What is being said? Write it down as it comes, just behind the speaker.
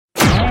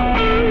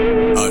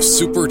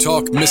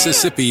SuperTalk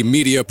Mississippi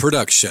Media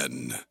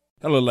Production.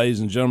 Hello, ladies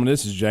and gentlemen.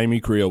 This is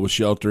Jamie Creel with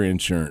Shelter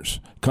Insurance.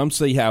 Come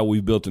see how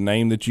we've built a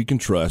name that you can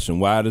trust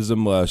and why it is a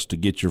must to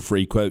get your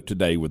free quote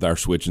today with our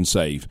Switch and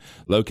Save.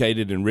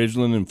 Located in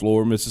Ridgeland and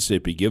Flora,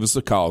 Mississippi. Give us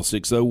a call,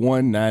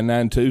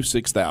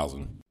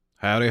 601-992-6000.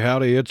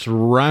 Howdy, it's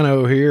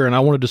Rhino here, and I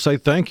wanted to say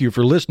thank you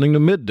for listening to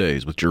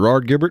MidDays with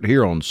Gerard Gibert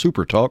here on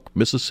SuperTalk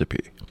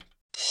Mississippi.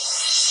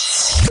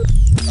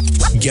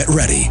 Get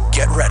ready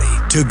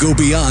to go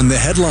beyond the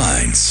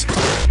headlines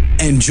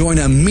and join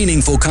a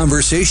meaningful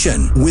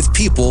conversation with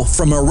people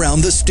from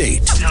around the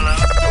state. Hello.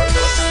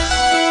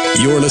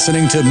 You're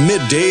listening to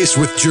MidDays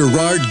with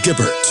Gerard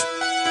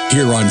Gibert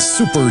here on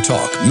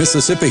SuperTalk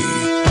Mississippi.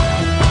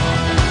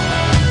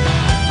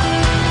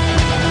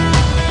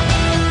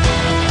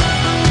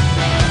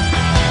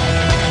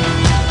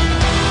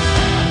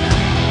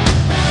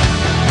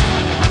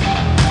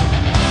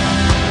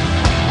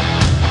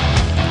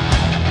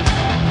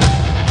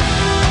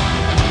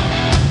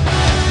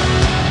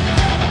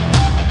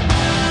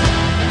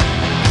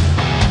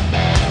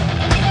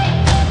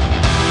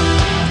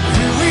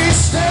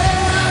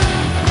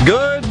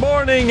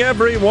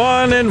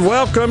 Everyone, and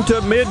welcome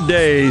to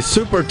MidDays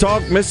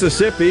SuperTalk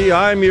Mississippi.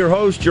 I'm your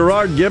host,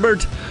 Gerard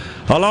Gibert,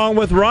 along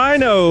with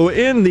Rhino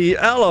in the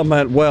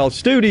Element Well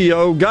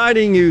studio,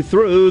 guiding you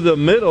through the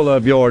middle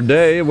of your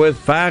day with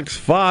facts,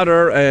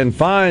 fodder, and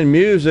fine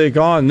music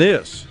on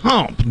this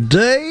Hump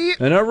Day.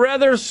 And a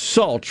rather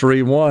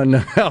sultry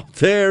one out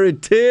there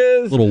it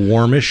is. A little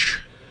warmish.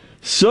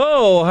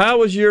 So, how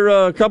was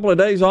your couple of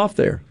days off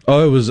there?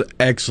 Oh, it was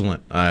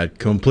excellent. I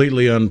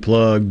completely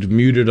unplugged,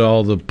 muted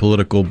all the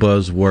political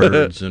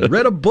buzzwords, and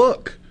read a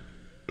book.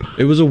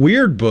 It was a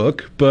weird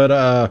book, but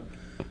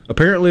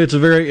apparently it's a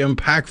very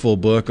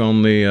impactful book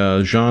on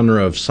the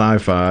genre of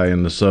sci-fi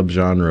and the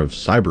subgenre of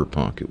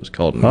cyberpunk. It was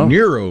called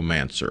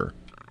Neuromancer.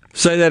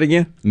 Say that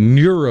again?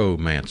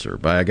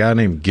 Neuromancer by a guy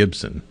named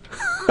Gibson.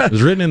 It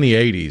was written in the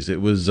 80s.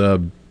 It was...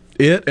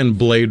 It and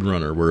Blade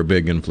Runner were a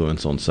big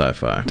influence on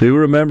sci-fi. Do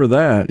remember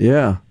that,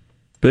 yeah.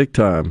 Big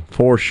time,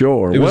 for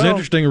sure. It was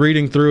interesting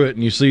reading through it,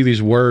 and you see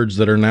these words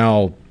that are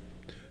now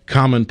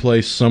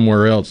commonplace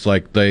somewhere else.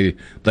 Like they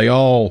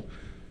all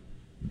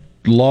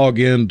log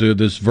into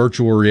this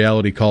virtual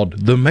reality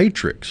called The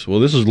Matrix.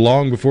 Well, this is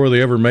long before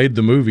they ever made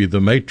the movie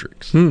The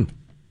Matrix. And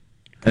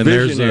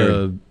Visionary. There's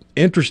an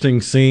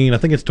interesting scene, I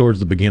think it's towards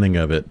the beginning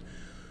of it,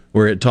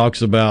 where it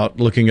talks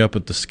about looking up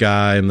at the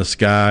sky, and the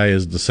sky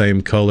is the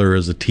same color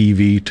as a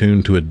TV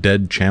tuned to a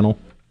dead channel,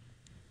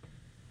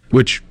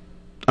 which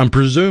I'm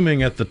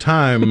presuming at the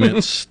time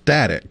meant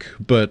static,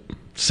 but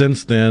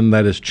since then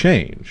that has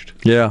changed.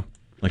 Yeah.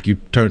 Like you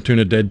tune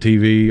a dead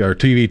TV or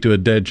TV to a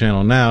dead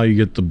channel now, you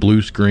get the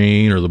blue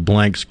screen or the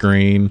blank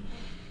screen.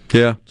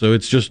 Yeah. So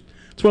it's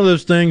one of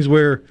those things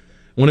where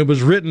when it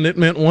was written, it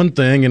meant one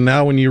thing, and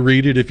now when you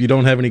read it, if you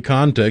don't have any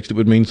context, it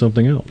would mean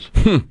something else.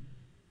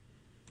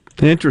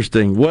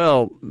 Interesting.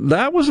 Well,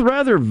 that was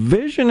rather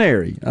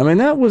visionary. I mean,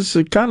 that was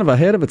kind of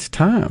ahead of its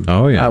time.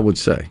 Oh, yeah. I would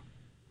say.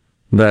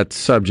 That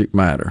subject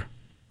matter,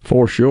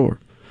 for sure.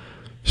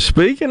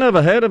 Speaking of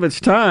ahead of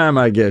its time,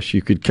 I guess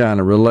you could kind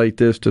of relate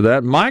this to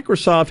that.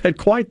 Microsoft had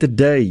quite the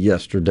day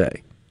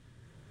yesterday.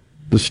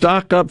 The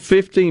stock up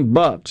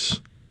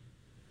 $15.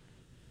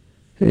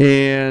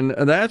 And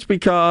that's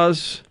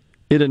because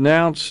it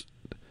announced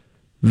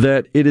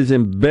that it is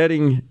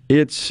embedding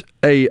its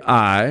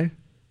AI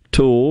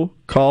tool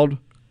called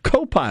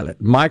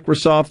Copilot,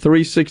 Microsoft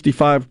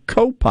 365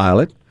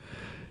 Copilot.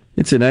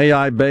 It's an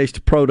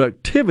AI-based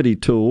productivity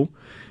tool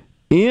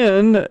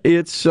in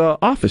its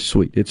Office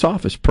suite, its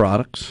Office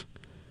products.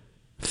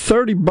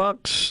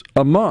 $30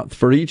 a month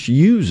for each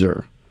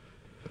user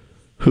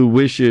who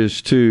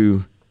wishes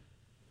to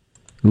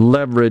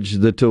leverage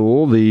the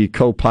tool, the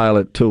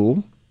Copilot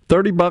tool.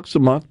 $30 a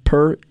month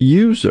per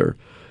user.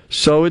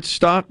 So its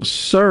stock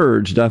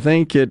surged. I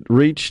think it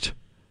reached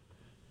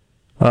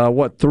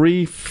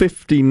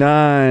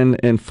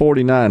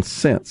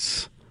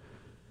 $359.49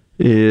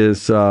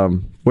 is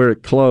where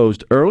it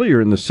closed. Earlier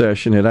in the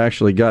session, it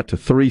actually got to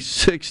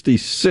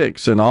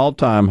 $366, an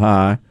all-time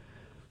high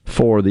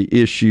for the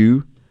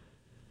issue.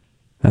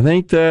 I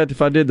think that,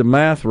 if I did the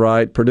math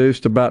right,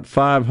 produced about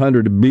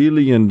 $500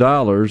 billion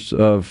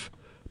of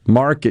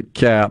market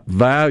cap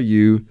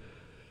value,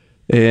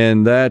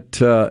 and that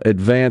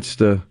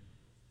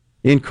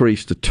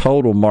increased the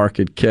total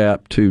market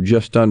cap to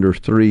just under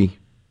 $3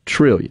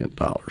 trillion.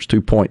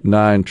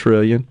 $2.9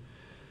 trillion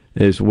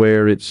is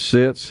where it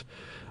sits.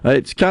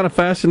 It's kind of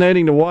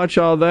fascinating to watch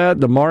all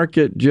that. The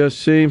market just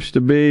seems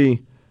to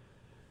be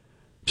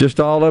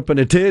just all up in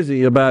a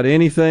tizzy about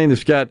anything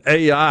that's got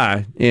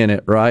AI in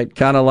it, right?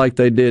 Kind of like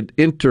they did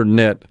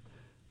internet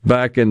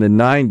back in the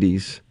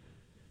 90s.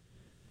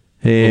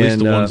 And, at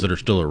least the ones that are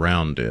still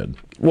around did.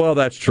 Well,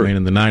 that's true. I mean,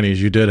 in the 90s,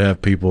 you did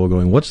have people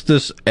going, what's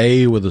this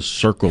A with a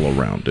circle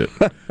around it?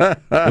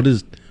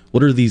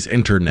 What are these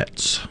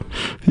internets?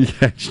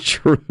 That's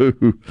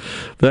true.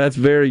 That's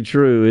very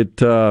true. It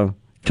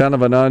kind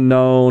of an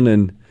unknown,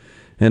 and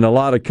a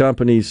lot of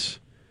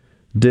companies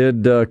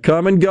did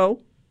come and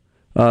go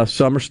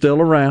Some are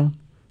still around,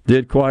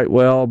 did quite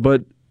well.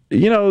 But,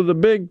 the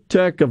big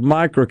tech of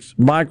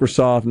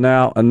Microsoft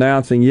now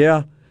announcing,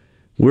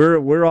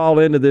 we're all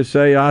into this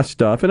AI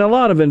stuff. And a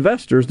lot of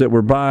investors that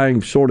were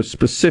buying sort of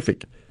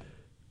specific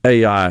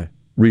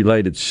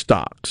AI-related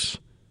stocks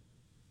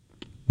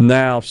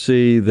now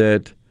see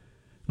that,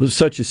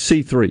 such as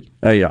C3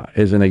 AI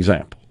as an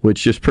example,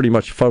 which just pretty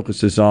much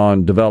focuses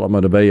on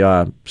development of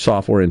AI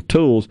software and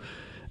tools.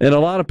 And a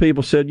lot of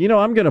people said,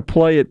 I'm going to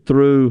play it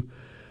through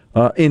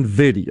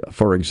NVIDIA,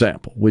 for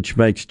example, which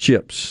makes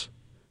chips,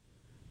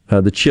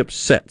 the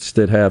chipsets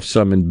that have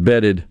some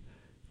embedded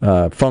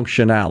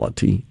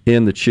functionality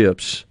in the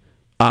chips,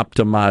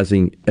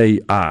 optimizing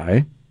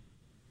AI.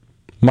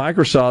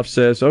 Microsoft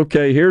says,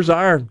 okay, here's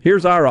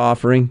our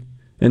offering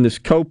in this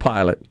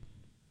Copilot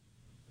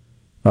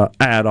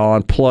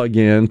add-on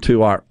plug-in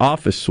to our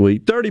Office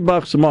suite.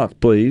 $30 a month,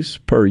 please,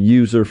 per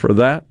user for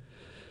that.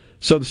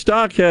 So the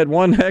stock had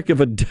one heck of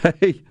a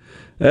day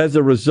as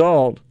a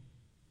result.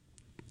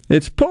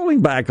 It's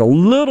pulling back a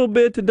little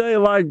bit today,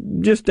 like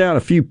just down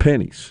a few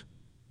pennies.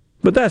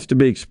 But that's to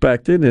be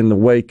expected in the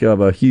wake of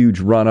a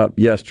huge run-up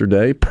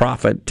yesterday.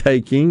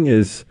 Profit-taking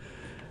is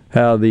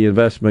how the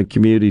investment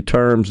community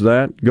terms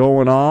that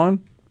going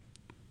on.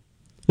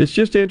 It's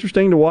just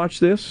interesting to watch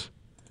this,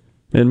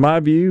 in my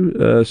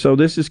view. So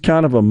this is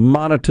kind of a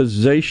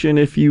monetization,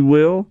 if you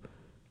will.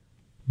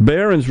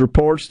 Barron's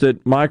reports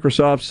that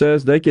Microsoft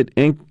says they could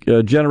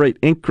generate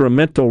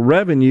incremental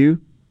revenue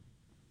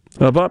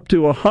of up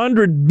to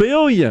 $100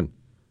 billion.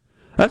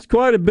 That's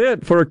quite a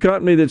bit for a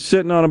company that's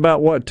sitting on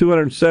about,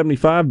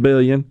 $275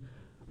 billion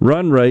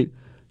run rate.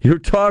 You're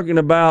talking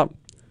about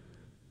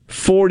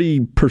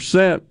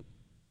 40%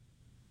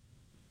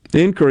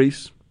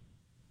 increase,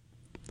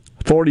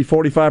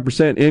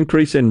 45%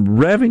 increase in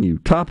revenue,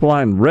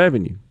 top-line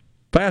revenue.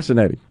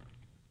 Fascinating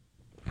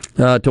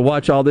to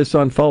watch all this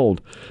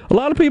unfold. A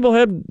lot of people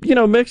have,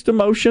 mixed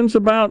emotions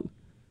about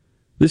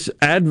this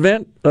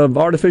advent of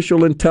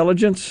artificial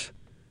intelligence.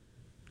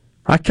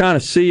 I kind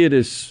of see it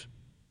as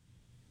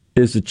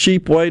a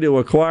cheap way to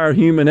acquire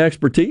human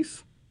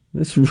expertise.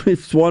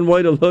 It's one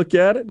way to look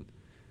at it.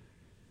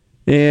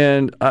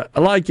 And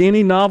like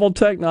any novel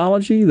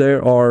technology,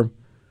 there are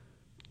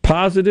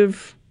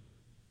positive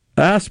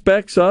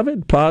aspects of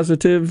it,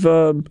 positive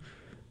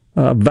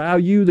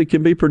value that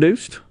can be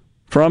produced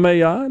from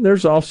AI.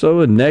 There's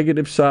also a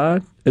negative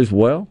side as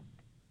well.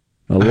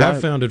 I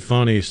have found it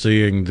funny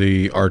seeing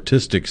the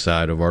artistic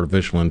side of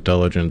artificial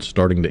intelligence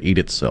starting to eat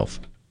itself.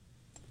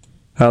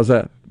 How's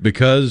that?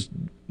 Because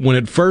when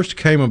it first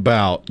came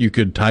about, you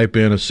could type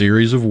in a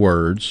series of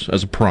words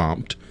as a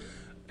prompt,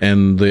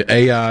 and the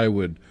AI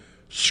would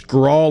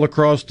scroll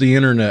across the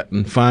internet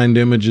and find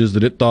images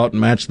that it thought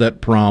matched that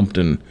prompt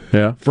and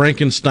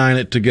Frankenstein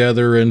it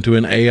together into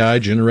an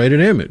AI-generated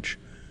image.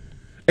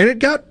 And it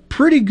got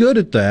pretty good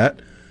at that,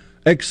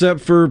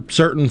 except for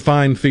certain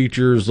fine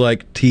features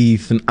like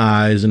teeth and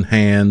eyes and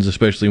hands,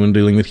 especially when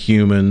dealing with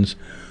humans.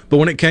 But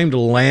when it came to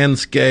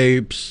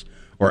landscapes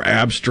or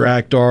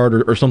abstract art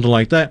or something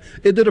like that,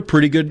 it did a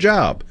pretty good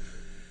job.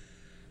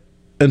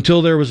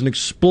 Until there was an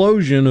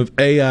explosion of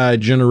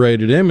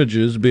AI-generated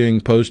images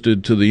being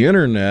posted to the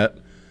internet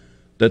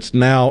that's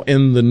now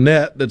in the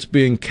net that's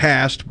being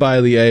cast by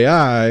the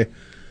AI.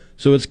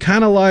 So it's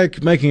kind of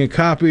like making a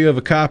copy of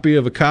a copy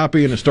of a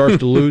copy, and it starts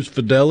to lose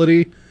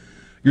fidelity.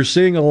 You're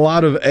seeing a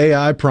lot of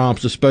AI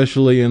prompts,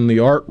 especially in the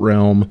art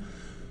realm,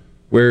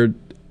 where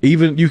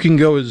even you can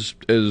go as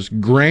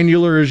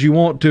granular as you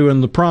want to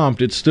in the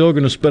prompt, it's still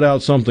going to spit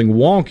out something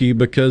wonky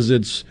because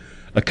it's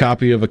a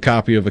copy of a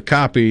copy of a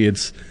copy.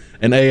 It's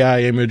an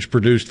AI image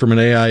produced from an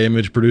AI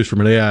image produced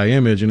from an AI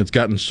image, and it's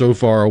gotten so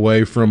far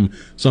away from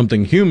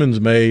something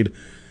humans made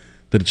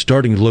that it's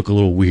starting to look a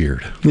little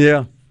weird.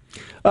 Yeah.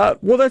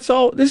 Well, that's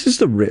all. This is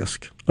the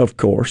risk, of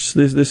course.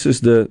 This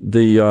is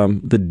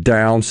the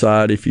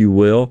downside, if you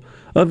will,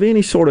 of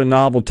any sort of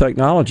novel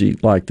technology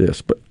like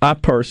this. But I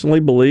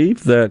personally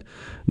believe that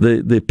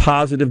the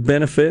positive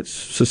benefits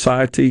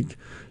society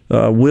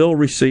will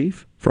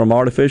receive from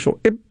artificial,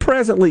 it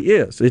presently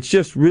is. It's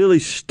just really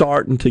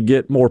starting to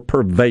get more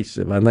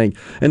pervasive, I think.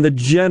 And the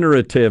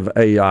generative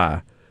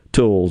AI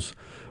tools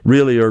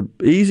really are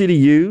easy to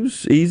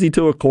use, easy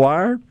to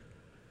acquire.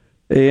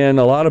 And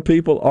a lot of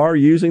people are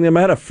using them.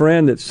 I had a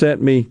friend that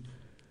sent me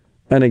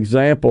an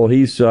example.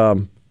 He's up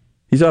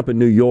in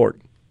New York.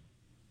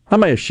 I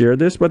may have shared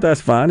this, but that's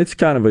fine. It's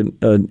kind of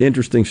an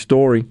interesting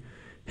story.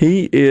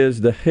 He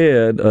is the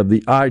head of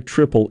the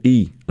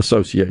IEEE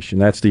Association.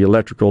 That's the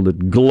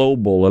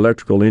Global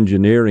Electrical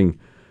Engineering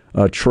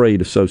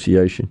Trade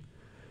Association.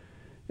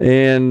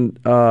 And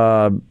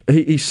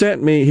he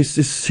sent me,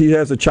 he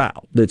has a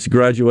child that's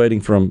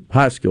graduating from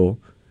high school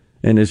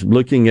and is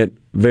looking at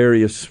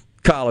various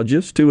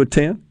colleges to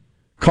attend,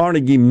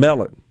 Carnegie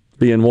Mellon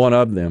being one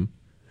of them.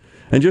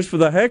 And just for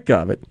the heck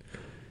of it,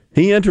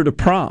 he entered a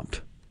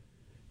prompt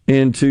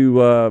into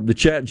the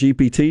Chat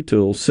GPT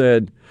tool,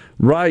 said,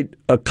 write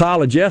a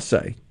college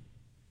essay,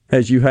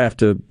 as you have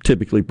to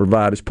typically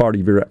provide as part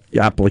of your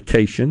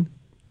application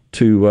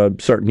to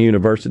certain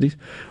universities.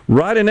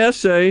 Write an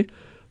essay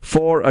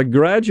for a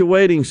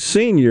graduating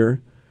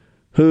senior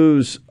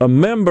who's a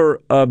member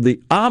of the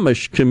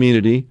Amish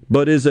community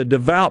but is a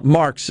devout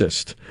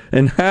Marxist,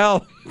 and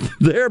how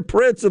their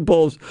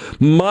principles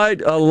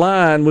might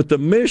align with the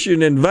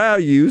mission and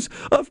values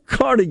of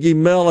Carnegie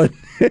Mellon.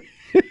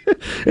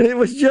 And it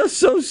was just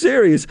so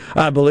serious.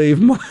 I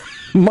believe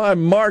my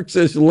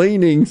Marxist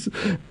leanings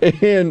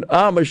and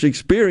Amish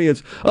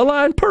experience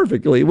align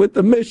perfectly with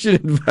the mission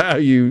and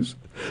values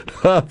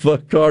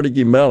of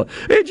Carnegie Mellon.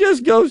 It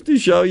just goes to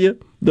show you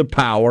the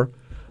power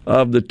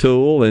of the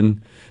tool,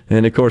 and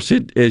of course,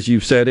 it, as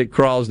you've said, it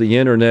crawls the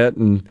internet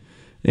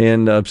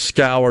and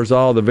scours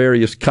all the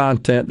various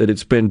content that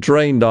it's been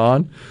trained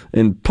on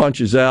and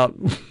punches out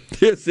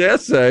this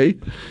essay.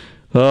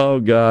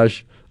 Oh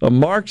gosh, a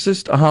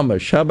Marxist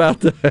Amish. How about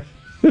that?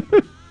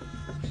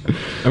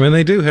 I mean,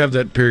 they do have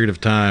that period of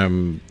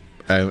time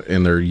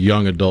in their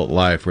young adult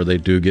life where they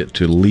do get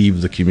to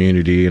leave the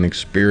community and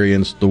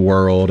experience the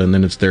world, and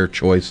then it's their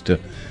choice to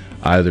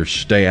either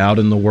stay out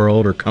in the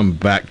world or come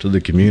back to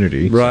the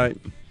community. Right.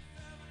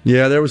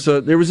 Yeah, there was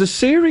a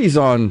series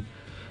on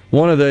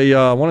one of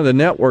the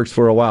networks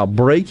for a while,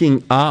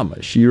 Breaking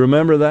Amish. You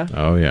remember that?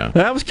 Oh yeah,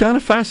 that was kind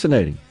of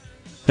fascinating,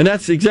 and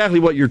that's exactly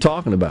what you're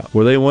talking about,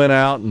 where they went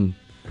out and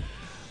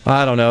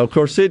I don't know. Of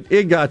course,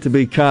 it got to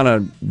be kind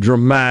of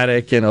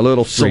dramatic and a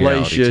little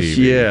salacious.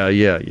 Yeah,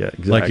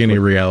 exactly. Like any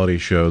reality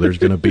show, there's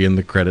going to be in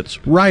the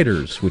credits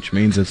writers, which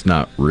means it's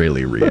not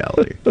really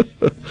reality.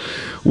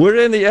 We're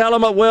in the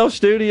Element Wealth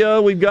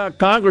studio. We've got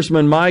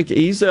Congressman Mike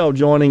Ezell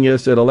joining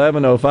us at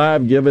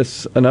 11:05. Give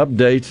us an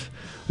update,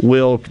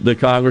 Will, the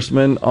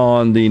Congressman,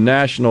 on the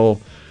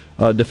National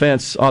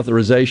Defense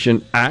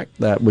Authorization Act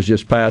that was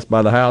just passed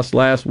by the House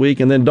last week.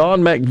 And then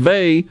Dawn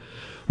McVeigh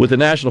with the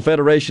National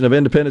Federation of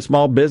Independent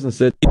Small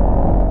Businesses.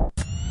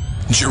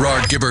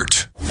 Gerard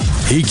Gibert.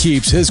 He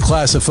keeps his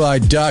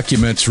classified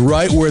documents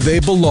right where they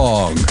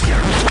belong.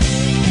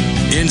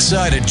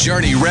 Inside a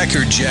Journey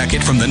record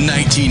jacket from the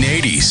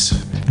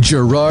 1980s.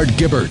 Gerard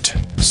Gibert,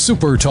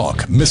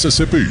 SuperTalk,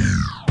 Mississippi.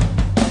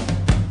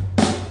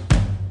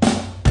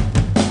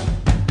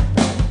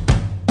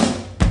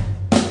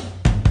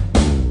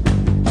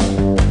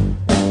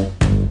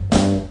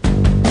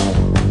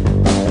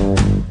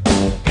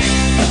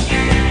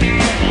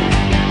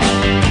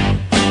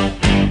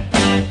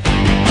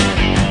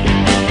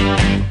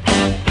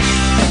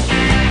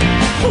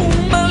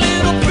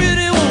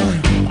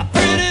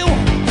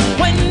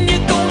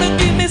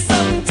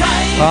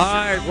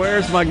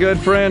 My good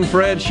friend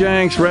Fred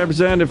Shanks,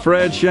 Representative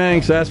Fred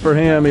Shanks. That's for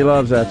him. He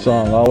loves that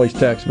song. Always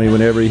texts me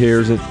whenever he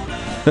hears it.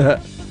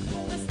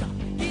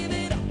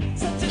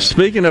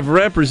 Speaking of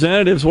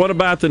representatives, what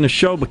about the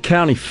Neshoba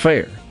County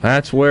Fair?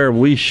 That's where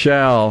we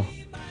shall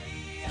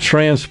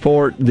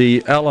transport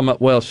the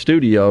Element Wealth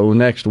studio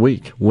next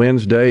week,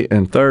 Wednesday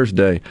and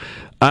Thursday.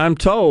 I'm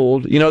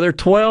told, there are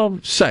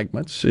 12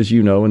 segments, as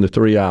you know, in the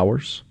 3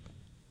 hours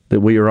that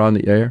we are on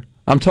the air.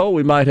 I'm told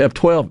we might have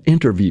 12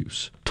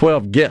 interviews,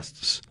 12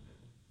 guests.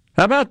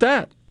 How about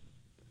that?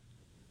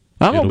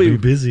 It'll be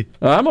busy.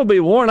 I'm going to be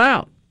worn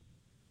out.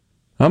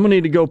 I'm going to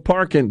need to go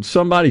park in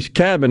somebody's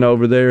cabin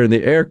over there in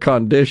the air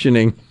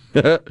conditioning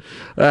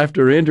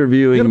after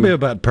interviewing. It's going to be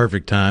about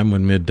perfect time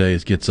when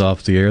MidDays gets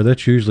off the air.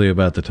 That's usually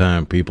about the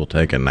time people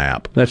take a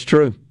nap. That's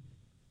true.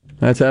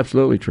 That's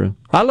absolutely true.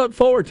 I look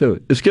forward to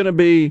it. It's going to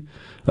be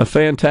a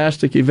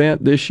fantastic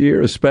event this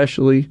year,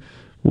 especially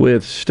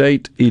with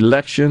state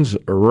elections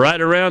right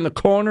around the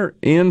corner,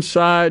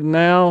 inside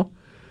now.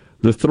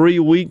 The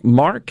 3-week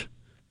mark,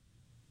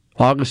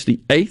 August the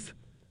 8th,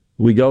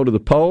 we go to the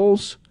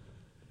polls.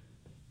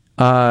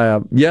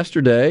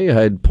 Yesterday,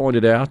 I had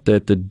pointed out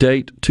that the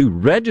date to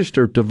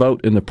register to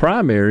vote in the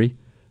primary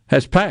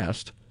has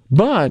passed,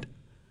 but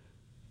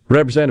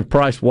Representative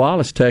Price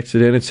Wallace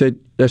texted in and said,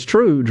 that's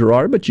true,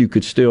 Gerard, but you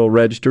could still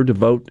register to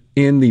vote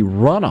in the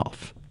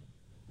runoff,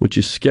 which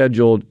is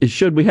scheduled,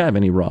 should we have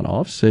any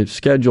runoffs, it's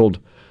scheduled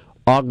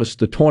August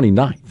the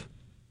 29th.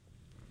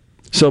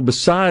 So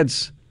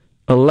besides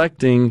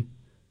electing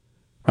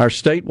our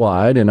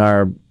statewide and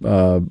our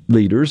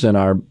leaders and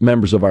our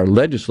members of our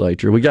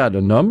legislature, we got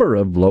a number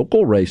of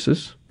local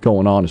races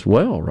going on as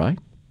well, right?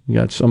 You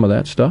got some of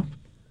that stuff.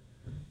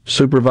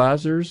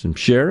 Supervisors and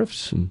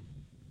sheriffs and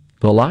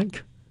the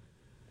like.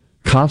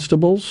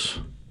 Constables.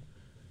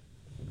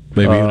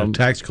 Maybe even a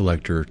tax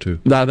collector or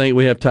two. I think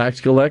we have tax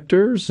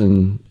collectors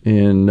and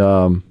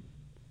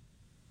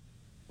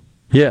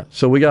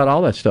so we got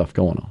all that stuff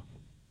going on.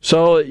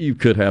 So you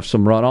could have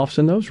some runoffs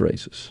in those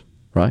races,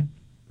 right?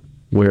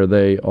 Where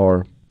they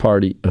are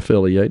party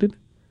affiliated.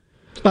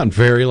 It's not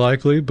very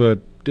likely,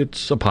 but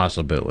it's a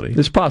possibility.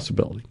 It's a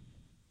possibility.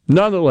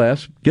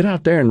 Nonetheless, get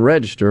out there and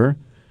register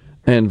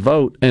and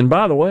vote. And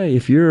by the way,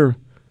 if you're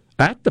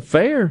at the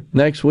fair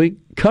next week,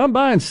 come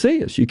by and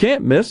see us. You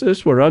can't miss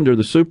us. We're under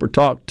the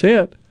SuperTalk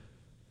tent,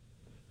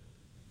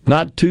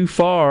 not too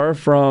far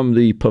from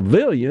the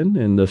pavilion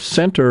in the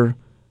center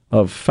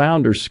of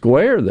Founders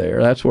Square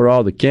there. That's where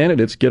all the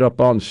candidates get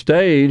up on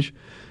stage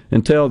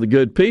and tell the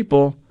good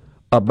people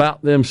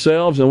about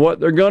themselves and what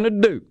they're going to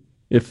do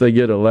if they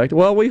get elected?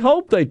 Well, we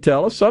hope they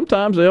tell us.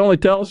 Sometimes they only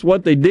tell us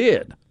what they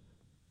did.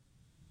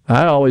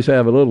 I always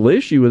have a little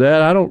issue with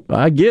that.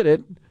 I get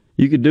it.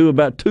 You could do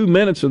about 2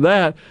 minutes of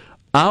that.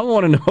 I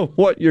want to know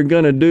what you're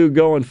going to do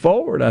going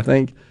forward. I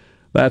think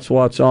that's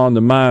what's on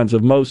the minds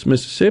of most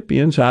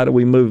Mississippians. How do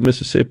we move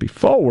Mississippi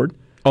forward?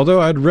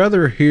 Although I'd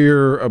rather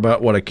hear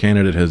about what a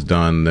candidate has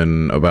done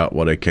than about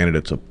what a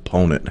candidate's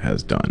opponent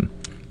has done.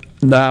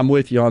 No, I'm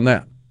with you on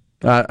that.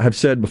 I have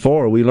said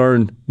before, we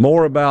learn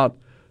more about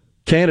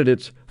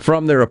candidates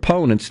from their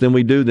opponents than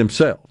we do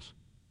themselves.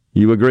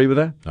 You agree with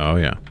that? Oh,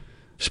 yeah.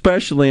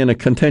 Especially in a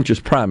contentious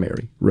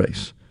primary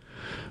race.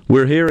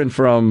 We're hearing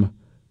from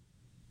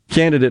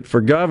candidate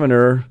for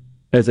governor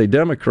as a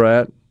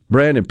Democrat,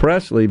 Brandon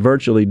Presley,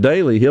 virtually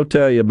daily. He'll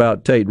tell you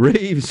about Tate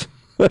Reeves.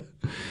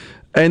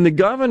 And the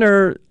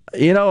governor,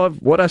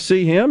 what I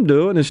see him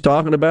doing is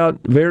talking about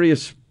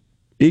various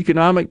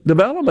economic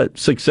development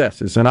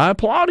successes, and I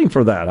applaud him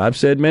for that. I've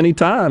said many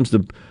times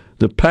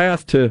the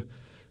path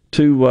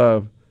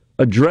to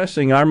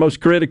addressing our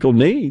most critical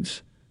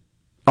needs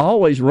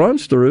always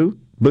runs through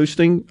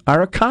boosting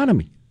our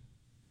economy,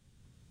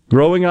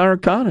 growing our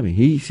economy.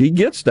 He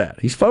gets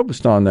that. He's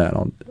focused on that.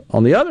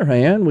 On the other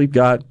hand, we've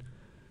got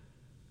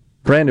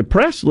Brandon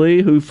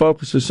Presley, who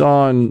focuses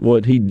on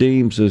what he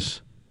deems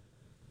as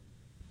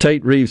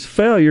Tate Reeves'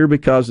 failure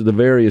because of the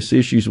various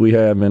issues we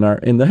have in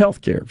the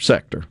healthcare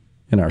sector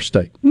in our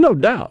state. No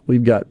doubt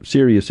we've got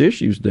serious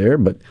issues there,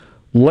 but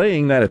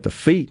laying that at the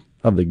feet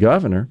of the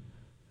governor,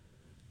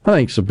 I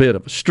think it's a bit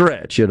of a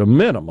stretch at a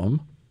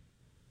minimum.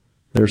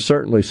 There's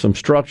certainly some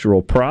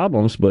structural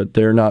problems, but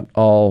they're not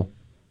all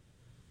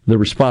the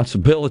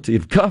responsibility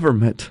of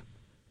government.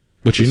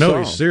 But he's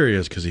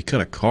serious because he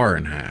cut a car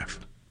in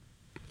half.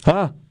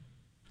 Huh?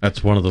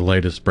 That's one of the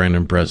latest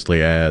Brandon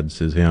Presley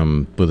ads, is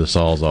him with a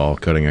Sawzall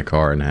cutting a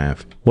car in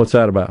half. What's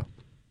that about?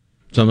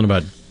 Something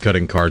about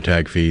cutting car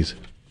tag fees.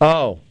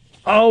 Oh,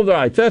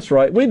 right, that's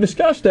right. We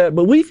discussed that,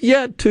 but we've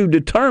yet to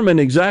determine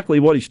exactly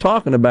what he's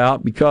talking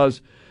about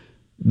because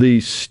the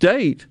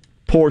state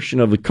portion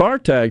of the car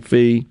tag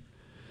fee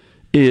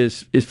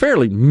is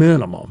fairly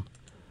minimum.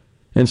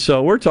 And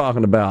so we're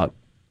talking about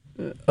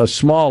a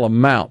small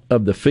amount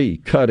of the fee,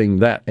 cutting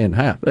that in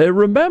half.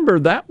 Remember,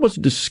 that was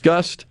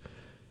discussed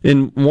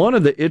in one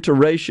of the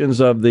iterations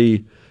of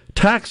the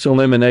tax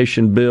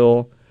elimination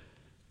bill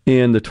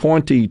in the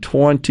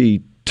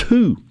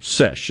 2022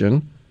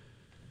 session,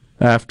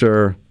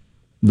 after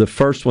the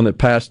first one that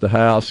passed the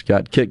House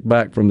got kicked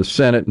back from the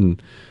Senate,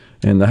 and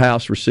the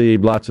House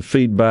received lots of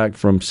feedback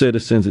from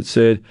citizens that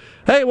said,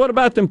 hey, what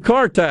about them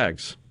car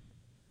tags?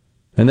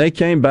 And they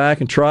came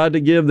back and tried to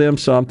give them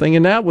something,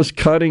 and that was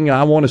cutting,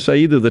 I want to say,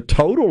 either the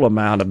total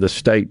amount of the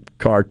state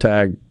car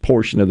tag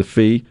portion of the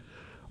fee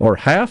or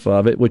half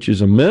of it, which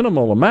is a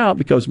minimal amount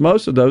because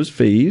most of those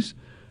fees,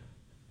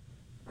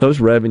 those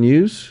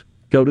revenues,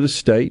 go to the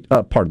state,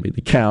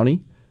 the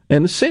county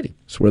and the city.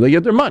 That's where they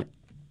get their money.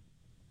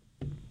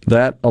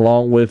 That,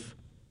 along with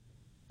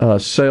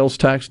sales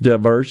tax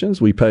diversions,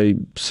 we pay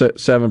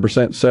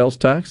 7% sales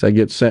tax. That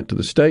gets sent to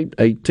the state.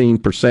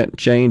 18%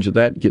 change of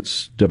that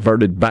gets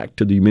diverted back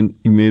to the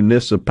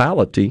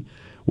municipality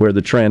where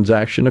the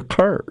transaction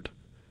occurred.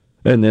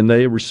 And then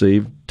they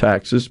receive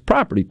taxes,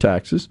 property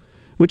taxes,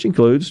 which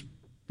includes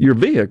your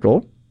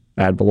vehicle,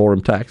 ad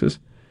valorem taxes,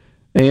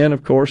 and,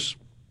 of course,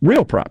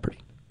 real property,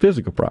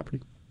 physical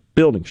property,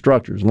 building,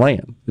 structures,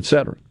 land,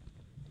 etc.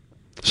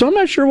 So I'm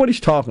not sure what he's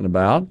talking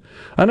about.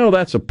 I know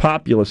that's a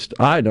populist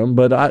item,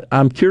 but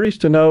I'm curious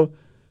to know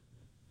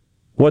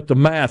what the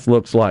math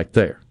looks like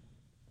there.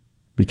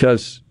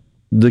 Because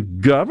the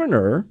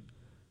governor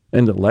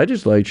and the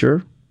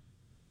legislature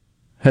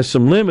has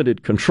some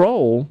limited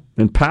control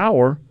and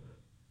power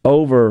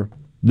over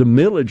the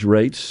millage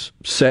rates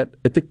set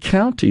at the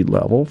county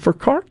level for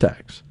car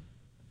tax.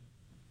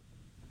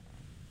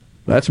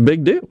 That's a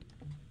big deal.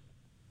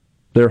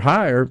 They're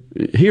higher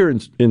here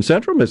in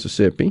central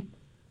Mississippi,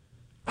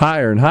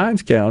 higher in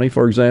Hinds County,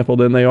 for example,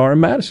 than they are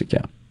in Madison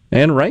County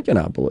and Rankin,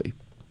 I believe.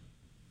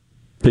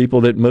 People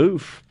that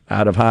move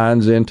out of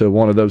Hinds into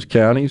one of those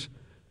counties,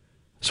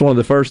 it's one of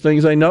the first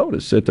things they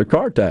notice, that their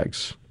car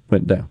tax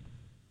went down.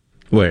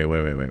 Wait.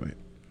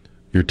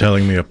 You're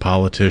telling me a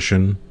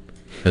politician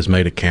has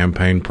made a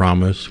campaign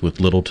promise with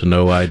little to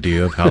no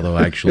idea of how they'll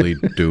actually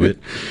do it?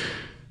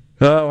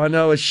 Oh, I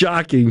know, it's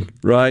shocking,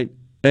 right?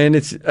 And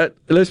it's,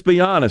 let's be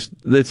honest,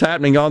 it's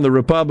happening on the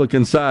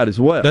Republican side as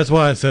well. That's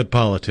why I said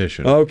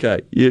politician.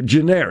 Okay,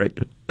 generic.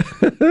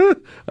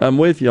 I'm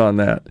with you on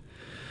that.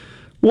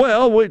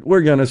 Well,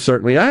 we're going to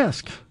certainly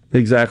ask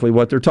exactly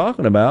what they're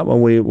talking about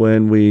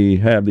when we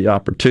have the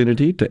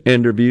opportunity to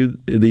interview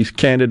these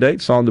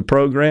candidates on the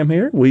program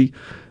here. We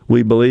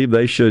believe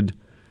they should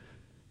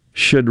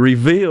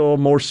reveal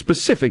more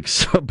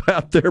specifics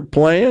about their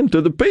plan to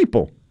the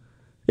people.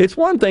 It's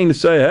one thing to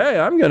say, hey,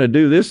 I'm going to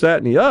do this, that,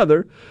 and the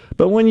other,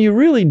 but when you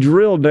really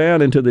drill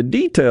down into the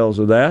details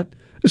of that,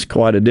 it's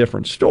quite a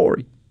different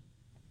story.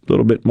 A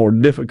little bit more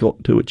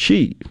difficult to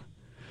achieve.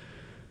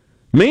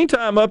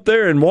 Meantime, up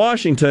there in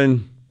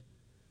Washington,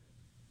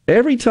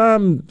 every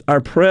time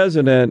our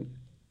president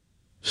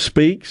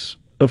speaks,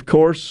 of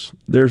course,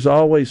 there's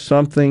always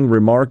something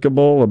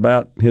remarkable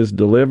about his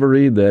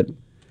delivery that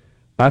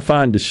I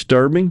find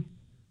disturbing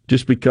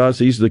just because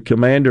he's the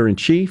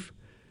commander-in-chief.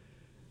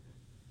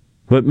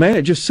 But, man,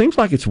 it just seems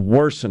like it's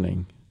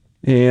worsening.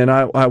 And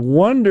I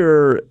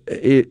wonder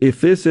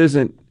if this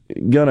isn't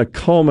going to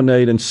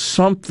culminate in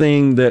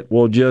something that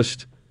will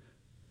just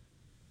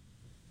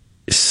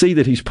see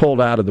that he's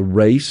pulled out of the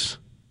race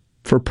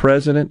for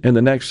president in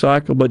the next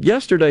cycle. But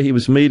yesterday he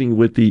was meeting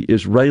with the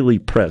Israeli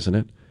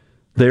president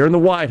there in the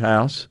White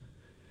House,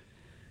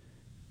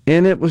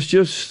 and it was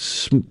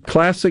just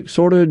classic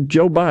sort of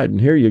Joe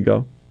Biden. Here you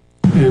go.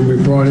 And we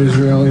brought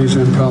Israelis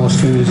and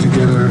Palestinians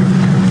together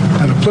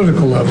at a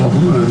political level,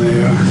 and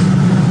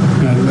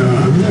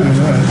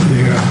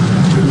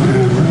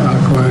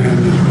Aqua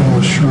and as well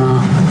as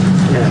Shram.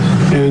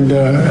 Yes. And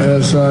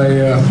as I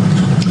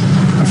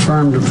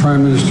affirmed to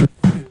Prime Minister.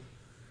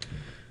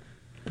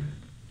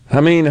 I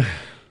mean,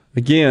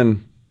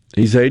 again,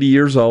 he's 80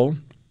 years old.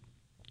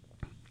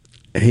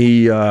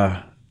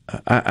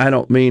 I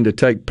don't mean to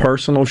take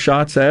personal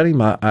shots at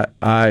him.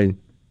 I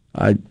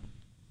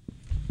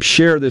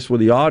share this with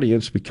the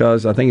audience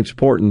because I think it's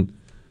important,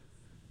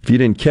 if you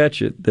didn't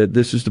catch it, that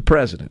this is the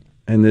president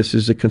and this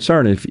is a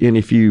concern. And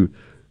if you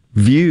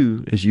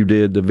view, as you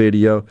did, the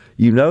video,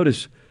 you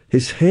notice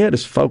his head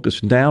is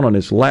focused down on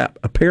his lap.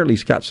 Apparently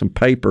he's got some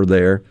paper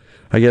there.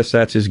 I guess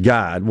that's his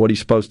guide, what he's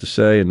supposed to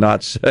say and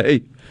not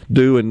say,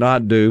 do and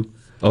not do.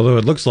 Although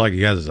it looks like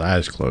he has his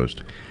eyes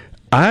closed.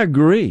 I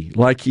agree.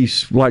 Like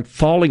he's like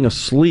falling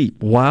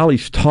asleep while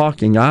he's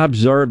talking. I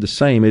observed the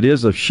same. It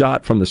is a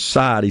shot from the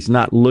side. He's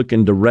not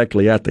looking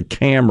directly at the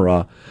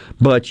camera,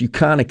 but you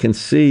kind of can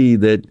see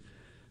that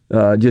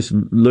just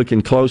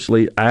looking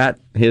closely at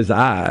his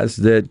eyes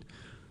that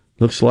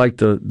looks like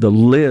the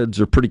lids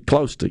are pretty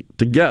close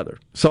together.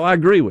 So I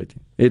agree with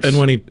you. And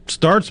when he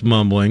starts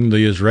mumbling,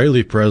 the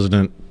Israeli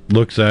president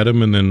looks at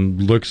him and then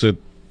looks at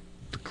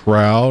the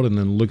crowd and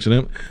then looks at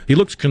him. He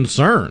looks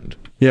concerned.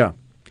 Yeah.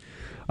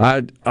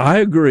 I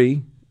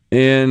agree,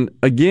 and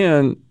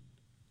again,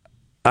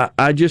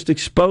 I just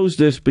exposed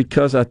this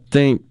because I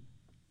think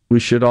we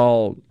should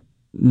all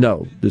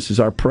know this is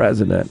our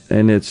president,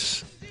 and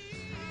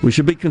we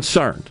should be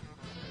concerned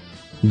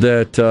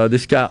that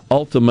this guy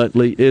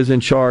ultimately is in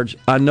charge.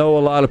 I know a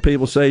lot of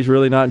people say he's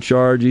really not in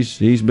charge.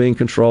 He's being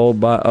controlled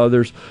by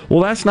others.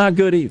 Well, that's not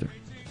good either.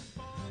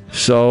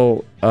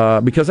 So,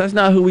 because that's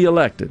not who we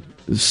elected.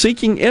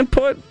 Seeking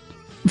input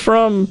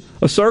from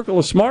a circle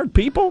of smart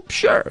people,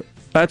 sure.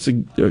 That's a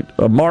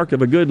mark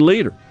of a good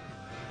leader.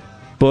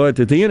 But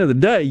at the end of the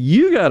day,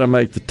 you got to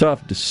make the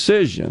tough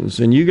decisions,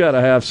 and you got to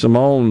have some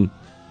own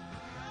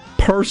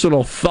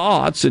personal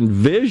thoughts and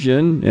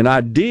vision and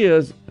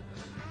ideas.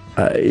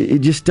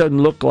 It just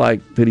doesn't look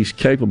like that he's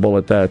capable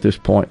at that at this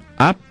point.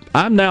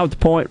 I'm now at the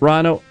point,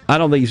 Rhino, I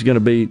don't think he's going to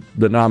be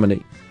the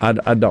nominee. I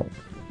don't.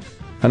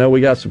 I know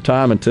we got some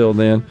time until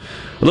then.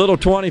 A little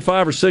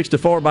 25 or 6 to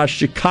 4 by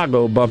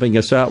Chicago bumping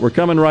us out. We're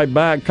coming right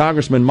back.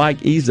 Congressman Mike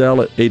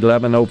Ezell at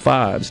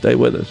 11:05. Stay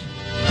with us.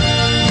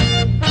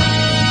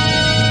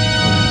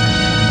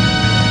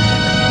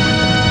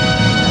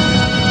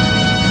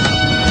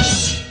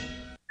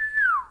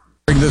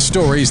 The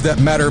stories that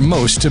matter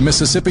most to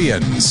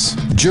Mississippians.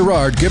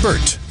 Gerard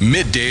Gibert.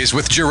 Middays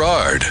with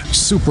Gerard.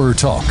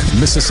 SuperTalk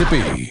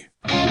Mississippi.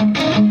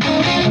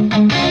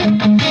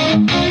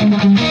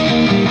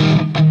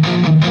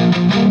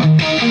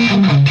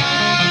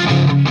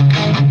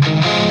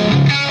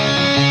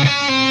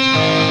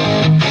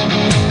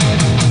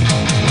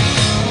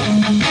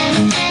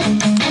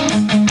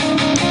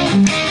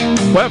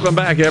 Welcome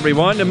back,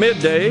 everyone, to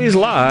Middays,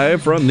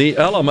 live from the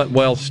Element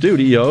Wealth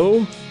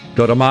studio.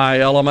 Go to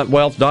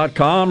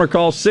myelementwealth.com or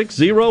call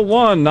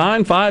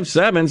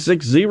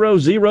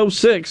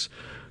 601-957-6006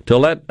 to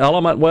let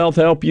Element Wealth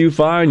help you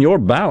find your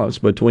balance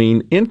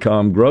between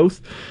income growth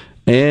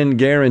and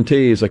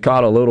guarantees. I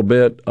caught a little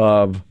bit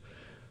of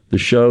the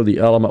show, the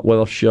Element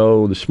Wealth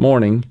show this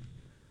morning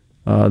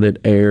that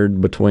aired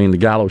between the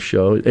Gallo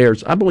show. It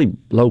airs, I believe,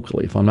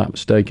 locally, if I'm not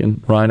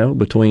mistaken, Rhino,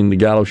 between the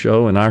Gallo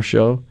show and our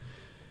show.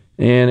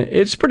 And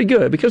it's pretty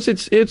good because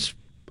it's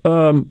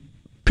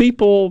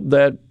people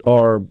that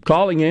are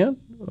calling in,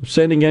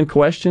 sending in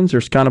questions.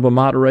 There's kind of a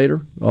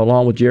moderator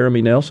along with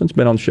Jeremy Nelson. It's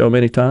been on the show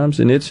many times,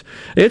 and it's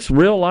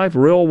real life,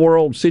 real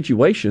world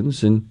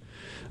situations, and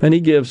he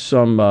gives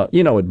some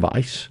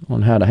advice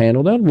on how to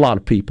handle that. A lot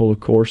of people, of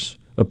course,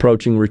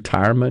 approaching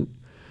retirement,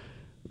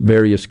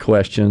 various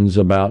questions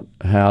about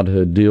how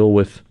to deal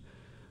with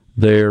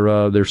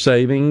their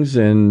savings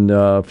and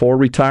for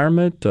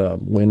retirement,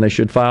 when they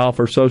should file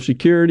for Social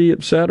Security,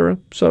 etc.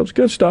 So it's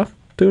good stuff.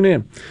 Tune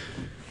in.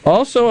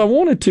 Also, I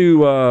wanted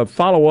to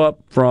follow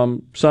up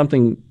from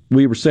something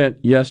we were sent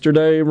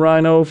yesterday,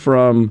 Rhino,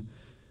 from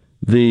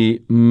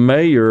the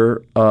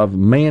mayor of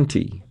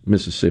Manti,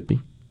 Mississippi,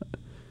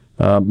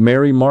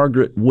 Mary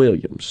Margaret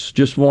Williams.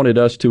 Just wanted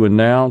us to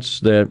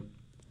announce that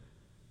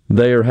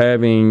they are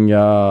having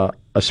a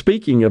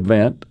speaking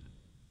event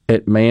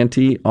at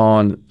Manti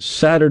on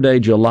Saturday,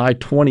 July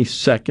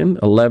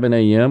 22nd, 11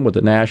 a.m. with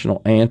the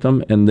national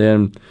anthem. And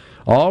then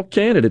all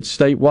candidates,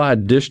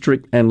 statewide,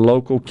 district, and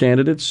local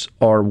candidates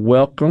are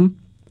welcome.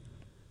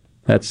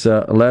 That's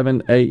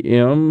 11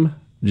 a.m.,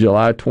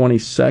 July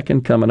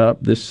 22nd, coming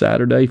up this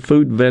Saturday.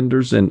 Food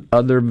vendors and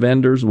other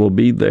vendors will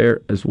be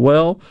there as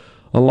well,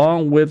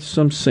 along with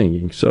some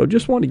singing. So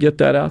just want to get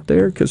that out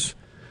there because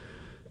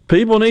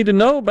people need to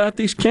know about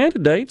these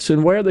candidates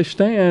and where they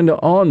stand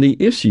on the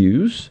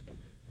issues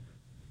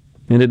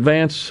in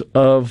advance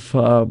of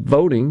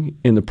voting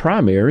in the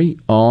primary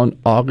on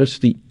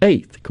August the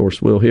 8th. Of course,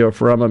 we'll hear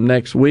from them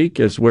next week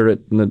as we're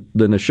at the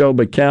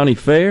Neshoba County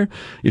Fair.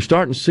 You're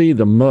starting to see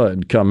the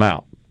mud come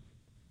out.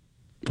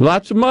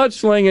 Lots of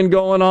mudslinging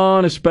going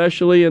on,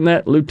 especially in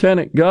that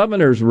lieutenant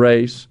governor's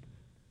race.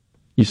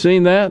 You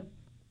seen that?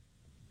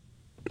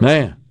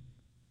 Man,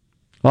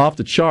 off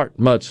the chart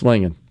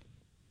mudslinging.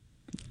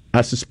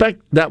 I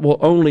suspect that will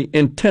only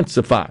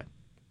intensify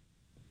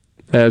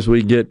as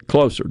we get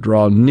closer,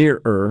 draw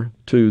nearer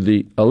to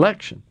the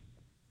election.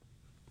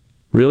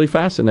 Really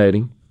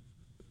fascinating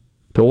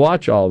to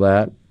watch all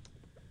that.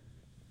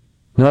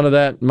 None of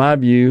that, in my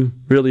view,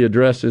 really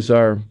addresses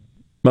our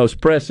most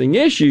pressing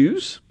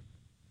issues.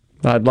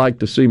 I'd like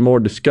to see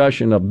more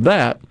discussion of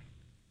that,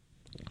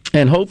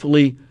 and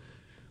hopefully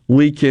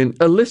we can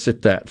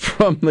elicit that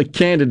from the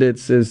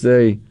candidates as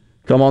they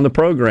come on the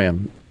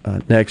program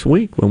next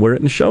week when we're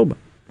at Neshoba.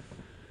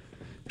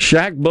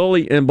 Shaq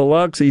Bully in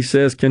Biloxi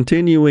says,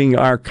 continuing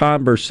our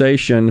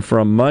conversation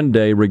from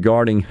Monday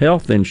regarding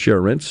health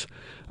insurance,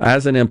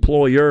 as an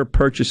employer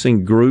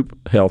purchasing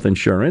group health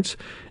insurance,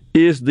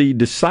 is the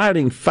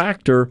deciding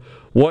factor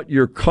what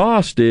your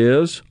cost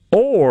is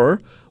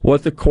or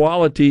what the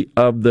quality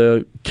of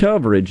the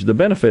coverage, the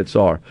benefits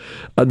are?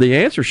 The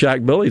answer,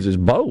 Shaq Bullies, is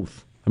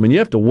both. I mean, you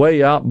have to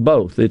weigh out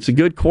both. It's a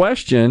good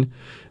question,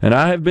 and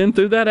I have been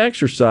through that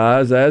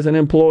exercise as an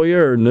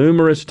employer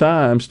numerous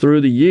times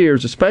through the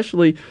years,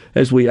 especially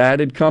as we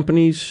added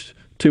companies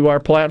to our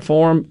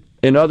platform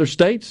in other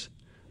states.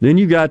 Then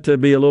you got to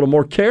be a little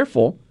more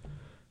careful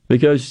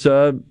because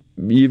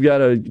you've got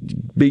to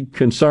be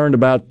concerned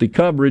about the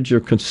coverage or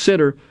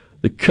consider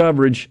the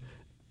coverage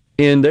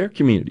in their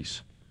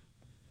communities.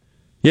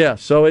 Yeah,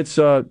 so it's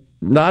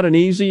not an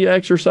easy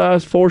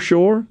exercise for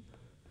sure.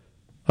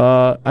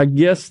 I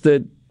guess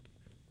that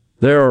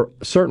there are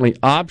certainly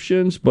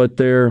options, but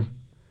they're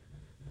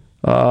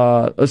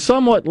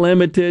somewhat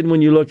limited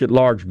when you look at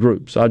large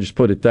groups. I'll just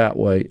put it that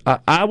way.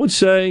 I would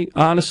say,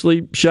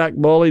 honestly, Shaq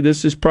Bully,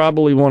 this is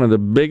probably one of the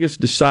biggest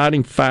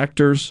deciding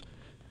factors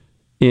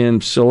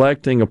in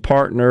selecting a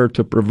partner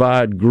to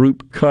provide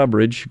group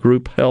coverage,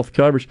 group health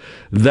coverage.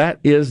 That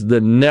is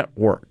the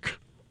network,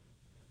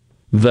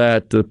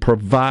 that the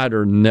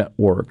provider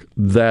network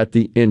that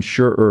the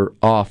insurer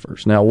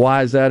offers. Now,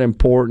 why is that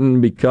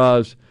important?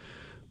 Because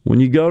when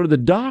you go to the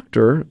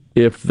doctor,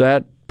 if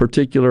that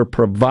particular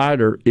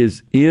provider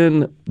is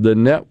in the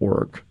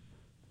network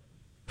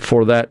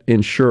for that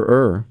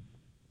insurer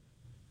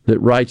that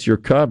writes your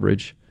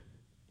coverage,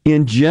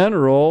 in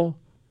general,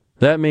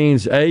 that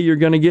means, A, you're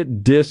going to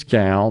get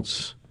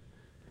discounts.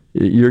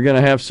 You're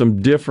going to have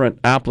some different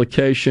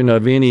application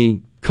of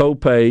any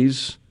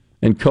co-pays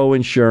and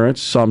co-insurance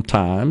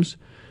sometimes.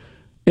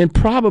 And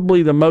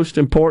probably the most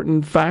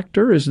important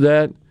factor is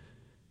that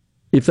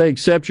if they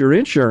accept your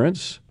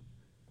insurance,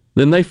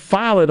 then they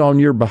file it on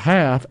your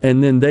behalf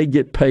and then they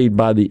get paid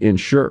by the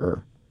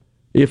insurer.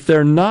 If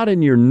they're not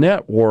in your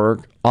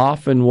network,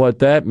 often what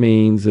that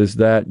means is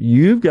that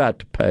you've got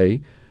to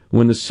pay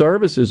when the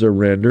services are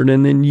rendered,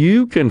 and then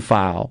you can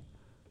file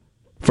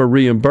for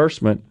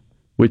reimbursement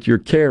with your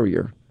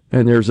carrier,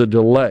 and there's a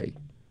delay.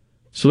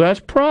 So that's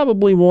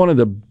probably one of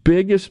the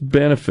biggest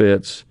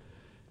benefits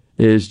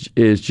is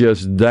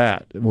just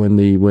that when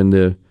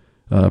the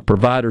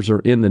providers are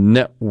in the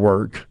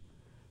network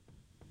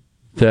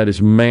that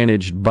is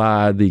managed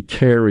by the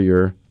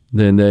carrier,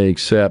 then they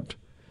accept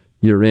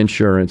your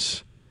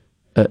insurance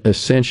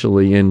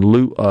essentially in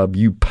lieu of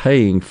you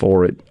paying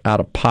for it out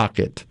of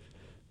pocket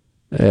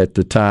at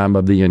the time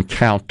of the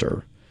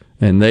encounter.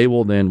 And they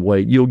will then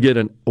wait. You'll get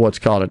what's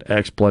called an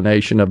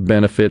explanation of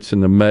benefits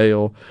in the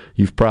mail.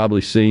 You've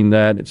probably seen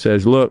that. It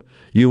says, look,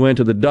 you went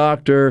to the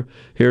doctor.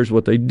 Here's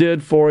what they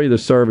did for you. The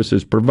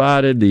services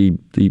provided. The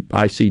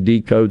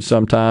ICD codes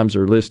sometimes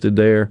are listed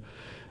there.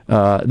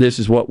 This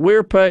is what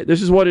we're paying.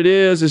 This is what it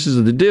is. This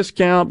is the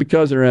discount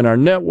because they're in our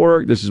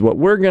network. This is what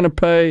we're going to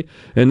pay,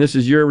 and this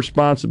is your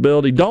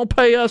responsibility. Don't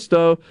pay us,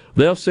 though.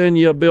 They'll send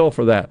you a bill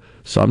for that.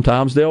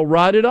 Sometimes they'll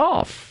write it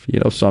off.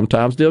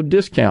 Sometimes they'll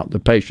discount the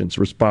patient's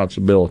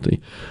responsibility.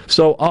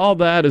 So all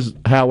that is,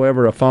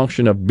 however, a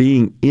function of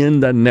being in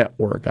the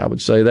network. I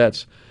would say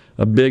that's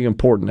a big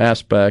important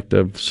aspect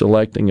of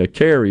selecting a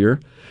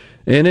carrier.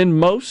 And in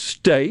most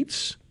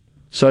states,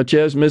 such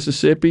as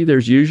Mississippi,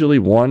 there's usually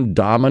one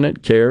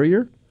dominant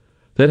carrier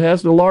that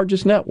has the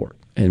largest network.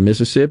 In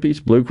Mississippi, it's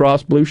Blue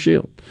Cross Blue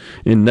Shield.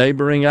 In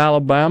neighboring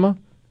Alabama,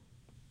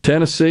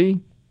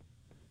 Tennessee,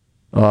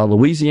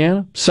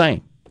 Louisiana,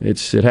 same. It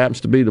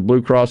happens to be the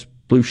Blue Cross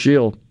Blue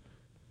Shield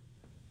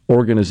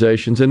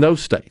organizations in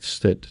those states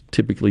that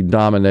typically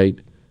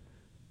dominate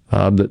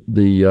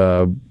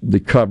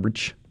the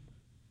coverage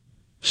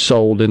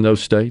sold in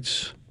those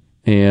states,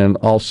 and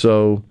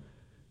also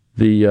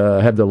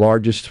have the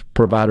largest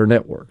provider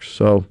networks.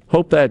 So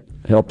hope that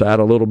helped out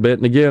a little bit.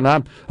 And again,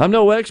 I'm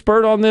no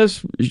expert on this,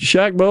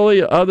 Shaq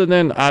Bully, other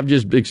than I've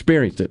just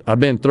experienced it. I've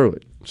been through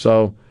it.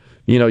 So,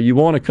 you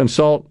want to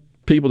consult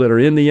people that are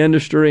in the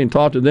industry and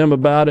talk to them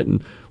about it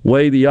and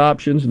weigh the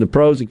options and the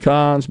pros and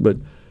cons. But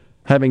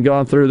having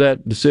gone through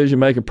that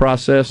decision-making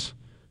process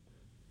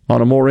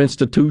on a more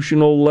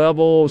institutional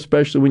level,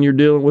 especially when you're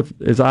dealing with,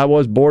 as I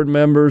was, board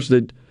members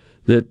that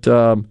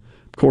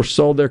of course,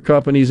 sold their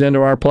companies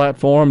into our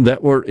platform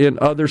that were in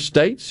other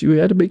states, you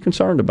had to be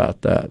concerned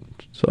about that.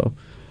 So,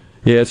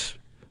 yeah, it's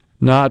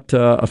not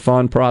a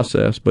fun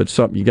process, but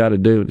something you got to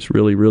do. It's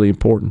really, really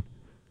important.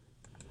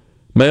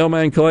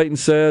 Mailman Clayton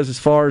says, as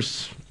far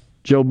as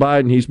Joe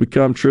Biden, he's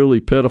become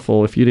truly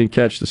pitiful. If you didn't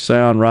catch the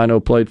sound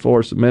Rhino played for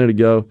us a minute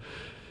ago,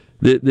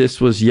 this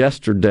was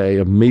yesterday,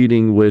 a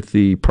meeting with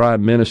the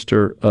Prime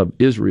Minister of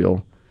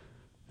Israel,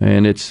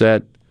 and it's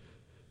at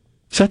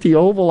the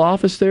Oval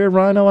Office there,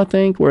 Rhino, I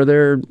think, where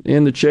they're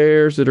in the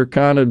chairs that are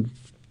kind of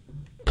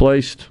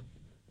placed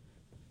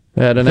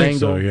at an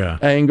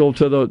angle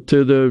to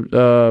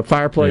the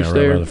fireplace right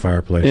there, by the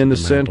fireplace in the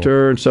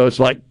center. And so it's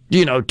like,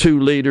 two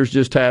leaders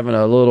just having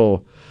a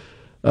little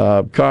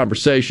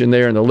conversation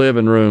there in the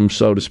living room,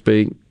 so to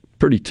speak.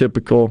 Pretty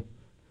typical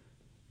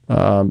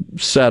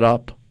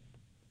setup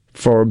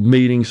for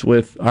meetings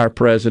with our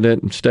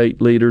president and state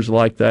leaders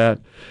like that.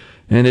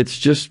 And it's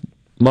just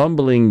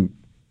mumbling,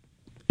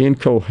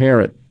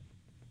 incoherent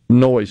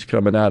noise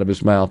coming out of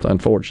his mouth,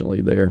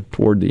 unfortunately, there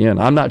toward the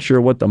end. I'm not sure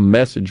what the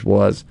message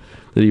was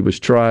that he was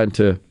trying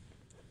to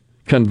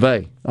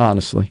convey,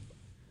 honestly.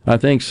 I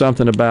think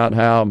something about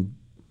how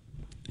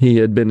he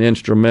had been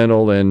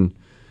instrumental in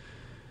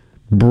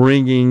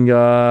bringing,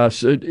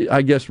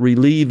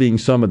 relieving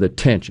some of the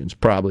tensions,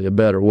 probably a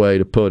better way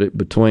to put it,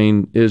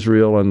 between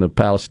Israel and the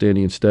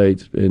Palestinian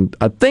states. And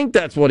I think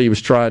that's what he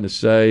was trying to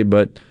say,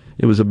 but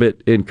it was a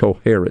bit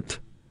incoherent.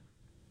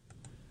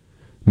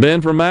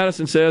 Ben from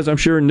Madison says, I'm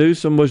sure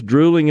Newsom was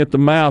drooling at the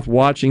mouth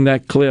watching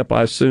that clip.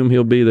 I assume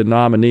he'll be the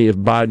nominee if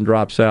Biden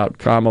drops out.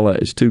 Kamala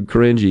is too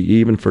cringy,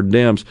 even for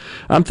Dems.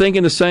 I'm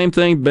thinking the same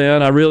thing,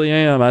 Ben. I really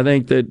am. I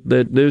think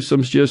that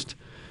Newsom's just,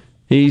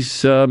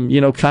 he's,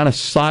 kind of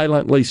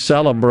silently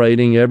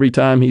celebrating every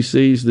time he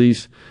sees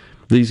these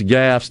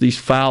gaffes, these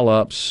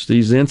foul-ups,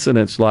 these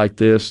incidents like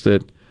this,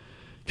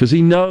 because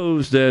he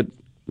knows that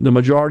the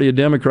majority of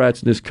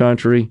Democrats in this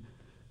country,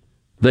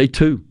 they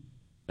too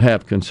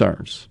have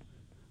concerns.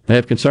 They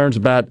have concerns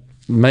about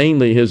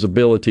mainly his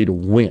ability to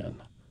win.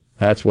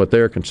 That's what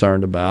they're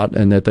concerned about,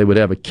 and that they would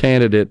have a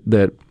candidate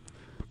that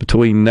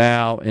between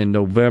now and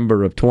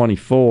November of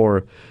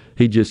 24,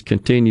 he just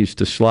continues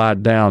to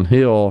slide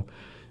downhill,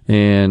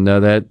 and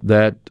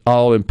that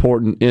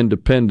all-important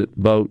independent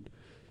vote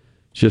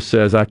just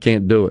says, I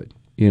can't do it.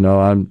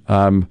 I'm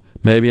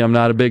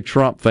not a big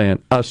Trump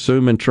fan,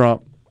 assuming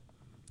Trump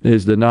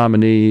is the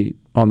nominee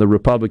on the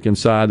Republican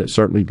side. That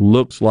certainly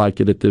looks like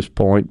it at this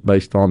point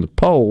based on the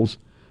polls.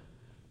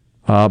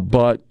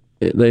 But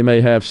they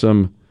may have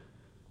some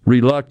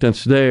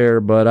reluctance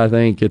there, but I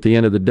think at the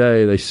end of the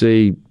day, they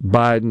see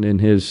Biden and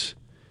his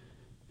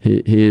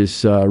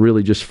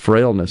really just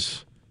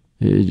frailness.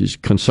 It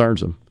just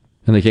concerns them,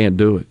 and they can't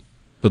do it.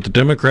 But the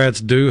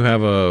Democrats do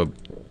have a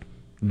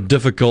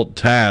difficult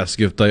task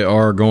if they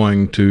are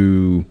going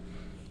to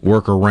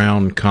work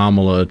around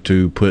Kamala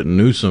to put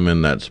Newsom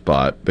in that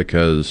spot,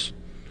 because,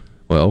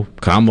 well,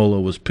 Kamala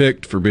was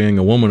picked for being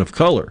a woman of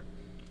color.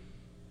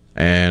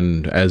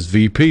 And as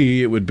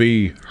VP, it would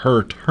be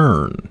her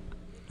turn.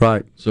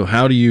 Right. So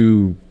how do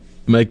you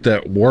make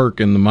that work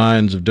in the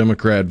minds of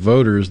Democrat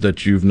voters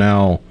that you've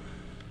now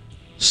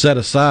set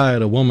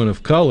aside a woman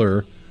of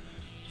color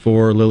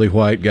for Lily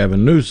White,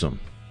 Gavin Newsom?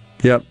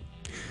 Yep.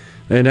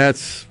 And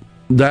that's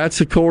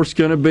of course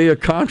going to be a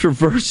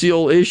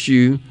controversial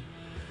issue.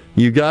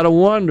 You got to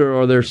wonder,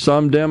 are there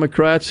some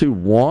Democrats who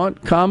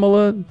want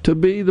Kamala to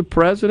be the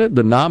president,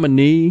 the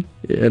nominee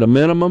at a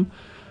minimum?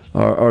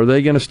 Are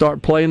they going to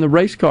start playing the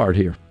race card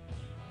here?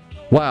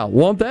 Wow,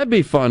 won't that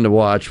be fun to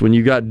watch when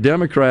you got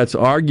Democrats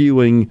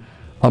arguing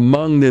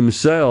among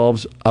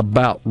themselves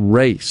about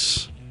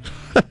race?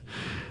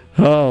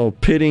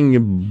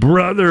 Pitting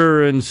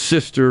brother and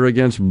sister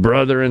against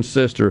brother and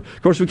sister.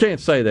 Of course, we can't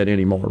say that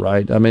anymore,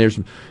 right? I mean,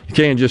 you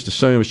can't just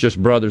assume it's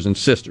just brothers and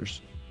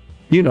sisters.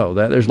 You know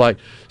that. There's like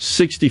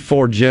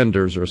 64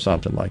 genders or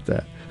something like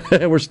that.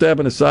 We're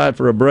stepping aside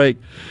for a break.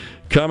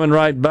 Coming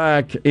right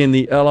back in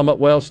the Element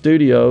Well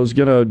studios,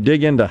 going to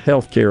dig into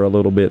healthcare a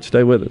little bit.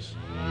 Stay with us.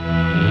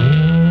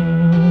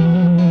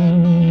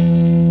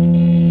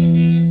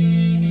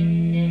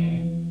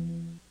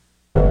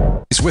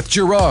 With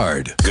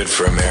Gerard. Good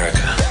for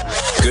America.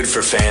 Good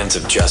for fans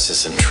of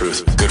justice and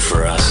truth. Good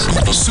for us.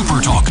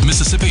 SuperTalk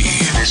Mississippi.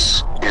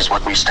 This is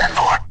what we stand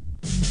for.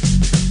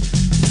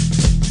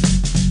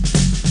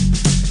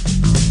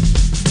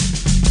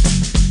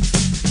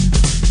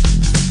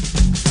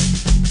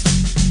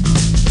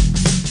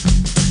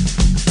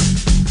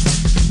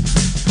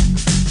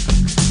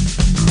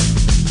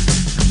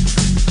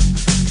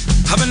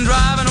 been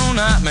driving all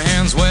night, my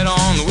hands wet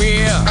on the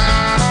wheel.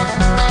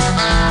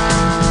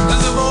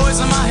 There's a voice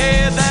in my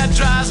head that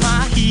drives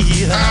my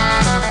heel.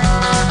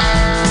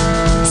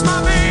 It's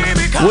my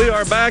baby. We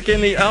are back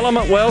in the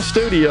Element Well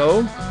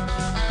studio.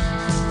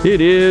 It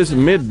is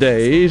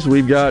middays.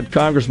 We've got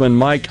Congressman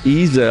Mike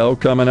Ezell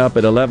coming up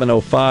at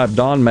 11:05.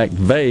 Don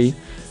McVeigh,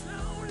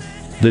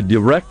 the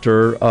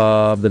director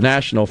of the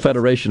National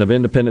Federation of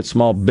Independent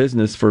Small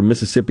Business for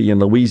Mississippi and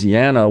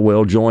Louisiana,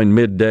 will join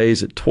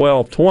middays at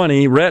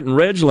 12:20. Rhett and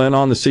Ridgeland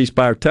on the C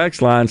Spire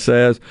text line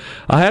says,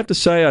 I have to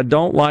say I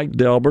don't like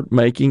Delbert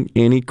making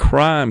any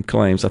crime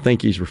claims. I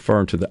think he's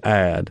referring to the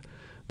ad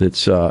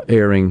that's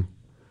airing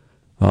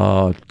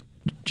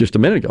just a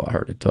minute ago. I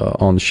heard it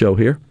on the show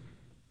here.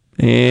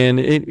 And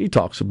he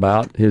talks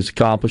about his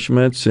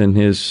accomplishments and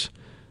his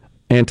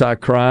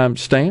anti-crime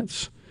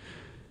stance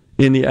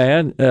in the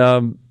ad.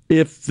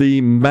 If the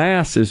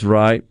mass is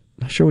right,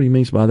 I'm not sure what he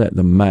means by that,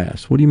 the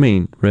mass. What do you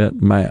mean,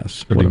 Rhett,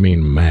 mass? What do you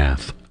mean,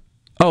 math?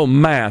 Oh,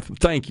 math.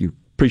 Thank you.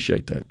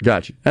 Appreciate that.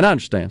 Got you. And I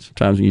understand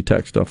sometimes when you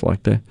text stuff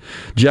like that.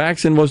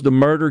 Jackson was the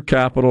murder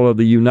capital of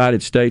the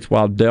United States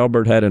while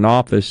Delbert had an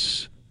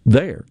office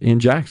there in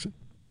Jackson.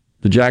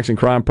 The Jackson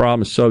crime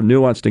problem is so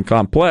nuanced and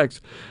complex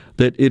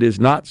that it is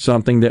not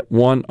something that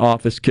one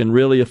office can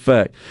really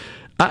affect.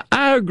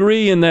 I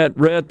agree in that,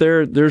 Rhett,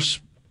 there's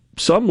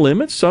some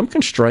limits, some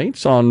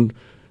constraints on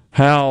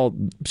how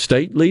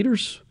state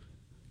leaders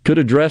could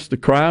address the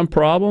crime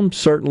problem.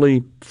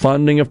 Certainly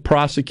funding of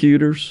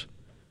prosecutors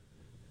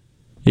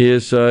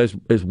is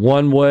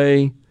one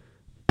way.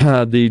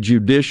 The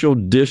judicial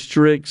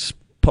districts,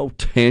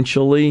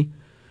 potentially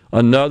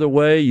another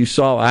way. You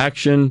saw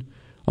action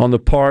on the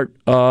part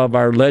of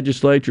our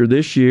legislature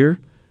this year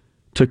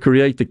to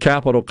create the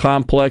Capital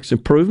Complex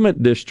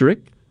Improvement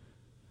District,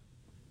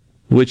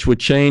 which would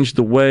change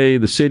the way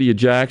the city of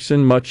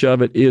Jackson, much of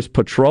it is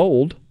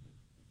patrolled,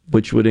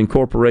 which would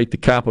incorporate the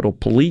Capitol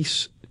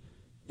Police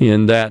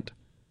in that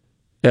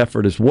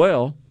effort as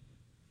well,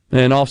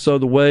 and also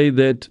the way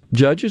that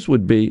judges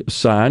would be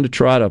assigned to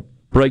try to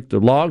break the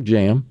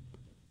logjam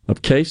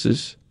of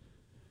cases.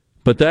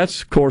 But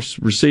that's, of course,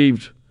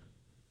 received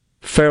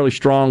fairly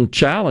strong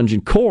challenge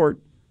in court,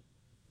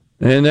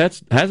 and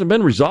that hasn't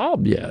been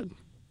resolved yet.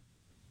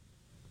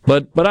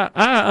 But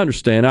I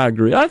understand. I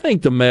agree. I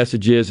think the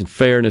message is, in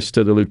fairness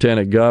to the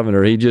lieutenant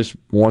governor, he just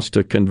wants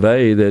to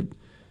convey that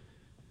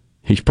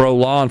he's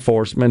pro-law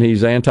enforcement.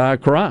 He's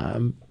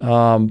anti-crime.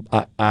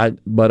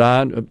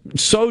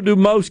 So do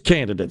most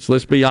candidates.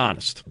 Let's be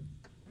honest.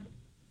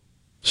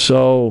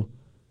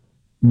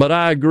 But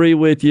I agree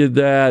with you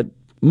that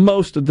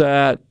most of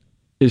that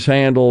is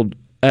handled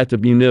at the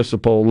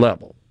municipal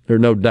level. There's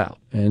no doubt,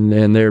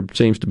 and there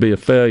seems to be a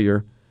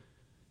failure.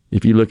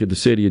 If you look at the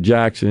city of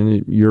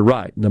Jackson, you're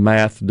right. The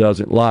math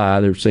doesn't lie.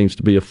 There seems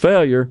to be a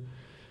failure.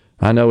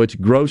 I know it's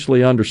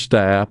grossly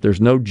understaffed.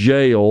 There's no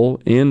jail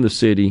in the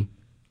city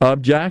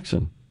of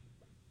Jackson.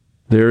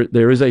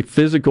 There is a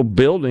physical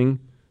building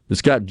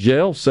that's got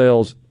jail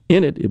cells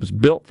in it. It was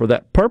built for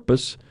that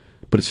purpose,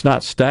 but it's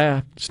not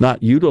staffed. It's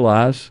not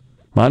utilized.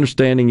 My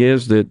understanding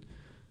is that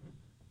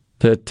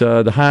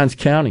the Hinds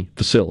County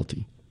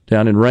facility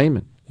down in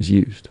Raymond is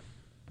used.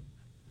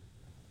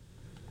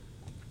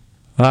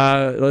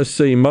 Let's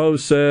see. Mo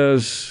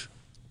says,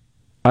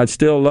 I'd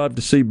still love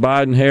to see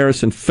Biden,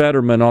 Harris, and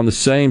Fetterman on the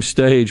same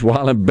stage.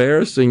 While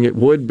embarrassing, it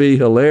would be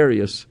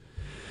hilarious.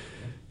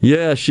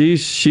 Yeah,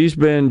 she's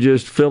been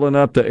just filling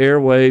up the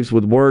airwaves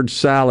with word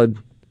salad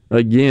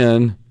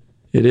again.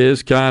 It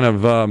is kind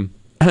of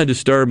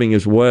disturbing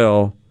as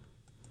well.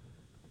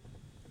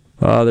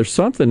 There's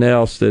something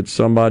else that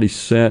somebody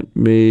sent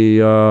me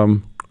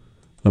a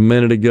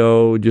minute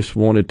ago. Just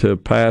wanted to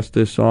pass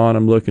this on.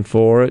 I'm looking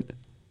for it.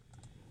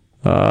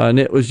 And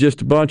it was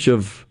just a bunch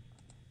of,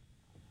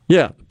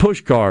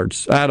 push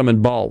cards Adam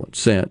and Baldwin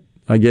sent.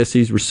 I guess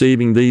he's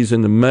receiving these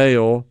in the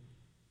mail.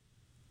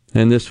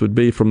 And this would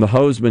be from the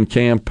Hoseman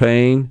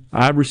campaign.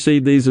 I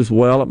received these as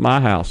well at my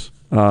house,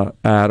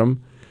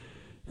 Adam.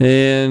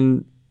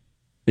 And,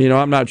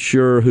 I'm not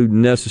sure who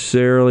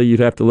necessarily,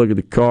 you'd have to look at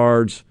the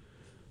cards,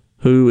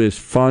 who is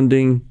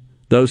funding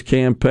those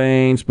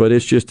campaigns, but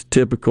it's just a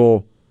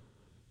typical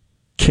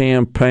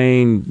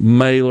campaign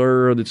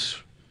mailer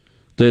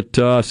that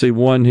I see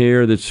one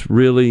here that's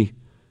really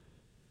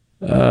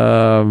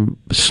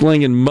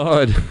slinging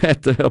mud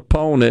at the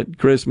opponent,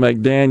 Chris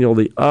McDaniel.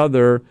 The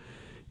other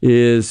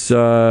is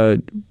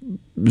the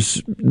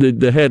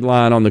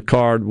headline on the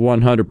card,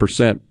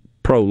 100%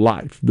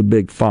 pro-life, the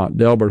big font.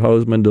 Delbert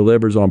Hoseman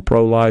delivers on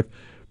pro-life,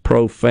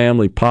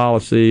 pro-family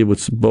policy with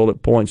some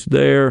bullet points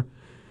there,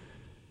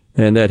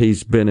 and that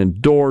he's been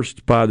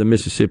endorsed by the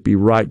Mississippi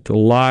Right to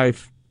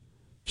Life.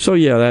 So,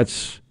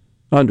 that's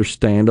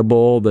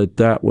understandable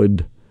that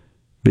would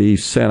be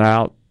sent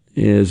out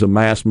as a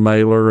mass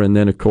mailer, and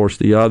then, of course,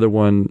 the other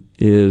one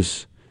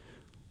is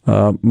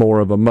more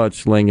of a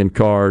mudslinging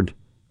card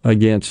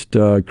against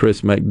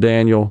Chris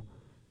McDaniel.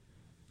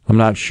 I'm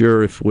not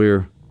sure if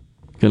we're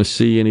going to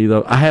see any of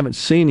those. I haven't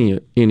seen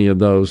any of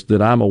those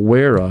that I'm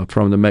aware of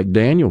from the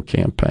McDaniel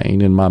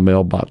campaign in my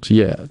mailbox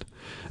yet.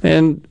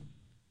 And,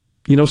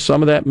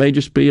 some of that may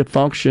just be a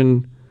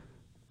function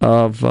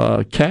of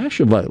cash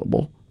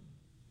available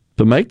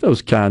to make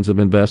those kinds of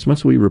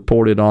investments. We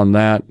reported on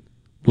that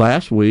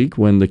last week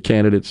when the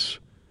candidates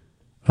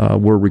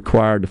were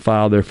required to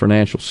file their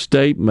financial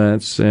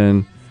statements.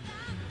 And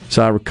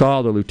so I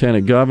recall the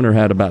lieutenant governor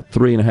had about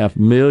 $3.5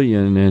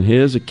 million in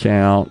his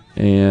account,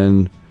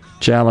 and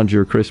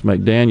challenger Senator Chris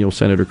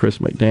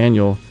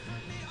McDaniel,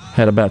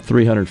 had about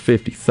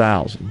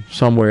 $350,000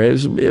 somewhere. It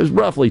was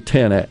roughly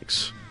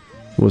 10x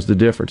was the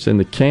difference in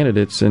the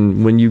candidates.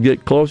 And when you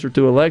get closer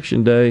to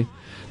Election Day,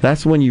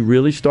 that's when you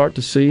really start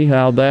to see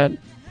how that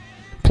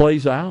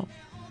plays out.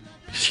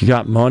 You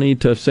got money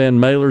to send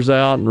mailers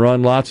out and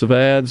run lots of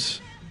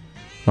ads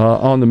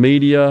on the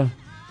media,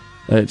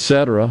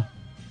 etc.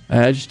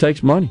 It just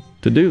takes money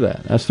to do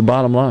that. That's the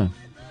bottom line.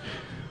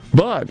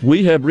 But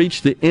we have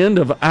reached the end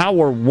of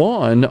hour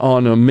one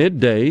on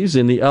Middays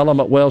in the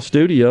Element Well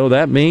studio.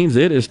 That means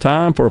it is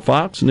time for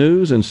Fox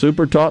News and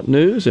SuperTalk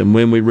News. And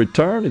when we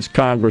return, it's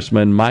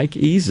Congressman Mike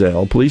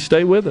Ezell. Please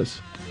stay with us.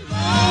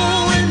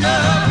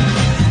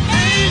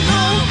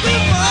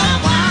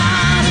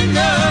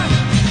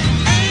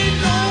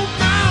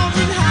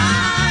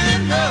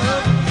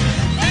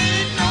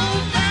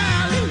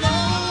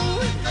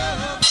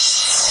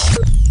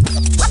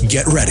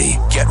 Get ready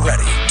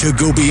to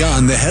go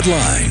beyond the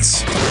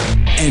headlines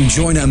and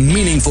join a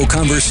meaningful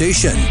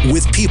conversation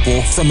with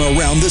people from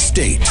around the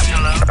state.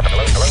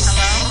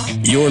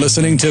 Hello? You're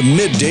listening to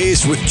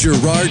Middays with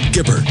Gerard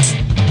Gibert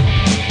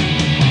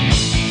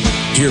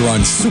here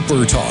on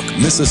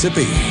SuperTalk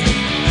Mississippi.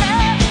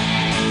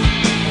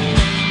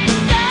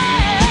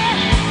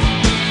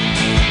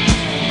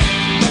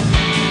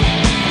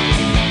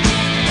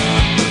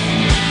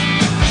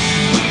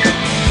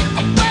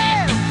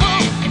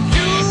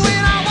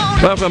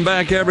 Welcome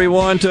back,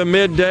 everyone, to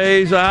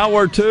Middays,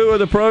 hour two of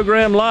the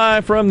program,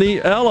 live from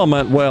the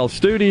Element Well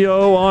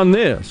studio on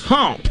this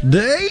Hump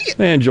Day.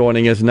 And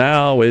joining us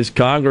now is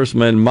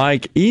Congressman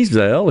Mike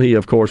Ezell. He,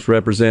 of course,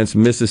 represents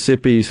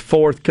Mississippi's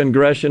 4th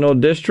Congressional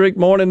District.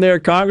 Morning there,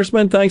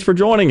 Congressman. Thanks for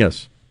joining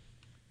us.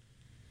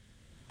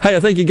 Hey, I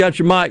think you got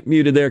your mic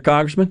muted there,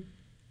 Congressman.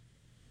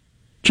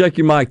 Check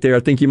your mic there.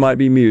 I think you might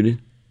be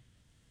muted.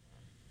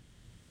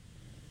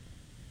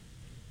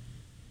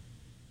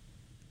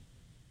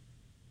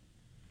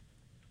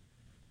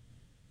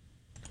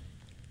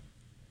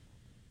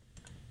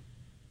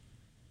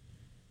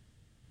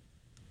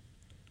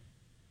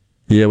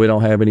 Yeah, we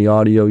don't have any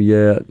audio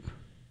yet.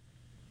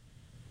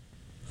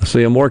 I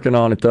see I'm working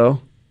on it,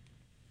 though.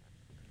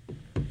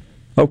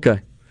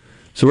 Okay.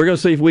 So we're going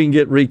to see if we can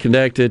get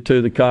reconnected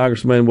to the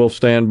congressman. We'll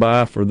stand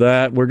by for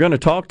that. We're going to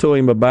talk to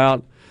him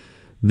about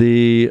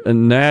the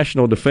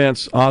National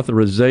Defense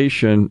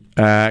Authorization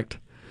Act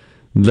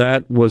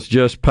that was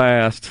just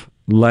passed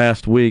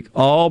last week.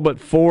 All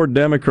but 4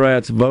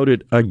 Democrats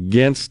voted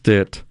against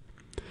it.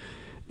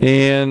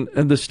 And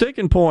the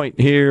sticking point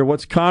here,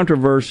 what's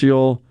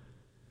controversial,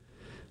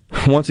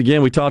 once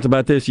again, we talked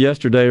about this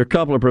yesterday, a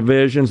couple of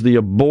provisions. The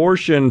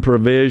abortion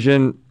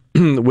provision,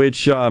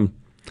 which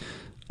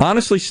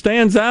honestly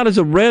stands out as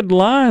a red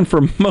line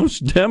for most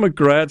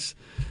Democrats.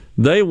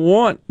 They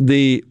want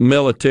the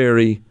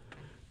military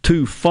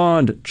to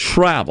fund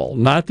travel,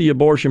 not the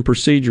abortion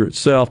procedure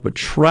itself, but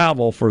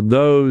travel for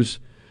those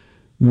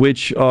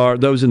which are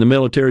those in the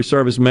military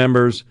service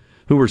members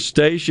who are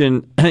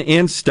stationed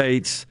in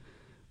states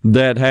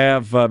that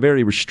have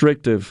very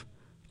restrictive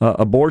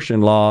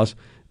abortion laws.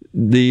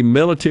 The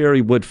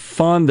military would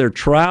fund their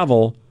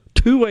travel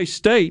to a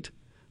state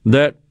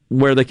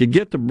where they could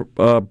get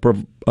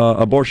the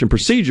abortion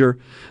procedure.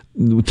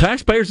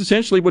 Taxpayers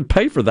essentially would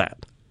pay for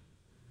that,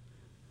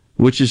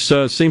 which is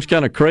seems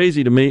kind of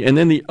crazy to me. And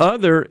then the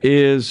other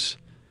is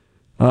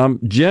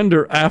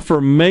gender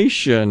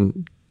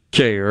affirmation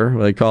care.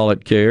 They call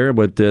it care,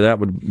 but that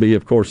would be,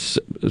 of course,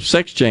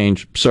 sex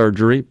change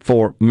surgery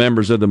for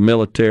members of the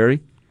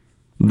military.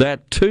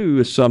 That, too,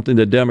 is something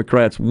that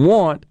Democrats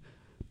want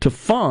to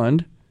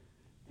fund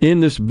in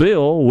this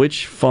bill,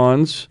 which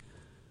funds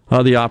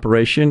the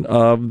operation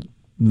of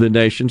the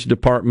nation's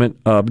Department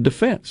of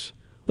Defense.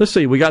 Let's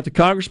see, we got the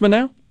congressman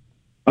now?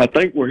 I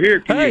think we're here.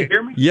 Can you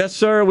hear me? Yes,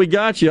 sir, we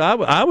got you.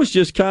 I was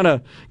just kind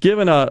of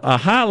giving a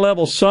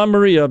high-level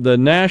summary of the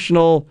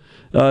National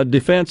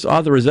Defense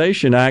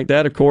Authorization Act.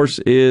 That, of course,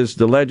 is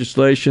the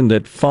legislation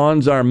that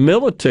funds our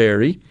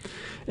military.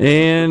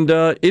 And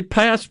it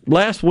passed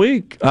last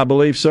week, I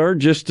believe, sir,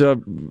 just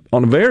on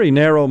a very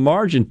narrow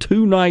margin,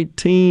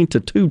 219 to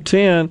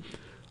 210.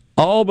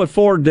 All but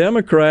 4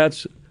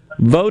 Democrats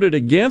voted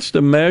against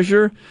the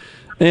measure.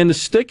 And the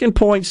sticking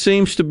point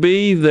seems to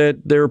be that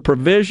there are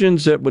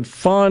provisions that would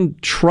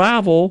fund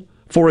travel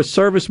for a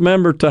service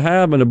member to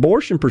have an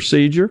abortion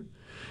procedure.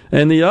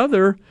 And the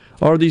other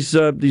are these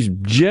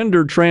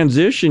gender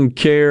transition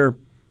care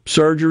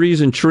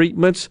surgeries and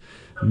treatments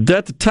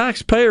that the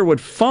taxpayer would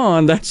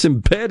fund. That's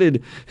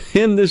embedded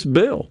in this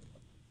bill.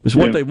 Is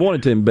what they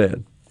wanted to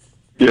embed.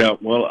 Yeah,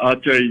 well, I'll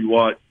tell you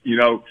what,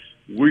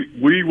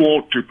 we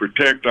want to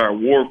protect our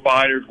war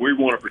fighters. We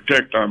want to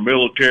protect our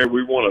military.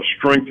 We want to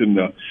strengthen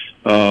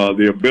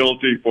the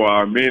ability for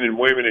our men and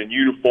women in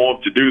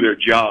uniform to do their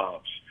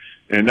jobs.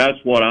 And that's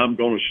what I'm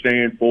going to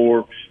stand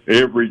for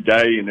every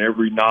day and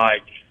every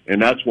night.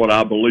 And that's what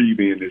I believe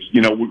in is,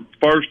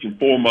 first and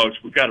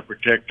foremost, we've got to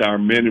protect our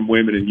men and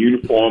women in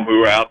uniform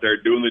who are out there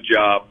doing the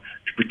job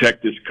to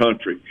protect this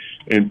country.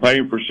 And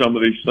paying for some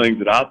of these things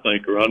that I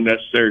think are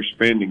unnecessary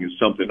spending is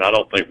something I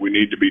don't think we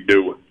need to be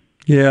doing.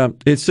 Yeah,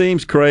 it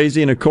seems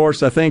crazy. And, of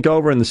course, I think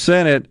over in the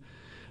Senate,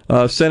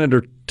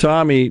 Senator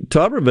Tommy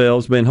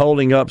Tuberville's been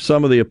holding up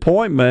some of the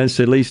appointments.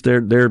 At least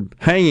they're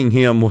hanging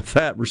him with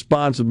that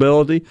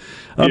responsibility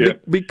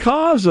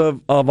because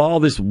of all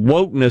this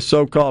wokeness,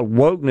 so-called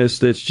wokeness,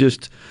 that's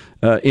just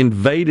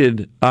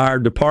invaded our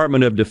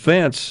Department of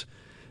Defense.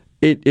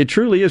 It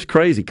truly is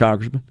crazy,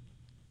 Congressman.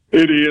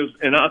 It is,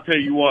 and I'll tell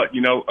you what,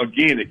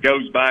 again, it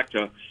goes back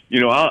to,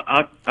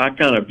 I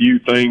kind of view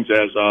things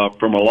as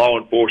from a law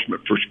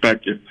enforcement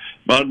perspective.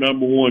 My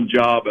number one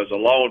job as a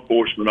law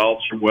enforcement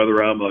officer,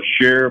 whether I'm a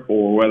sheriff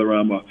or whether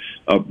I'm a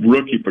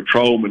rookie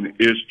patrolman,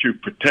 is to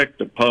protect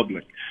the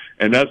public.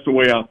 And that's the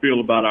way I feel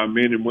about our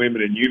men and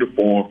women in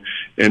uniform.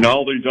 And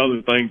all these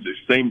other things that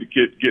seem to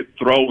get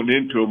thrown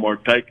into them are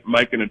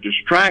making a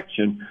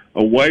distraction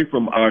away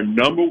from our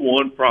number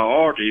one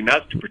priority, and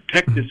that's to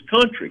protect this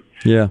country.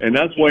 Yeah. And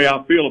that's the way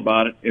I feel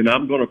about it, and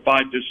I'm going to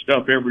fight this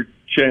stuff every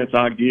chance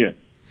I get.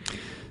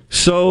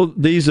 So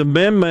these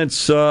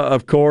amendments,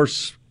 of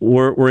course,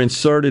 were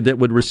inserted that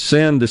would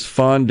rescind this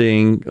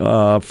funding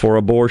for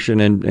abortion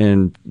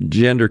and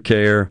gender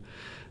care.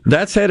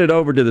 That's headed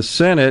over to the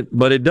Senate,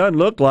 but it doesn't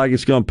look like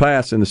it's going to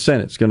pass in the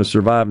Senate. It's going to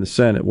survive in the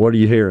Senate. What are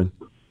you hearing?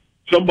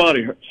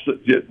 Somebody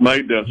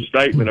made a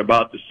statement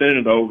about the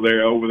Senate over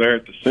there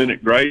at the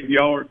Senate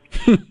graveyard.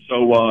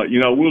 So,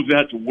 we'll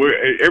have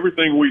to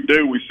everything we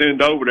do, we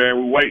send over there,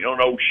 and we're waiting on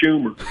old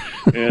Schumer.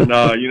 And,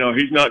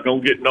 he's not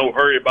going to get no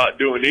hurry about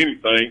doing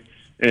anything.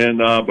 And,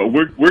 but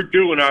we're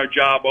doing our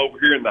job over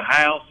here in the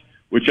House,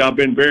 which I've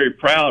been very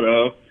proud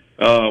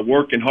of,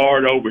 working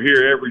hard over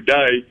here every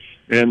day.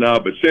 And,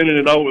 but sending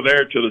it over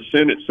there to the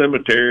Senate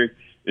cemetery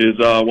is,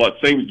 what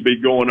seems to be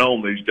going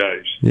on these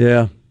days.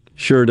 Yeah.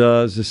 Sure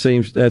does.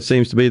 That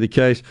seems to be the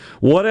case.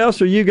 What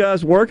else are you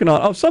guys working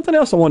on? Oh, something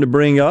else I wanted to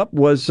bring up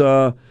was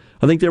I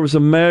think there was a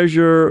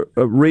measure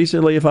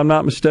recently, if I'm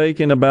not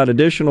mistaken, about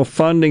additional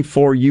funding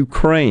for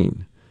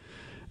Ukraine.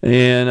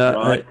 And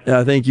right.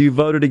 I think you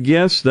voted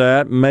against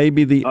that.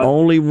 Maybe the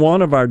only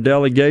one of our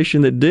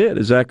delegation that did.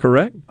 Is that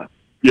correct?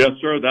 Yes,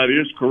 sir. That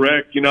is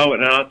correct. And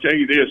I'll tell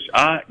you this.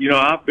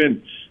 I've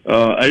been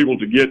able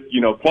to get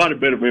quite a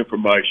bit of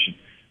information.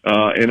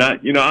 And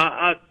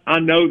I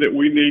know that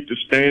we need to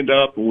stand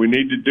up and we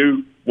need to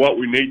do what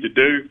we need to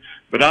do,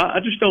 but I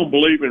just don't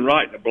believe in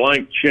writing a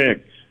blank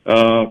check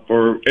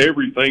for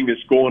everything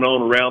that's going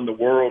on around the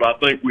world. I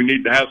think we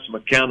need to have some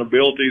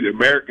accountability. The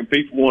American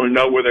people want to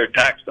know where their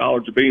tax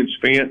dollars are being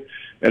spent,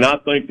 and I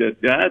think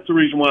that's the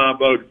reason why I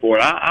voted for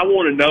it. I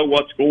want to know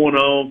what's going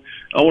on.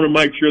 I want to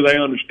make sure they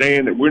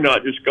understand that we're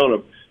not just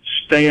going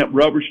to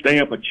rubber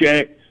stamp a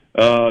check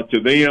to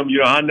them.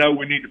 I know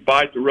we need to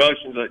fight the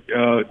Russians.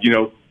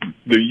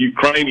 The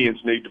Ukrainians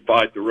need to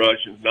fight the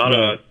Russians, not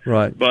us.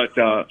 Right. But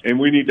and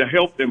we need to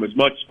help them as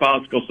much as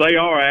possible because they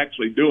are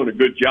actually doing a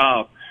good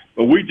job.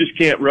 But we just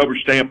can't rubber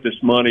stamp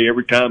this money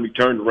every time we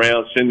turn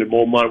around sending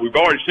more money. We've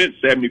already sent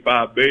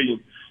 $75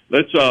 billion.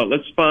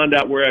 Let's find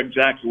out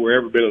exactly where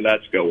every bit of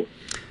that's going.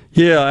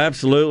 Yeah,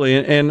 absolutely.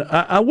 And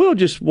I will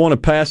just want to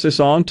pass this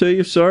on to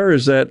you, sir,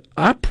 is that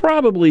I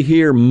probably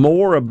hear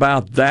more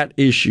about that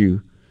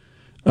issue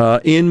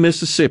in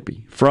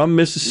Mississippi from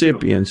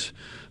Mississippians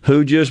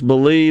who just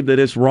believe that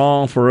it's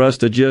wrong for us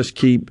to just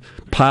keep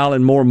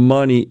piling more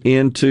money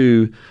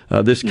into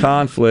this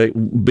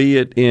conflict, be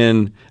it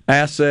in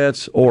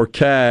assets or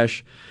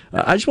cash.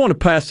 I just want to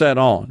pass that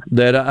on,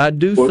 that I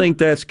do think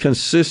that's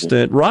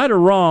consistent. Right or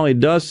wrong,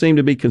 it does seem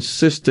to be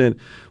consistent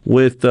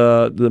with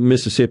the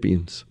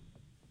Mississippians.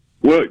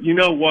 Well, you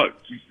know what?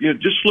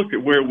 Just look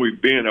at where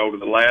we've been over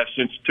the last,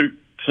 since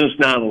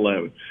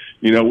 9/11.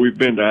 We've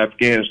been to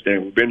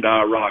Afghanistan, we've been to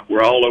Iraq,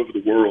 we're all over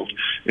the world.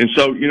 And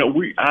so,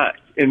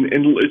 and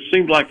it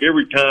seems like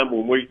every time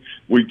when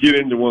we get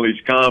into one of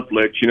these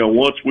conflicts,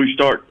 once we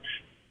start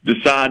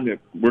deciding that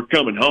we're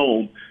coming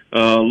home,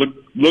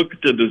 look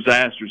at the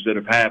disasters that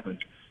have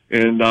happened.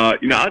 And, I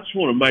just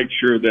want to make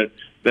sure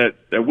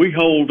that we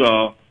hold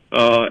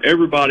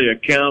everybody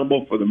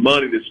accountable for the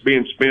money that's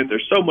being spent.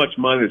 There's so much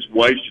money that's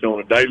wasted on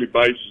a daily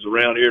basis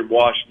around here in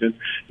Washington.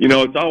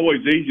 It's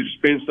always easy to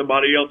spend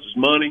somebody else's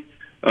money.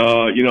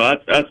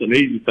 That's an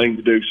easy thing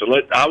to do. So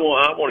I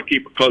want to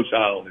keep a close eye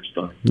on this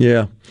thing.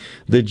 Yeah.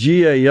 The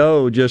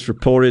GAO just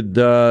reported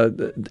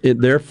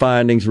their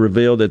findings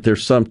revealed that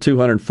there's some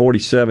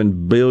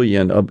 $247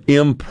 billion of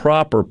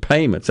improper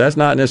payments. That's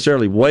not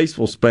necessarily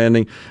wasteful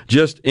spending,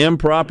 just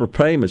improper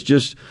payments,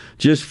 just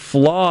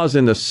flaws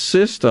in the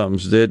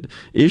systems that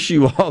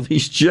issue all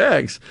these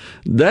checks.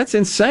 That's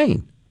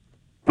insane.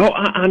 Oh,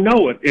 I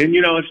know it. And,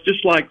 it's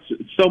just like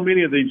so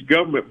many of these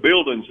government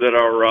buildings that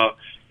are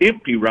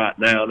empty right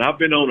now. And I've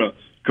been on a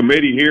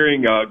committee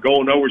hearing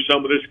going over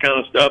some of this kind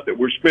of stuff that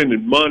we're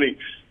spending money.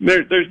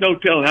 There's no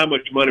telling how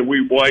much money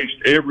we waste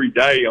every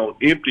day on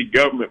empty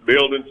government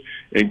buildings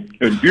and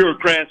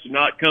bureaucrats are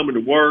not coming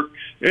to work.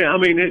 Yeah, I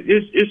mean,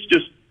 it's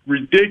just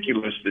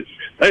ridiculous.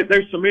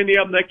 There's so many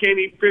of them they can't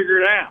even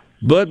figure it out.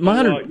 But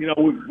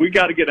we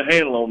got to get a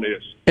handle on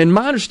this. And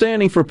my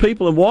understanding for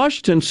people in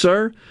Washington,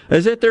 sir,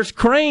 is that there's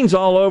cranes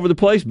all over the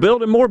place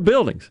building more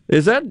buildings.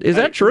 Is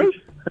that true?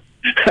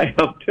 Hey,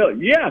 I'm telling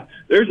you, yeah,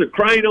 there's a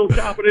crane on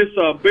top of this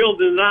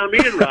building that I'm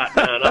in right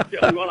now. And I'm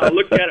telling you, when I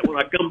look at it when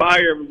I come by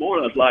here every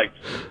morning, I was like,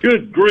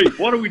 good grief,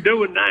 what are we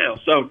doing now?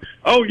 So,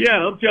 I'm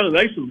telling you,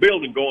 there's some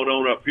building going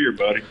on up here,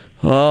 buddy.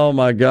 Oh,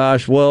 my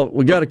gosh. Well,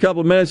 we got a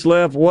couple of minutes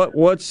left.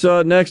 What's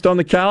next on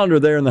the calendar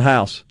there in the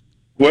House?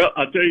 Well,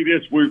 I'll tell you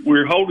this,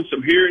 we're holding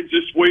some hearings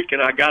this week,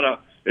 and I got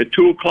at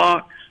 2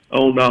 o'clock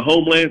on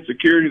Homeland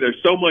Security. There's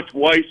so much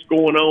waste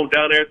going on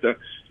down there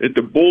at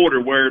the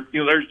border where,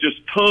 there's just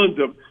tons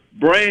of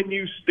brand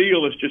new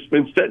steel that's just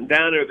been sitting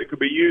down there that could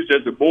be used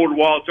as a border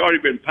wall. It's already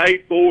been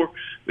paid for.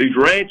 These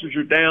ranchers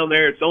are down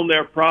there. It's on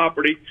their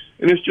property,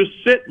 and it's just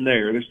sitting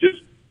there. And it's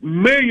just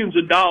millions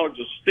of dollars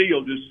of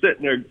steel just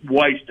sitting there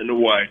wasting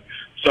away.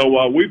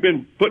 So we've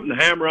been putting the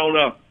hammer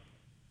on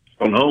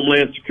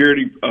Homeland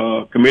Security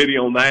Committee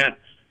on that,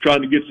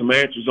 trying to get some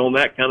answers on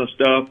that kind of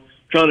stuff,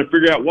 trying to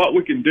figure out what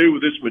we can do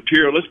with this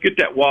material. Let's get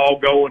that wall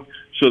going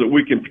so that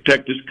we can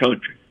protect this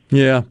country.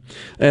 Yeah,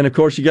 and of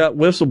course you got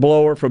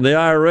whistleblower from the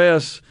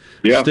IRS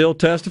still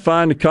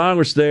testifying to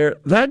Congress there.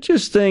 That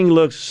thing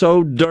looks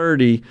so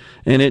dirty,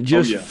 and it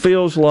just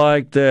feels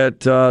like that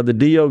the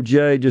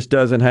DOJ just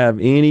doesn't have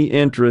any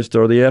interest,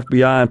 or the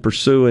FBI, in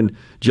pursuing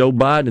Joe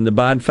Biden and the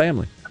Biden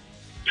family.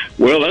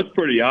 Well, that's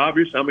pretty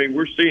obvious. I mean,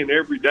 we're seeing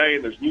every day,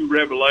 and there's new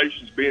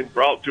revelations being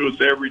brought to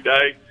us every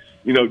day.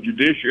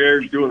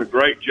 Judiciary is doing a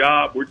great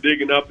job. We're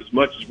digging up as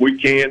much as we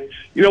can.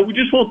 We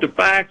just want the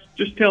facts.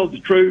 Just tell the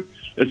truth.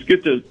 Let's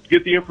get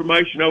the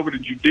information over to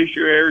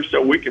Judiciary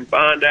so we can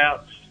find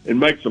out and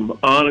make some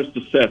honest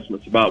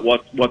assessments about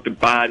what the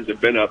Bidens have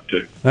been up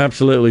to.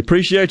 Absolutely.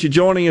 Appreciate you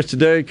joining us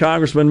today,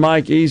 Congressman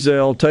Mike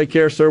Ezell. Take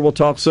care, sir. We'll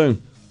talk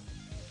soon.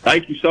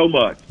 Thank you so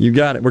much. You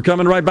got it. We're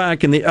coming right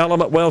back in the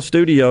Element Wealth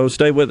Studios.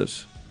 Stay with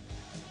us.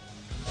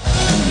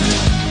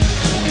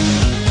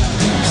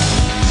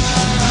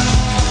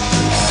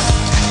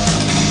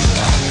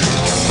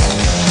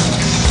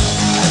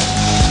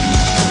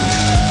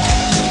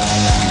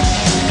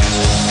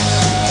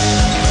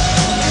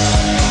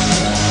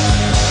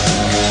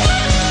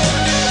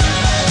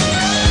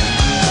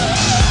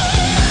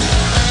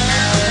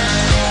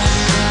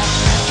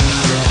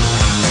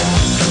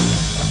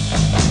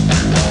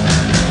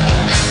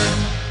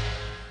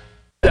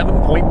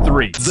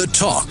 The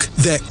talk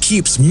that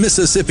keeps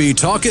Mississippi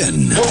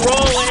talking. We're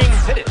rolling.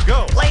 Hit it.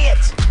 Go. Play it.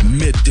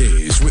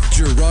 Middays with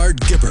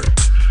Gerard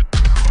Gibert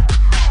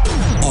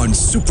on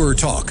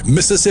SuperTalk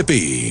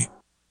Mississippi.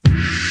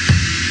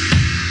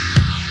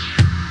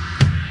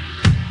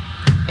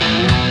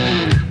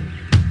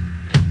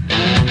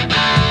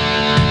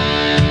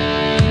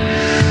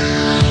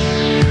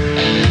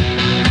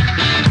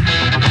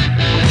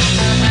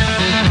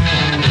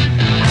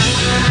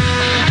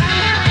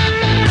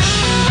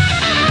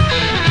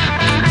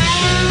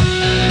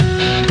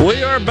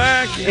 We are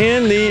back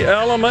in the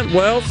Element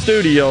Wealth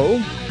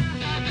Studio.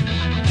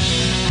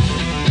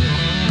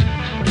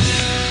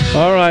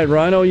 All right,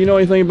 Rhino, you know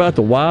anything about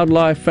the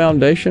Wildlife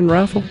Foundation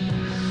raffle?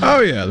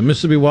 Oh, yeah, the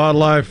Mississippi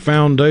Wildlife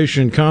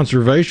Foundation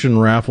Conservation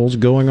Raffle's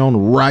going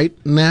on right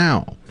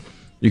now.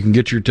 You can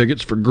get your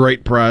tickets for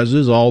great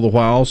prizes, all the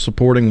while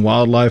supporting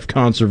wildlife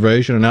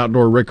conservation and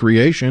outdoor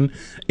recreation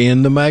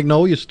in the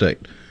Magnolia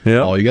State.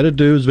 Yep. All you got to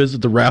do is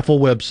visit the raffle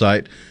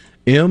website,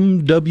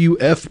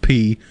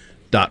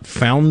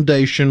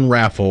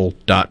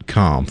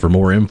 mwfp.foundationraffle.com, for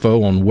more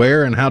info on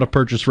where and how to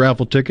purchase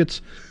raffle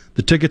tickets.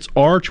 The tickets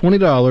are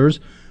 $20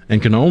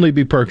 and can only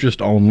be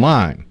purchased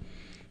online.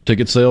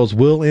 Ticket sales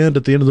will end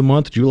at the end of the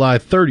month, July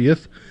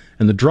 30th,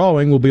 and the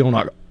drawing will be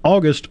on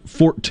August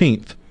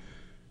 14th.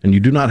 And you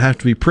do not have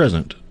to be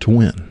present to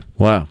win.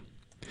 Wow.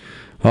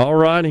 All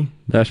righty.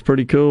 That's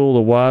pretty cool.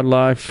 The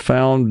Wildlife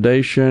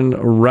Foundation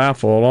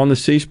raffle. On the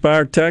C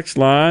Spire text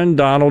line,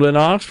 Donald in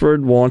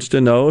Oxford wants to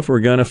know if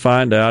we're going to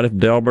find out if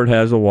Delbert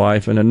has a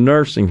wife in a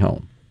nursing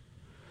home.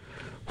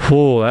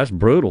 Whoa, that's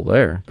brutal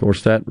there. Of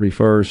course, that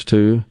refers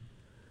to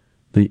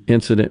the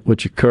incident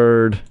which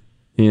occurred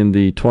in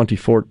the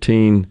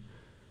 2014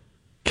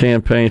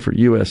 campaign for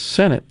U.S.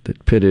 Senate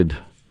that pitted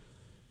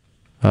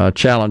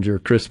challenger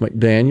Chris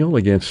McDaniel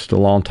against a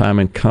longtime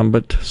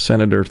incumbent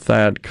Senator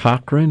Thad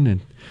Cochran,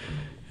 and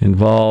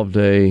involved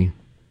a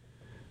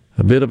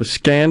bit of a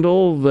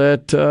scandal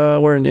that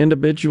where an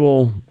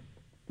individual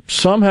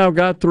somehow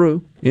got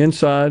through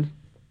inside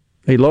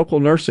a local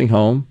nursing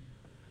home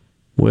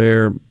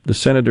where the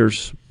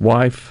senator's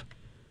wife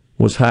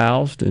was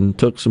housed, and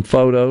took some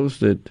photos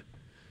that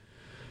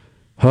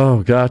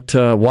got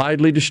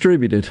widely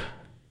distributed,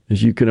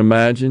 as you can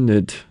imagine,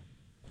 that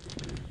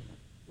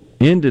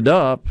ended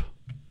up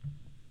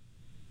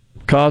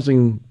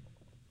causing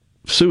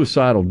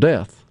suicidal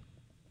death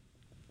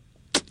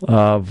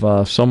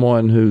of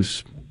someone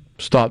who's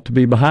thought to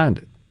be behind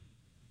it.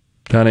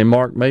 A guy named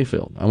Mark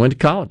Mayfield. I went to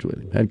college with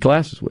him, had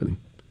classes with him,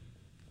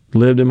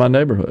 lived in my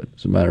neighborhood,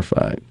 as a matter of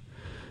fact.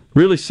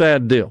 Really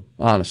sad deal,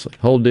 honestly.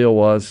 Whole deal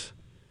was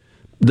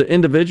the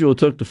individual who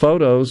took the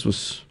photos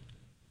was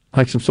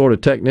like some sort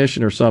of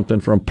technician or something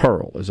from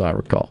Pearl, as I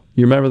recall.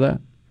 You remember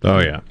that? Oh,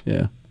 yeah.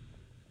 Yeah.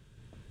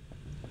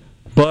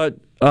 But,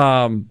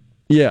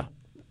 yeah.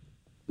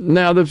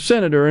 Now, the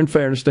senator, in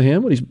fairness to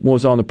him, when he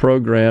was on the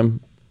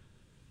program,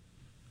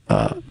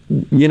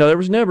 there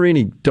was never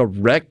any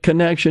direct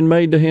connection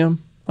made to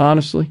him,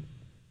 honestly.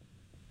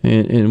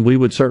 And we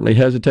would certainly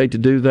hesitate to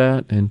do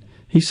that. And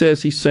he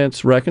says he's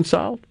since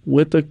reconciled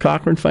with the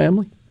Cochran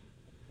family.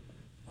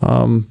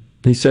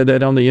 He said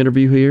that on the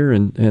interview here,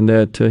 and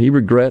that he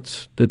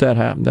regrets that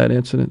happened, that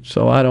incident.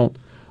 So I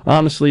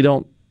honestly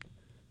don't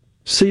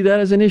see that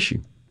as an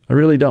issue. I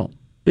really don't.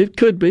 It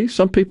could be.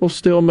 Some people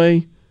still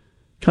may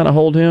kind of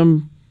hold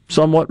him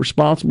somewhat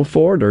responsible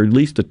for it, or at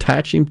least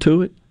attach him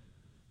to it.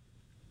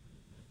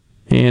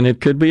 And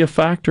it could be a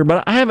factor,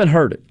 but I haven't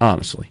heard it,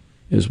 honestly,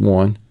 is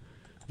one.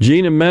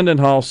 Gina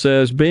Mendenhall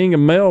says, being a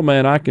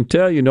mailman, I can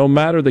tell you, no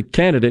matter the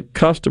candidate,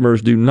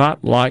 customers do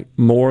not like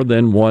more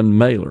than one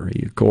mailer.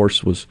 He, of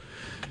course, was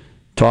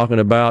talking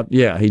about,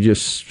 he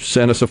just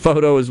sent us a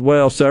photo as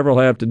well. Several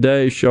have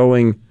today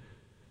showing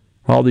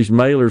all these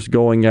mailers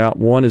going out.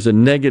 One is a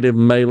negative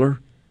mailer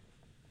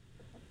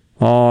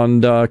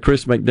on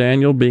Chris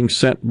McDaniel being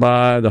sent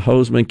by the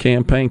Hoseman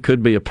campaign.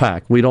 Could be a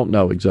PAC. We don't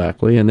know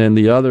exactly. And then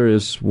the other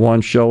is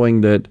one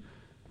showing that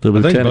the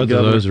lieutenant governor... I think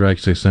both of those are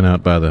actually sent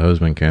out by the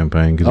Hoseman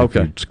campaign, because if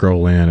you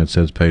scroll in, it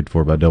says paid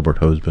for by Delbert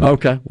Hoseman.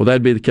 Okay, well,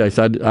 that'd be the case.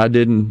 I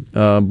didn't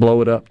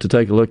blow it up to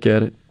take a look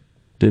at it.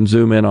 Didn't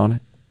zoom in on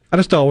it. I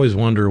just always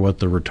wonder what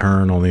the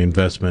return on the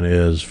investment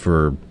is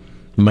for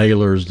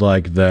mailers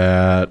like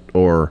that,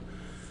 or...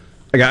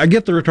 I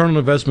get the return on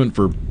investment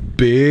for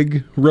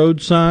big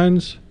road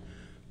signs,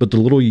 but the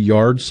little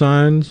yard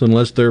signs,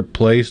 unless they're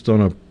placed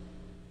on a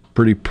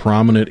pretty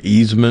prominent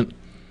easement,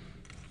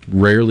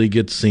 rarely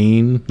get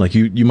seen. Like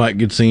you might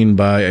get seen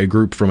by a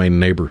group from a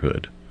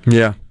neighborhood.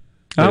 Yeah,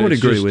 I would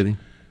agree with you.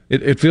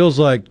 It feels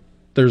like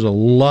there's a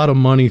lot of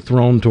money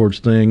thrown towards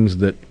things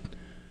that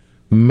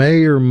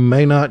may or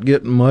may not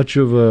get much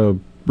of a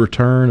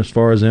return as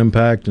far as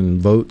impact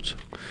and votes.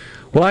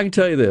 Well, I can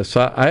tell you this.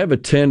 I have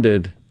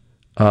attended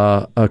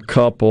a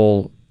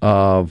couple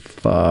of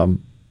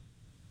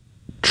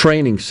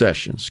training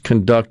sessions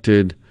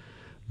conducted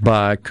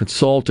by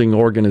consulting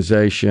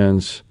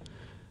organizations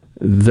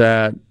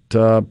that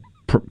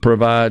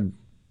provide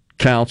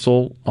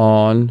counsel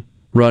on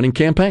running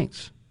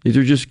campaigns. These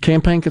are just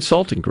campaign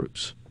consulting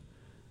groups.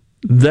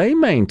 They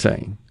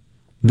maintain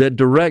that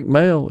direct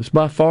mail is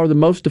by far the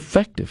most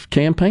effective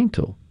campaign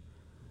tool.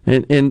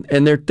 And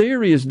their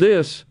theory is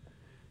this: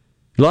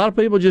 a lot of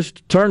people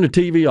just turn the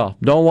TV off,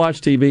 don't watch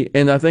TV,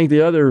 and I think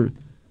the other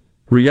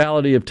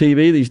reality of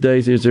TV these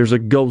days is there's a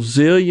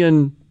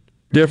gazillion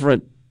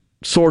different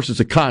sources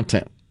of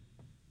content.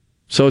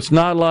 So it's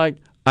not like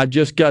I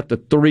just got the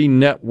 3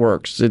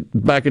 networks.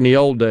 Back in the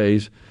old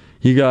days,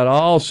 you got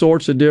all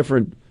sorts of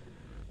different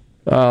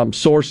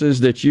sources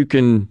that you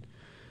can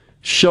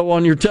show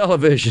on your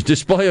television,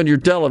 display on your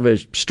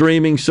television.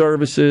 Streaming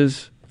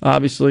services,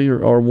 obviously,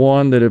 are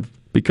one that have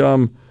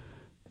become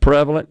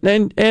prevalent.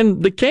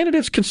 And the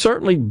candidates can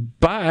certainly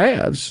buy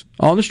ads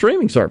on the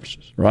streaming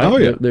services, right? Oh,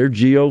 yeah. They're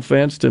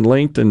geo-fenced and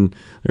linked, and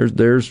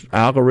there's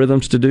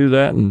algorithms to do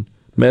that and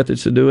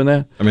methods to doing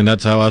that. I mean,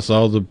 that's how I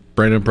saw the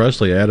Brandon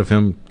Presley ad of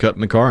him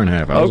cutting the car in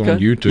half. I was on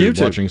YouTube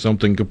watching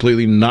something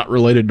completely not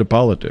related to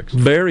politics.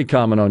 Very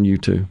common on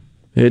YouTube.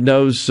 It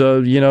knows,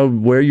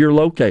 where you're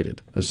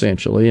located,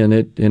 essentially, and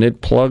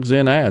it plugs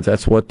in ads.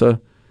 That's what the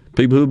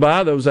people who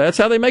buy those ads, that's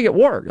how they make it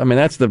work. I mean,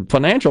 that's the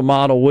financial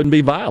model wouldn't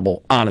be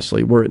viable,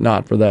 honestly, were it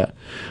not for that.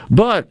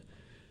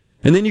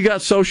 And then you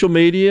got social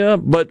media,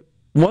 but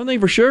one thing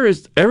for sure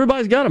is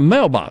everybody's got a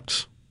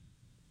mailbox.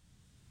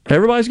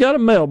 Everybody's got a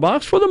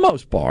mailbox for the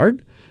most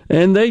part,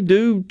 and they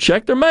do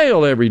check their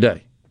mail every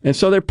day. And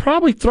so they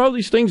probably throw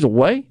these things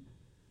away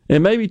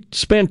and maybe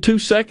spend 2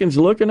 seconds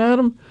looking at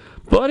them,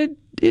 but it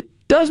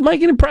does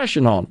make an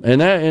impression on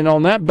them. And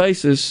on that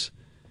basis,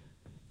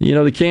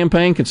 the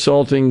campaign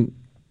consulting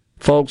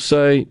folks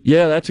say,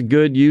 yeah, that's a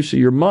good use of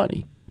your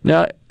money.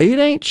 Now, it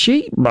ain't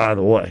cheap, by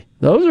the way.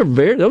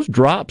 Those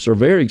drops are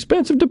very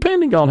expensive,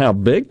 depending on how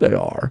big they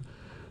are.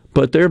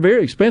 But they're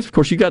very expensive. Of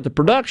course, you got the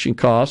production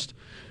cost,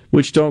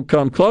 which don't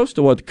come close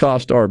to what the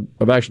costs are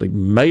of actually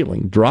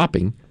mailing,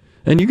 dropping.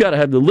 And you got to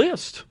have the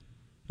list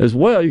as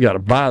well. You got to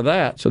buy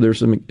that, so there's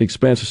some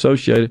expense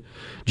associated.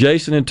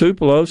 Jason in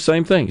Tupelo,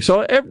 same thing.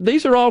 So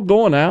these are all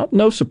going out,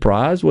 no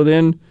surprise,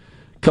 within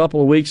a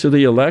couple of weeks of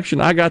the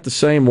election. I got the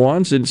same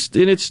ones, and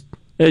it's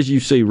as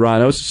you see,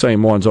 Rhino, it's the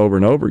same ones over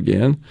and over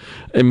again.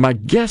 And my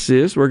guess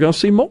is we're going to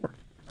see more.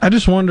 I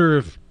just wonder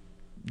if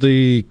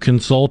the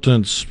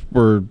consultants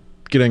were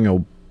getting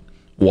a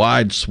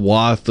wide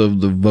swath of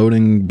the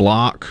voting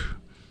block,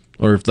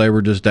 or if they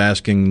were just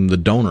asking the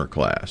donor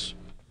class.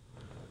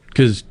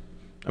 Because,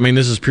 I mean,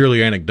 this is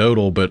purely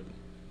anecdotal, but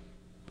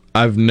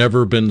I've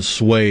never been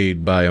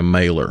swayed by a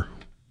mailer.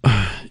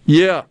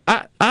 Yeah,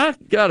 I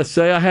got to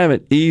say I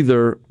haven't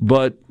either,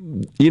 but,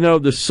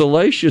 the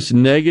salacious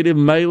negative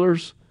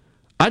mailers,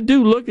 I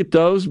do look at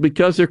those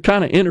because they're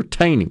kind of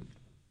entertaining.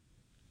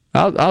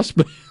 I'll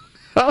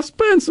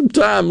spend some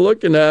time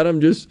looking at them.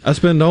 I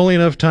spend only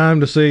enough time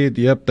to see,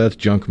 yep, that's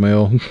junk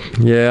mail.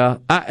 Yeah,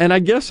 and I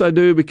guess I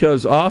do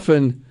because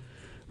often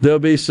there'll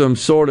be some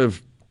sort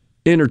of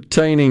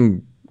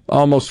entertaining,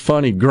 almost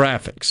funny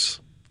graphics.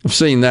 I've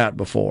seen that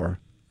before.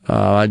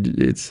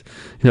 It's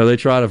they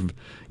try to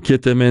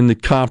get them in the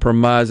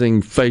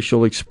compromising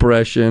facial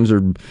expressions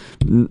or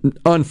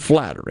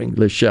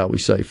unflattering, shall we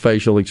say,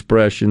 facial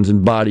expressions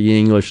and body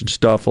English and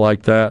stuff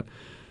like that.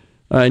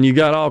 And you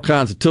got all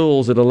kinds of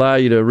tools that allow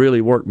you to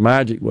really work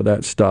magic with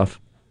that stuff.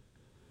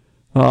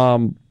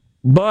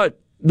 But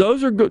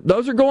those are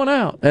going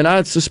out, and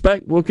I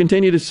suspect we'll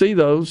continue to see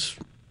those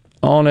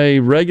on a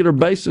regular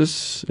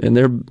basis, and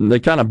they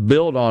kind of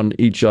build on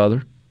each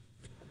other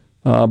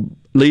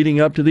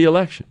leading up to the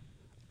election.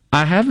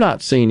 I have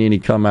not seen any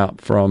come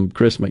out from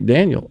Chris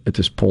McDaniel at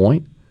this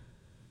point.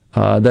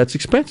 That's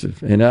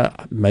expensive, and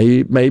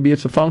maybe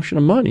it's a function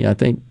of money. I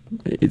think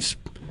it's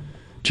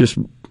just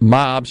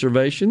my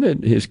observation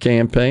that his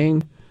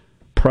campaign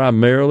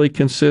primarily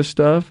consists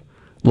of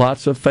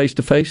lots of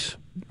face-to-face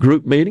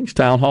group meetings,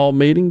 town hall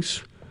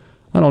meetings.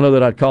 I don't know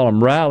that I'd call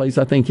them rallies.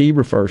 I think he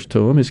refers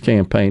to them, his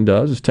campaign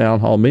does, as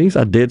town hall meetings.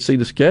 I did see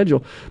the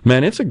schedule.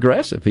 Man, it's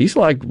aggressive. He's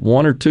like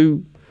one or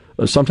two,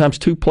 sometimes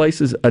two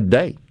places a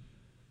day.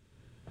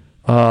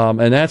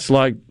 And that's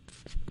like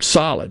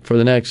solid for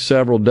the next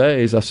several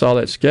days. I saw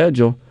that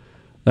schedule.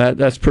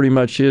 That's pretty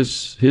much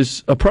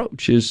his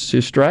approach,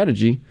 his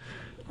strategy.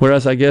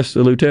 Whereas I guess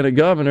the lieutenant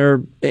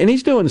governor, and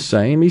he's doing the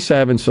same. He's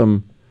having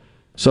some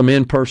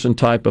in-person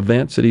type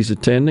events that he's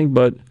attending,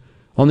 but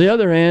on the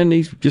other hand,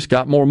 he's just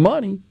got more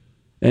money,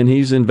 and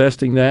he's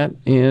investing that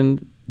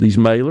in these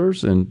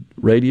mailers and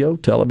radio,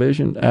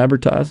 television,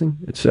 advertising,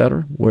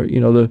 etc. Where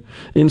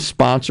in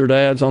sponsored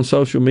ads on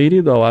social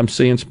media, though I'm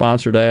seeing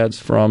sponsored ads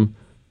from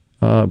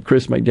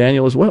Chris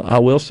McDaniel as well. I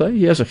will say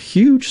he has a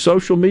huge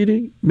social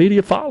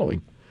media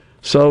following,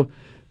 so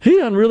he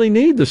doesn't really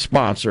need the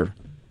sponsor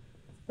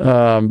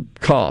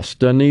cost.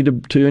 Doesn't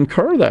need to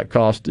incur that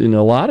cost in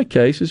a lot of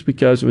cases,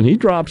 because when he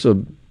drops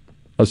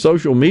a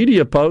social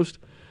media post,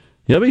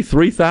 there'll be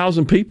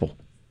 3,000 people.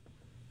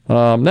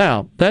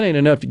 Now, that ain't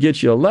enough to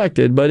get you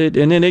elected, but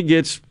then it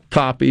gets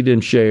copied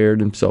and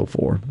shared and so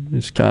forth.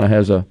 It kind of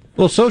has a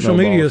social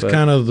media is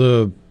kind of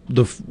the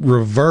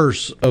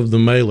reverse of the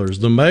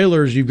mailers. The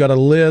mailers, you've got a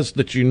list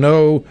that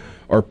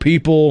are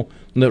people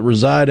that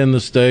reside in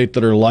the state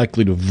that are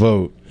likely to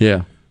vote.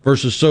 Yeah.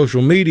 Versus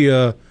social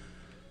media,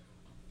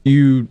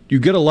 you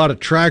get a lot of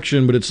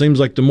traction, but it seems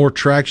like the more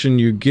traction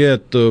you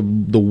get, the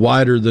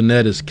wider the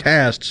net is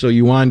cast. So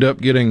you wind up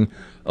getting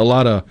a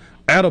lot of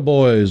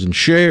attaboys and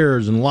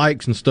shares and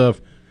likes and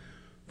stuff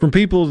from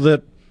people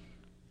that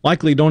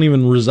likely don't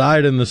even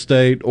reside in the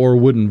state or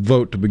wouldn't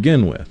vote to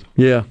begin with.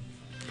 Yeah,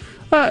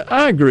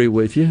 I agree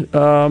with you.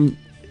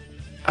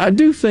 I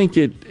do think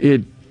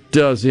it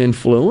does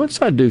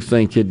influence. I do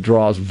think it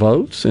draws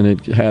votes and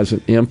it has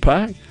an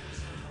impact.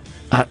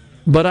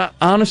 But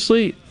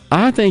honestly,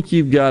 I think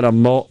you've got to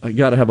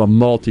have a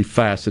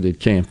multifaceted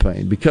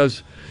campaign,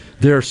 because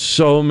there are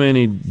so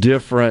many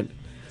different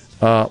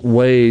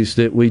ways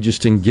that we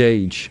just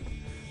engage,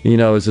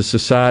 as a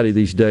society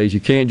these days. You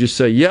can't just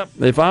say, yep,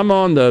 if I'm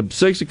on the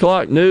 6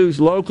 o'clock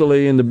news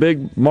locally in the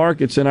big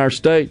markets in our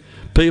state,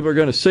 people are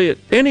going to see it.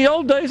 In the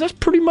old days, that's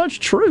pretty much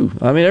true.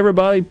 I mean,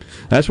 everybody,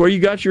 that's where you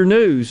got your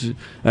news.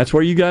 That's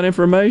where you got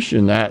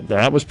information.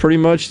 That was pretty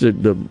much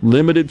the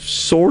limited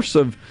source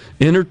of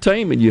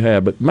entertainment you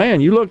had. But,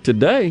 man, you look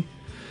today,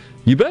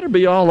 you better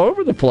be all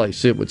over the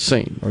place, it would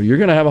seem, or you're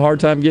going to have a hard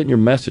time getting your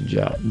message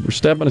out. We're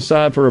stepping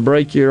aside for a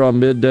break here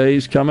on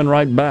Middays. Coming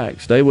right back.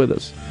 Stay with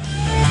us.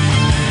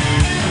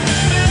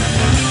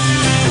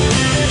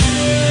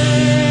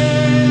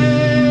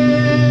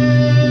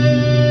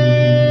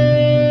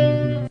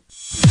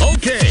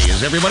 Okay,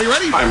 is everybody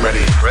ready? I'm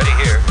ready. Ready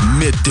here.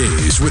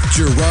 Middays with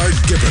Gerard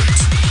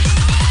Gibert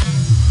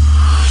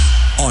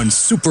on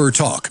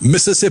SuperTalk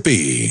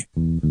Mississippi.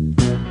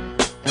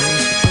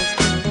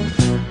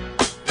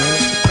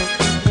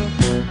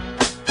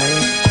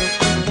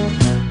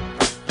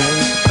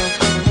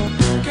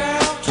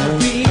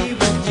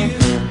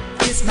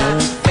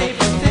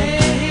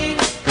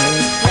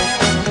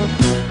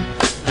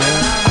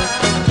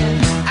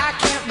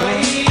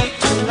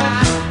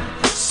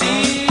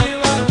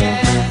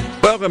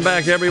 Welcome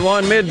back,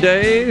 everyone.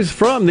 Middays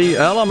from the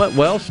Element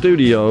Wealth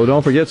Studio.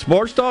 Don't forget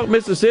Sports Talk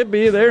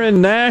Mississippi. They're in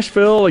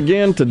Nashville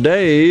again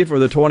today for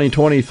the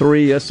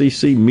 2023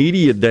 SEC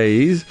Media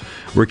Days.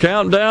 We're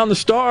counting down the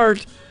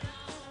start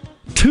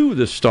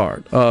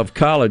of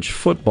college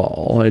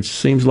football. It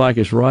seems like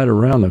it's right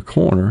around the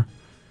corner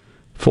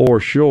for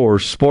sure.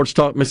 Sports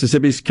Talk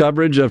Mississippi's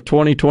coverage of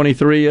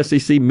 2023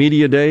 SEC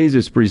Media Days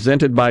is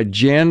presented by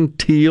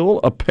Genteel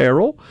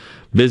Apparel.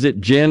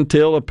 Visit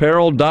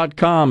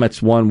genteelapparel.com.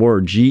 That's one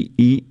word,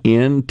 Genteal,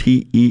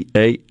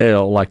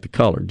 like the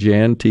color,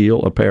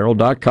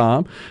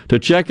 genteelapparel.com, to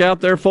check out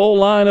their full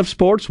line of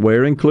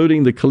sportswear,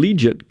 including the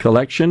collegiate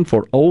collection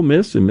for Ole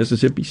Miss and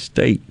Mississippi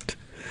State.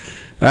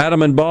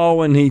 Adam and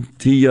Baldwin, he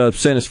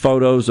sent us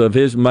photos of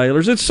his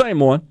mailers. It's the same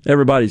one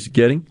everybody's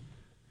getting.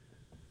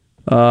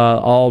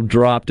 All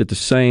dropped at the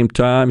same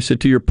time. He said,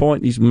 to your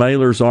point, these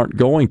mailers aren't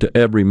going to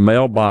every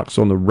mailbox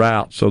on the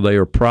route, so they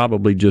are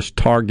probably just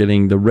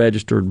targeting the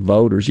registered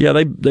voters. Yeah,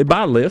 they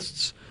buy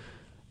lists.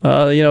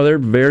 There are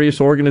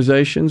various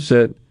organizations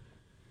that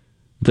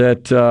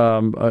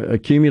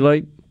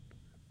accumulate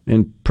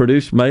and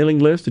produce mailing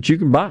lists that you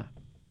can buy.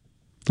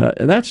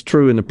 And that's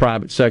true in the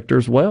private sector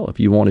as well. If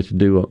you wanted to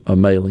do a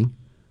mailing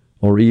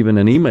or even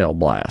an email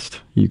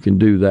blast, you can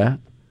do that.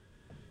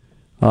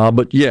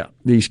 But yeah,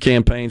 these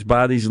campaigns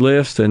buy these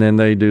lists, and then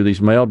they do these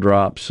mail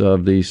drops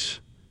of these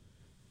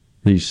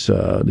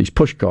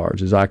push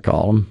cards, as I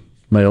call them,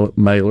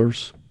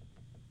 mailers.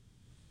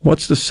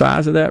 What's the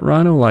size of that,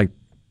 Rhino? Like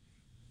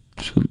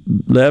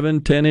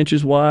 11, 10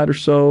 inches wide or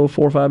so,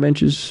 4 or 5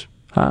 inches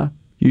high.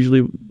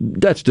 Usually,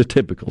 that's the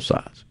typical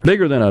size.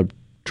 Bigger than a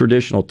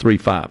traditional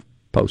 3-5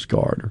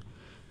 postcard or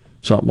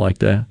something like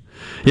that.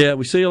 Yeah,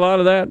 we see a lot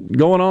of that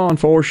going on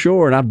for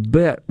sure, and I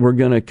bet we're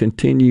going to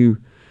continue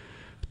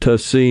to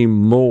see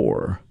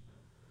more.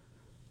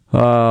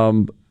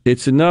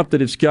 It's enough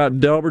that it's got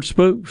Delbert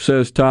spooked,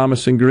 says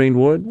Thomas in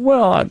Greenwood.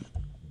 Well,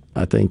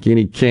 I think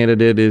any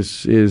candidate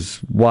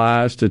is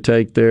wise to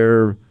take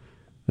their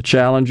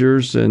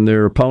challengers and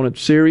their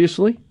opponents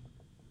seriously.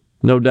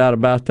 No doubt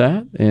about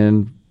that.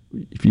 And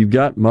if you've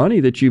got money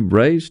that you've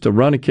raised to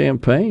run a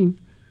campaign,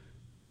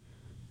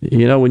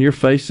 when you're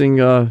facing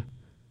a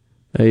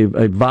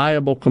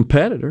viable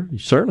competitor, you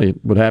certainly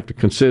would have to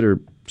consider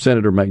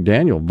Senator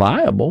McDaniel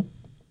viable.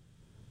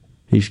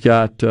 He's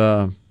got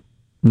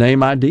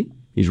name ID.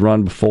 He's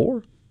run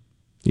before.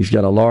 He's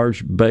got a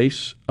large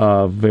base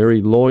of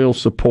very loyal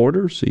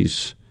supporters.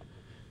 He's,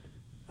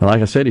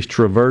 like I said, he's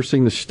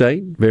traversing the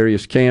state,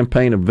 various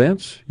campaign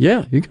events.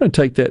 Yeah, you're going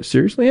to take that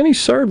seriously. And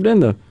he's served in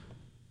the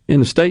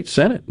state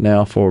Senate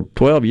now for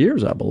 12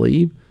 years, I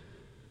believe.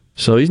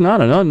 So he's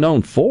not an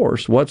unknown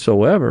force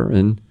whatsoever.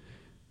 And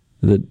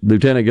the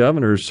lieutenant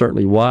governor is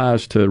certainly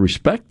wise to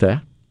respect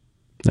that.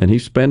 And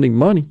he's spending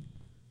money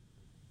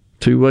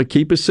to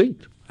keep his seat.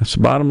 That's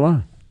the bottom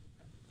line.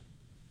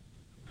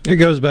 It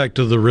goes back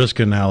to the risk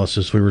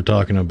analysis we were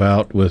talking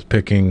about with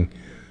picking,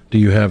 do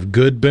you have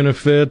good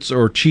benefits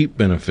or cheap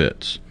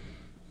benefits?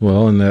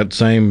 Well, in that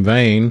same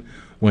vein,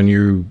 when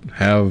you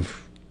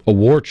have a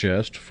war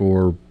chest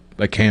for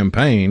a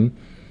campaign,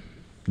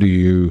 do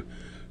you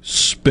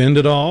spend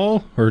it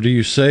all or do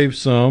you save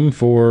some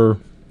for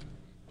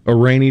a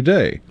rainy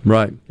day?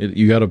 Right.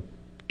 You got to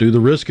do the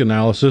risk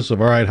analysis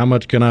of, all right, how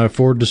much can I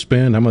afford to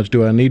spend? How much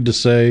do I need to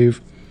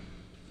save?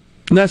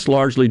 And that's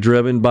largely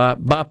driven by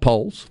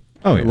polls.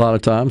 Oh, yeah. A lot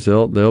of times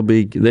they'll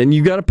be, then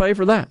you got to pay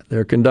for that.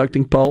 They're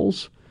conducting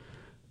polls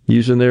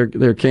using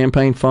their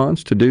campaign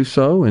funds to do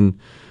so, and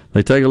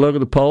they take a look at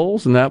the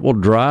polls, and that will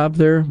drive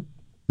their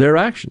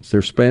actions,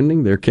 their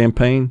spending, their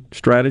campaign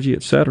strategy,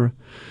 etc.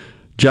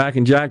 Jack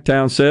in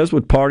Jacktown says,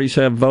 would parties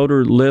have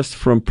voter lists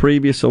from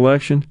previous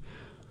election?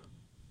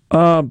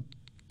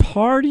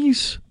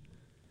 Parties?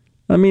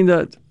 I mean,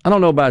 I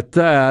don't know about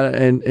that,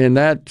 and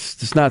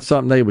that's not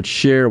something they would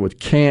share with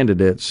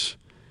candidates.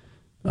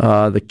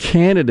 The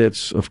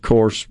candidates, of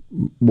course,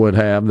 would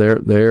have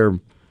their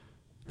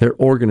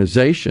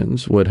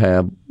organizations would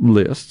have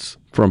lists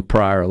from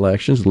prior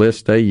elections,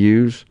 lists they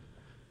use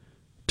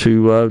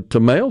to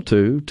mail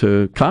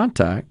to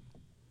contact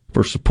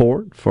for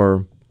support,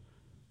 for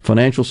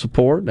financial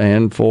support,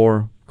 and for,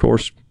 of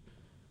course,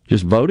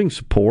 just voting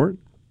support.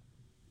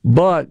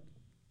 But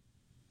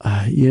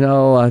I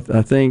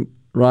think,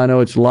 Rhino,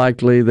 it's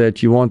likely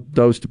that you want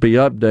those to be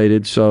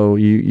updated, so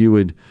you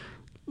would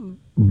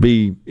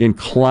be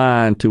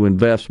inclined to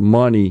invest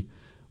money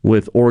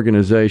with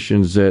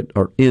organizations that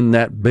are in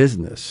that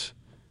business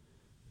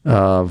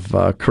of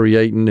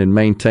creating and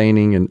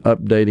maintaining and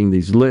updating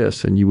these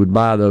lists, and you would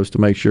buy those to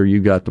make sure you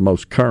got the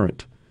most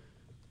current,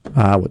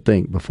 I would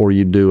think, before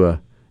you do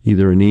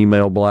either an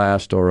email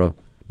blast or a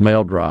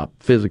mail drop,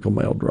 physical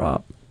mail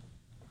drop.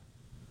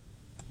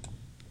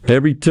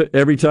 Every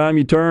time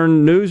you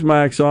turn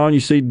Newsmax on,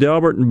 you see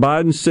Delbert and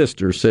Biden's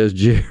sister, says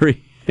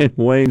Jerry in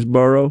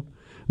Waynesboro.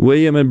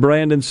 William and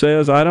Brandon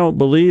says, I don't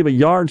believe a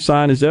yard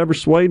sign has ever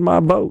swayed my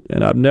vote,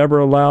 and I've never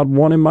allowed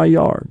one in my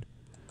yard.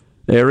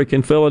 Eric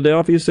in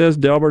Philadelphia says,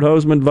 Delbert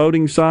Hosemann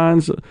voting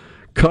signs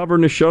cover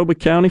Neshoba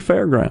County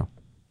Fairground.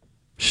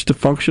 Just a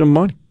function of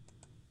money.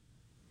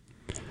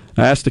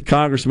 I asked the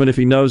congressman if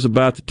he knows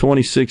about the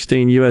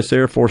 2016 U.S.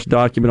 Air Force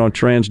document on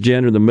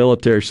transgender in the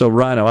military. So,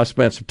 Rhino, I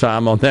spent some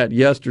time on that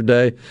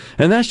yesterday,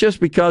 and that's just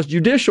because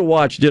Judicial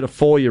Watch did a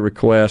FOIA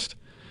request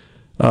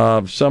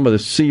of some of the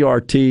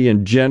CRT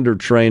and gender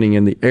training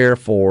in the Air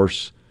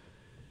Force,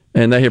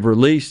 and they have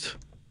released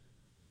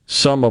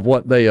some of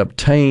what they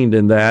obtained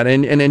in that,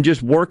 and then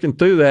just working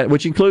through that,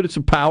 which included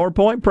some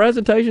PowerPoint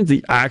presentations,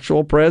 the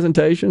actual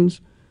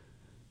presentations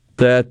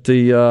that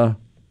the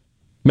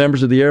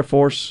members of the Air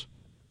Force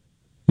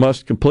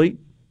must complete,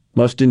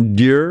 must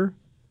endure.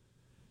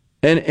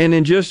 And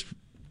in just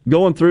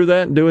going through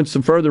that and doing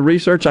some further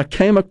research, I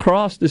came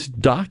across this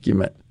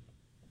document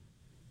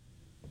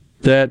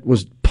that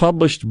was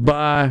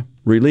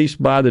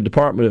released by the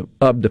Department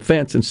of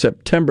Defense in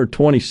September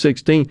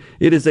 2016.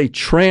 It is a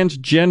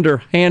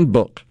transgender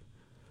handbook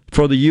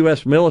for the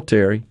U.S.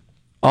 military,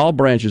 all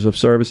branches of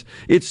service.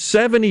 It's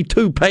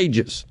 72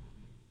 pages.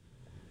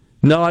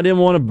 No, I didn't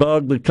want to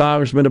bug the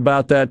congressman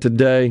about that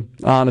today,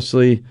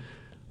 honestly.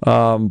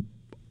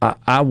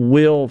 I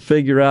will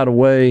figure out a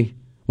way.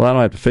 Well, I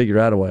don't have to figure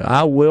out a way.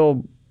 I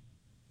will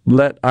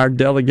let our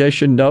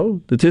delegation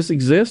know that this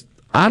exists.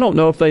 I don't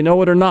know if they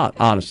know it or not,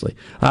 honestly.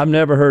 I've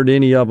never heard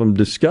any of them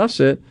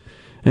discuss it,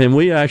 and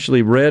we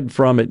actually read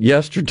from it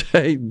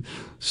yesterday,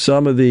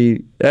 some of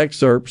the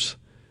excerpts.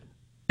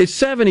 It's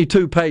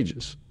 72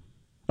 pages,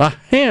 a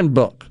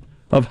handbook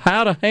of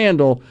how to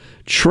handle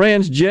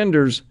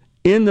transgenders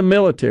in the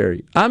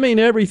military. I mean,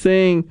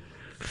 everything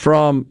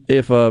from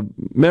if a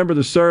member of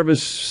the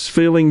service is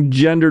feeling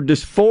gender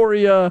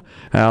dysphoria,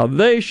 how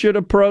they should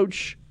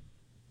approach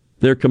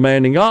their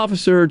commanding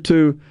officer,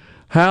 to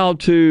how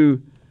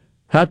to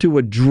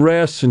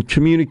address and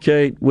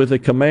communicate with a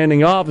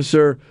commanding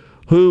officer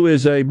who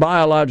is a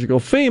biological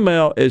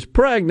female, is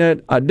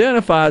pregnant,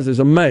 identifies as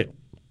a male.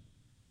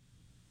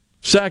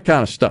 It's that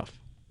kind of stuff.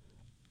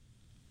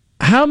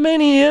 How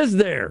many is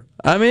there?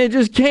 I mean, it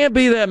just can't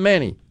be that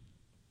many.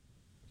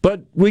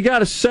 But we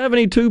got a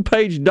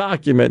 72-page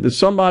document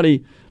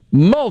that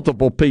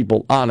multiple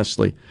people,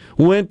 honestly,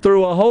 went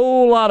through a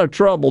whole lot of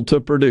trouble to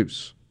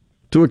produce,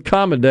 to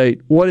accommodate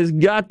what has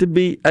got to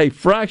be a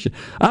fraction.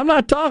 I'm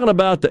not talking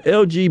about the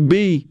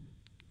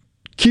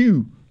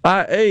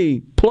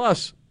LGBTQIA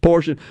plus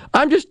portion.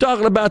 I'm just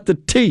talking about the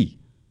T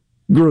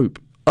group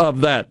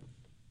of that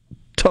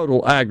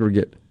total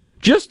aggregate.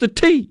 Just the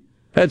T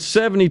had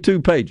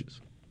 72 pages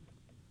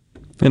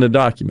in a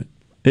document.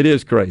 It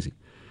is crazy.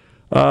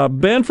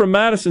 Ben from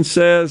Madison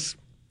says,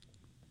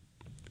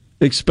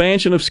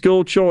 expansion of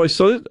school choice.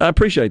 So I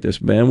appreciate this,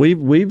 Ben.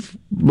 We've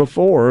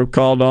before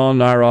called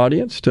on our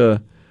audience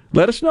to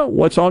let us know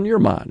what's on your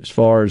mind as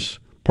far as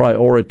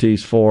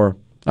priorities for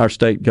our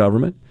state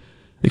government.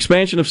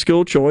 Expansion of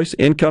school choice,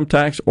 income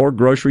tax or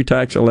grocery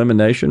tax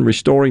elimination,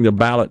 restoring the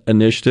ballot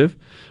initiative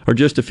are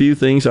just a few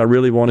things I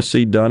really want to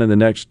see done in the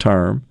next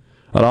term.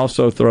 I'd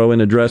also throw in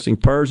addressing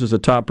PERS as a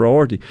top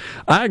priority.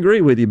 I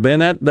agree with you, Ben.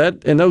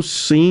 That and those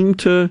seem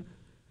to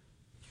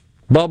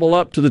bubble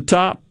up to the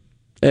top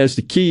as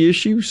the key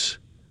issues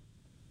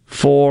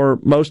for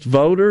most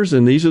voters,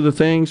 and these are the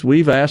things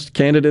we've asked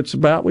candidates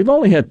about. We've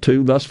only had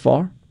two thus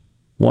far,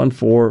 one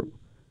for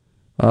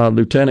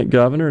lieutenant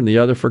governor and the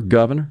other for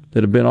governor,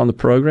 that have been on the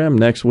program.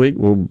 Next week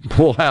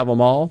we'll have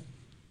them all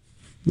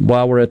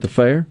while we're at the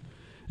fair.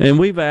 And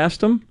we've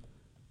asked them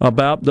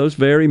about those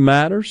very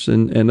matters,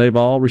 and they've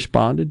all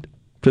responded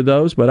to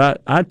those.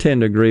 But I tend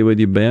to agree with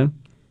you, Ben,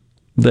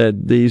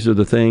 that these are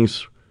the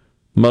things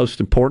most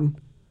important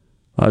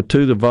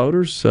to the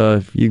voters.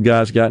 If you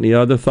guys got any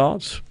other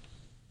thoughts,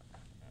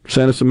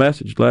 send us a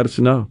message. Let us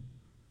know.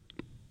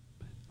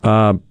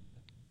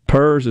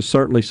 PERS is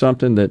certainly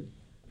something that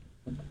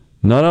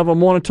none of them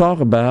want to talk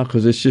about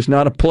because it's just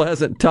not a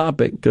pleasant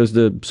topic, because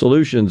the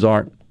solutions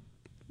aren't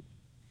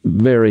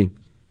very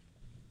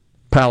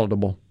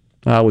palatable,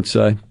 I would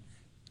say.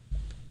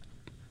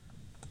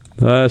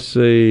 Let's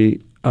see.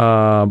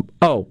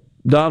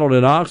 Donald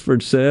in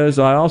Oxford says,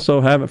 I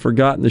also haven't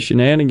forgotten the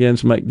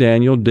shenanigans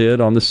McDaniel did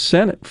on the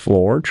Senate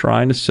floor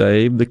trying to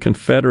save the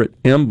Confederate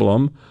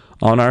emblem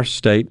on our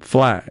state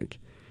flag.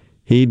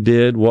 He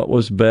did what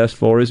was best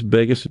for his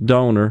biggest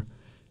donor,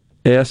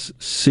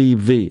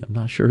 SCV. I'm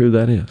not sure who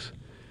that is.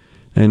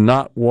 And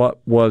not what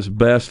was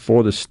best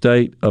for the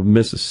state of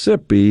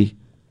Mississippi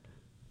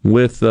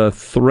with the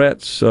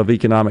threats of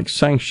economic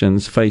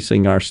sanctions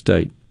facing our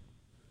state.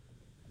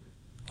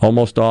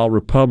 Almost all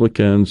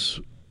Republicans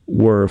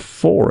were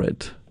for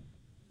it.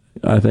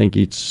 I think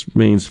it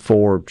means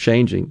for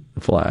changing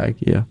the flag.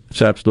 Yeah,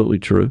 it's absolutely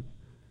true.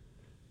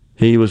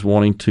 He was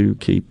wanting to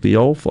keep the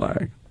old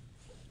flag.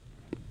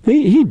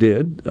 He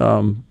did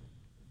go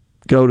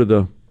to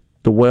the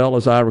well,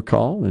 as I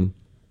recall, and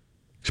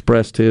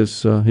expressed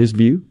his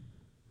view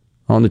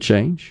on the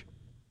change,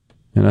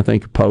 and I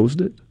think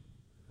opposed it.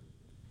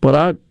 But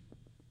I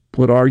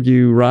would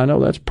argue, Rhino,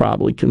 that's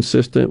probably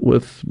consistent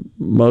with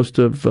most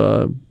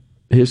of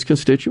his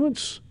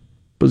constituents'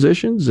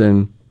 positions,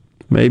 and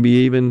maybe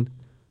even,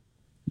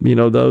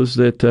 those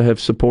that have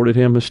supported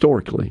him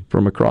historically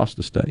from across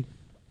the state.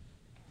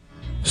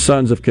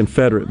 Sons of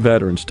Confederate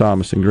Veterans,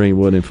 Thomas and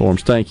Greenwood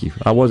informs. Thank you.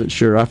 I wasn't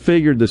sure. I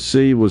figured the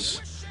C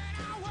was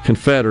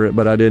Confederate,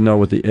 but I didn't know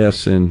what the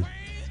S and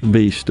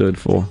B stood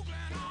for.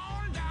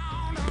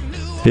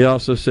 He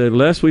also said,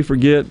 lest we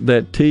forget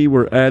that T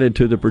were added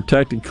to the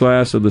protected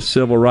class of the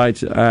Civil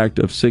Rights Act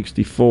of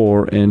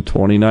 64 in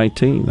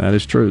 2019. That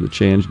is true, the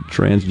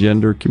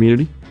transgender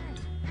community.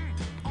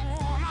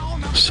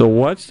 So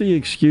what's the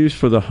excuse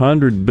for the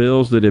 100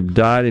 bills that have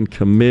died in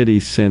committee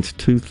since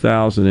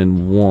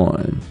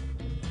 2001?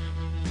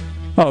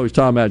 Oh, he's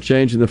talking about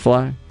changing the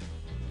flag?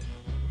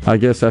 I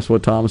guess that's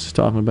what Thomas is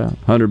talking about,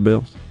 100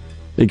 bills.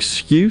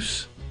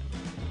 Excuse?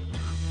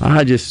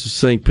 I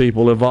just think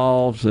people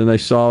evolved and they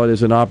saw it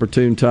as an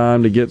opportune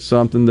time to get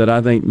something that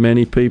I think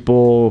many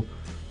people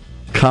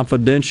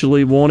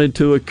confidentially wanted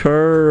to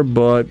occur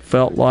but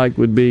felt like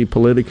would be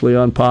politically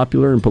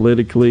unpopular and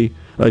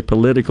a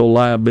political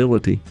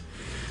liability.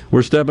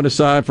 We're stepping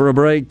aside for a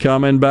break.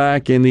 Coming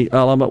back in the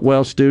Element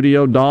Wealth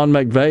studio, Don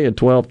McVeigh at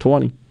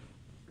 12:20.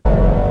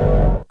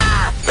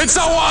 It's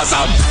so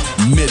awesome!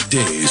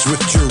 Middays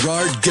with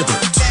Gerard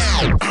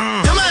Gibert.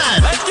 Come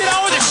on, let's get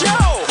on with the show.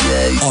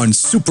 On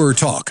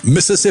SuperTalk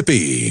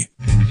Mississippi.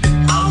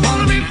 I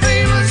wanna be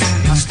famous,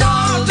 I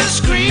start to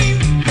scream,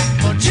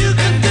 but you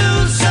can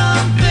do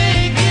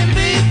something in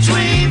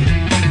between.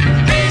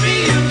 Baby,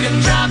 you can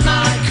drive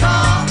my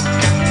car.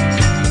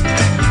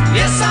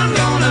 Yes, I'm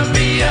gonna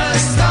be a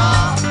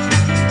star.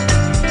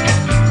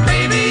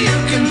 Baby, you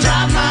can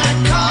drive my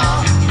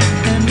car,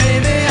 and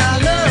baby, I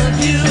love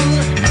you.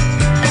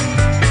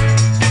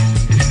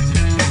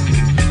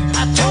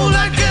 I told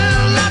that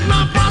girl that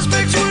my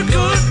prospects were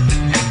good.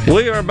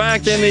 We are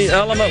back in the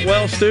Element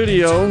Wealth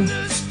studio.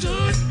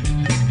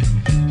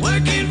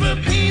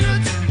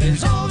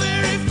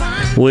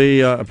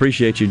 We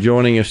appreciate you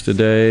joining us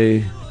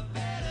today.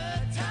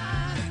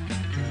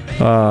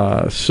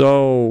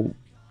 So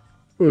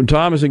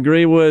Thomas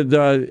agreed with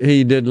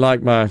he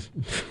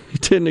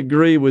didn't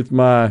agree with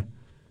my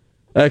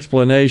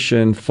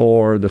explanation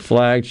for the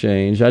flag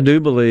change. I do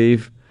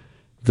believe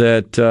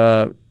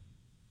that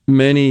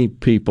many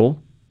people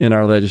in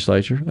our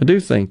legislature, I do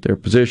think their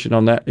position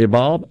on that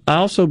evolved. I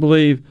also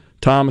believe,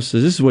 Thomas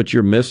says, this is what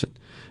you're missing,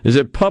 is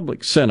that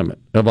public sentiment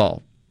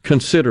evolved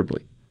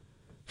considerably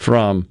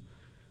from,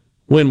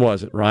 when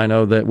was it,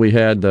 Rhino, that we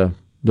had the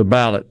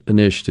ballot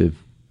initiative?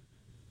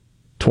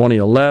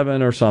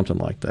 2011 or something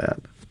like that.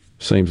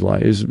 Seems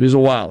like it was a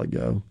while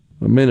ago,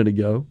 a minute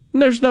ago.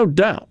 And there's no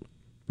doubt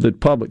that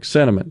public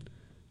sentiment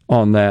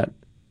on that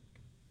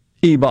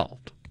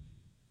evolved.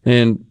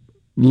 And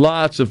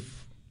lots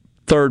of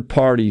third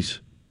parties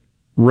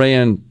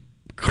ran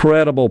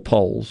credible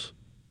polls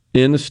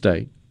in the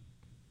state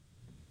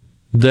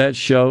that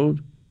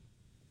showed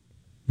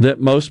that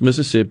most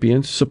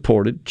Mississippians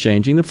supported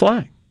changing the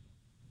flag.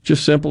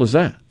 Just simple as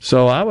that.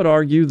 So I would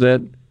argue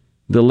that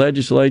the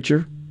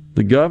legislature,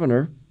 the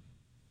governor,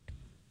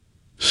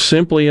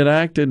 simply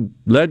enacted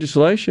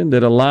legislation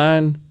that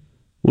aligned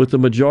with the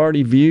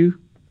majority view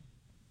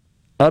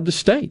of the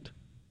state.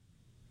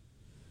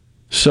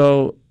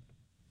 So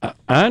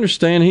I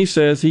understand he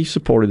says he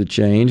supported the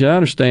change. I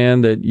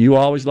understand that you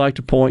always like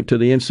to point to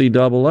the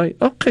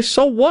NCAA. Okay,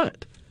 so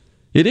what?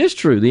 It is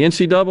true. The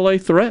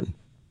NCAA threatened.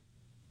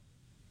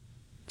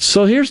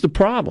 So here's the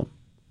problem.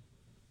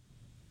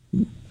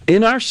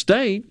 In our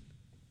state,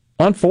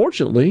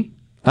 unfortunately,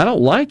 I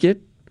don't like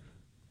it,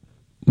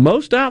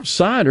 most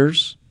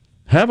outsiders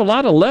have a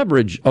lot of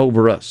leverage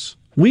over us.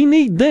 We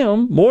need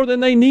them more than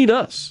they need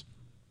us.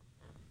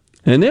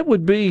 And it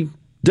would be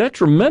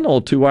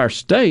detrimental to our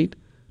state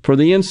for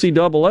the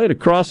NCAA to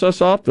cross us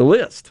off the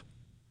list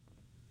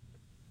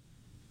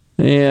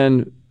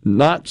and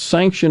not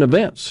sanction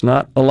events,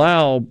 not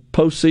allow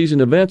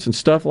postseason events and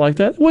stuff like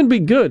that. It wouldn't be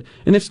good.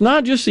 And it's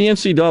not just the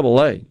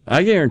NCAA.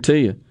 I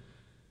guarantee you,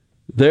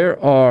 there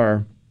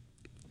are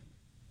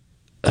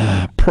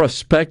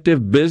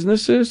prospective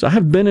businesses. I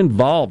have been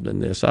involved in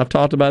this. I've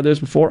talked about this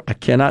before. I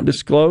cannot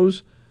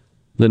disclose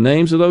the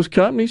names of those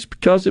companies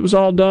because it was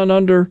all done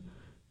under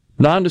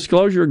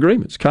non-disclosure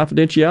agreements,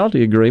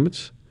 confidentiality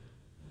agreements.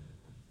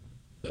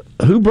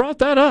 Who brought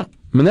that up?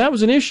 I mean, that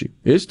was an issue.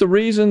 It's the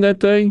reason that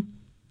they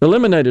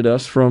eliminated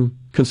us from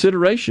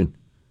consideration.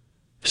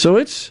 So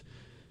it's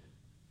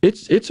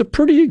a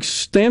pretty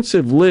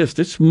extensive list.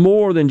 It's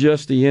more than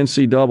just the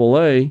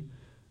NCAA.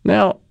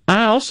 Now,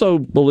 I also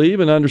believe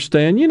and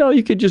understand,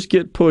 you could just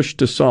get pushed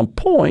to some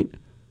point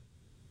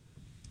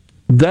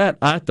that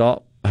I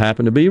thought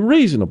happened to be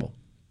reasonable.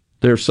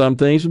 There are some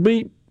things that would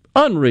be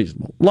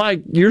unreasonable.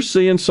 Like you're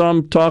seeing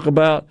some talk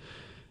about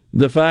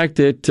the fact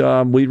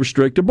that we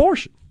restrict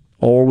abortion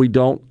or we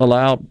don't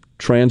allow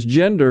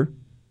transgender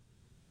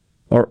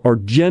or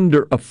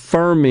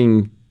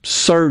gender-affirming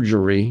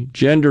surgery,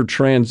 gender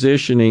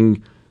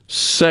transitioning,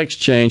 sex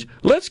change.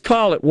 Let's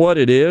call it what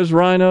it is,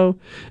 Rhino.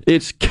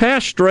 It's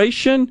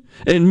castration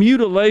and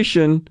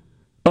mutilation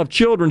of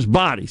children's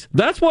bodies.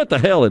 That's what the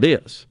hell it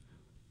is.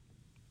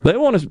 They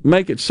want to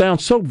make it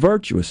sound so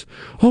virtuous.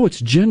 Oh,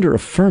 it's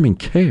gender-affirming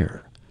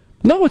care.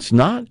 No, it's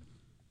not.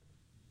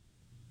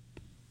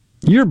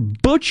 You're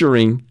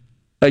butchering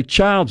a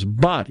child's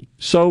body.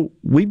 So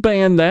we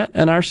ban that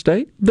in our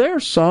state. There are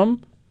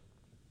some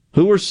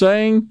who are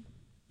saying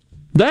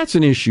that's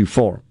an issue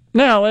for them.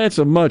 Now, that's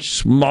a much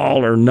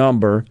smaller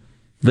number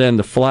than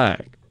the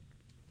flag,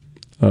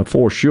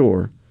 for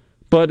sure.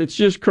 But it's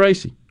just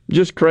crazy.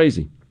 Just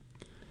crazy.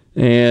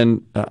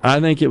 And I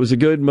think it was a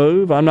good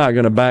move. I'm not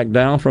going to back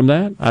down from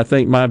that. I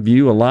think my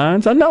view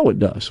aligns. I know it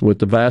does with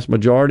the vast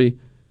majority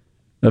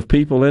of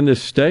people in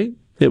this state.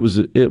 It was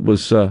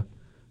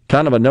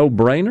kind of a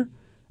no-brainer.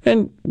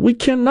 And we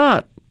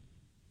cannot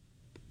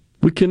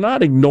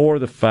ignore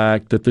the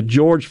fact that the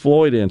George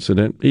Floyd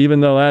incident,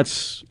 even though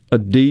that's a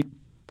deep,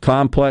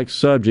 complex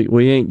subject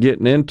we ain't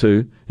getting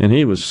into, and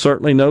he was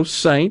certainly no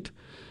saint,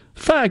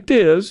 fact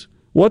is,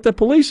 what the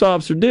police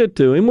officer did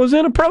to him was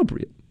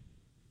inappropriate.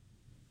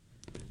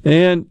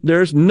 And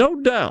there's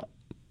no doubt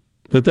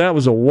that that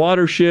was a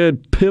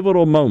watershed,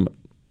 pivotal moment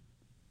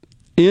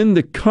in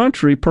the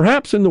country,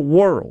 perhaps in the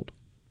world.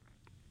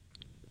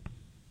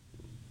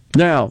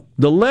 Now,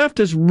 the left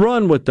has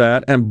run with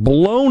that and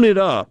blown it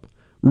up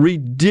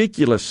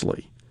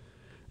ridiculously.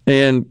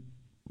 And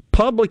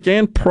public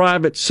and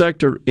private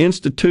sector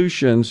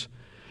institutions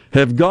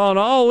have gone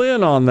all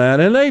in on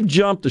that, and they've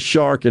jumped the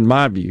shark in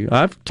my view.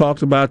 I've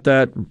talked about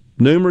that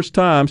numerous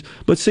times.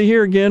 But see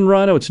here again,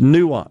 Rhino, it's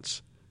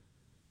nuance.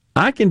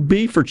 I can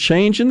be for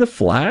changing the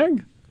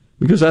flag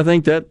because I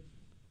think that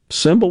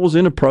symbol was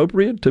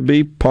inappropriate to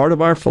be part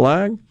of our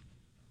flag.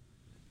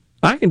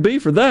 I can be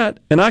for that,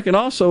 and I can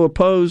also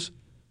oppose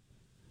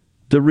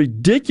the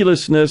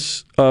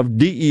ridiculousness of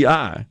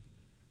DEI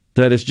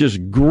that has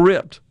just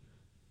gripped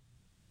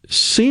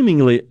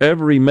seemingly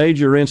every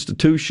major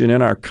institution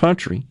in our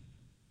country.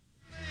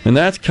 And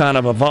that's kind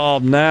of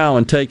evolved now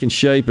and taken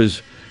shape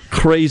as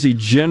crazy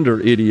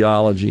gender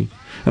ideology.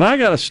 And I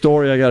got a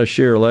story I got to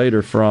share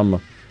later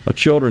from a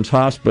children's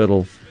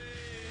hospital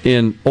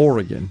in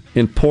Oregon,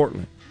 in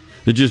Portland,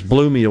 that just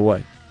blew me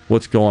away,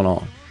 what's going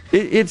on.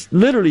 It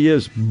literally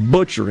is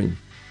butchering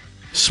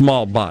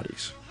small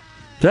bodies.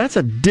 That's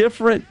a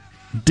different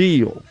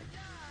deal,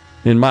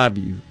 in my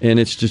view, and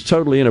it's just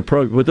totally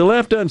inappropriate. But the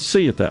left doesn't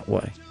see it that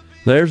way.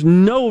 There's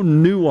no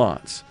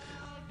nuance.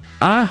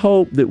 I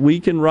hope that we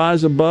can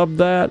rise above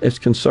that as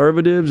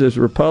conservatives, as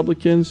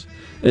Republicans,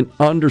 and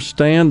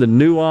understand the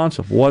nuance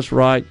of what's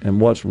right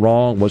and what's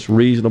wrong, what's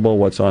reasonable,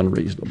 what's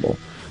unreasonable.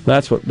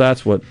 That's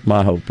what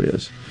my hope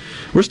is.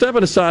 We're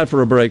stepping aside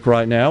for a break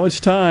right now. It's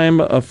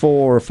time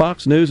for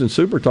Fox News and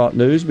SuperTalk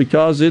News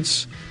because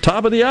it's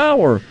top of the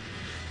hour.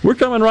 We're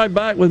coming right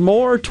back with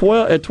more. At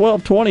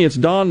 12:20, it's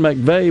Don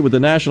McVeigh with the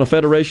National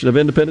Federation of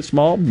Independent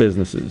Small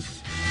Businesses.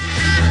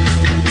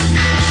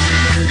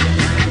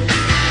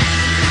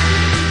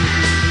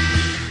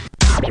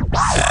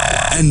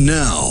 And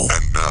now,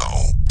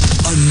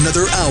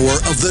 another hour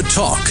of the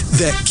talk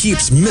that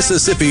keeps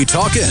Mississippi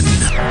talking.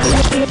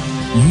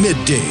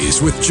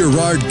 Middays with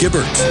Gerard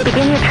Gibert.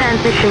 Begin your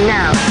transition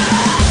now.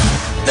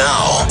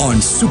 Now on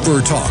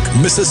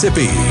SuperTalk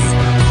Mississippi.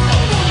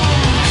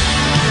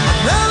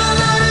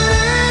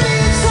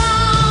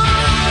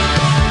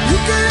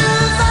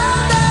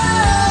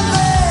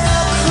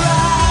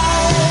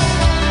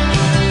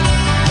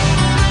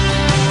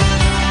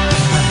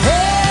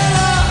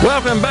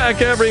 Welcome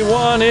back,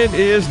 everyone. It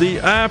is the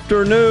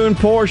afternoon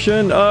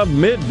portion of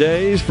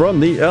Middays from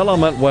the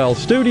Element Wealth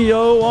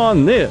studio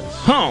on this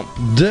Hump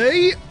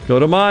Day. Go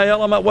to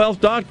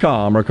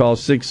myelementwealth.com or call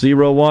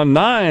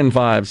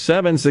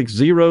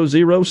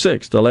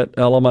 601-957-6006 to let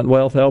Element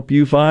Wealth help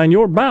you find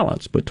your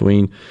balance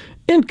between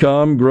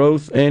income,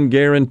 growth, and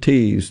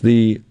guarantees.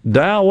 The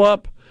Dow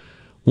up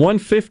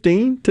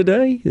 115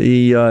 today.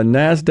 The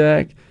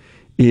NASDAQ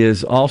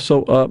is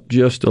also up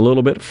just a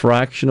little bit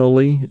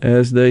fractionally,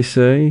 as they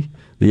say.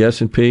 The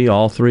S&P,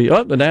 all three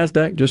up. The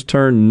NASDAQ just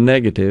turned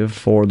negative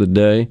for the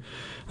day. I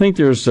think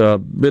there's a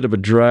bit of a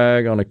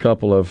drag on a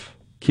couple of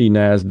key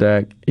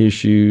NASDAQ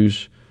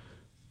issues.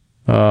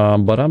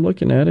 But I'm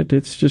looking at it.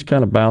 It's just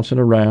kind of bouncing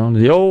around.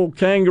 The old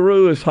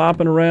kangaroo is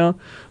hopping around.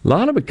 A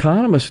lot of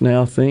economists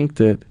now think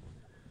that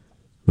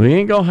we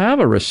ain't going to have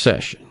a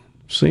recession.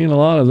 Seeing a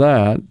lot of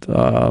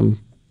that.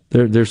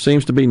 There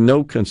seems to be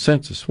no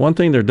consensus. One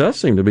thing there does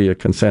seem to be a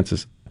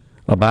consensus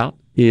about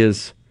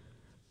is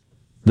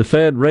the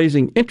Fed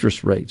raising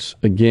interest rates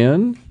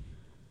again.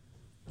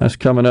 That's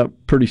coming up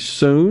pretty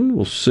soon.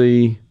 We'll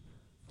see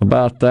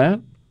about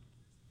that.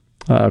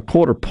 A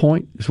quarter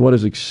point is what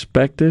is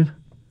expected.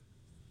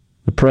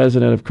 The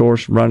president, of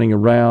course, running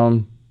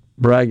around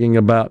bragging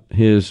about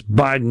his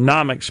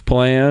Bidenomics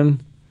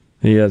plan.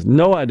 He has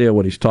no idea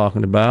what he's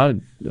talking about,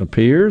 it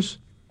appears.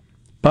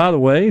 By the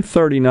way,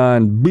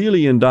 $39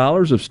 billion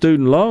of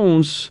student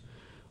loans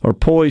are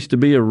poised to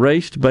be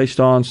erased based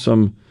on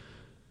some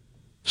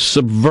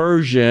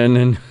subversion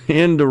and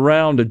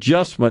end-around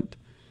adjustment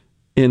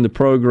in the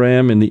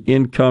program, in the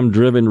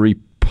income-driven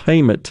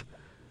repayment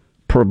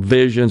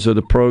provisions of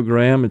the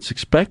program. It's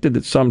expected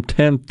that some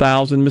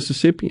 10,000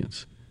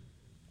 Mississippians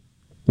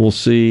will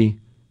see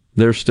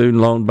their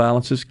student loan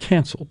balances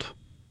canceled.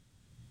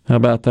 How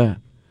about that?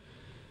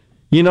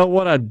 You know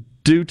what I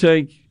do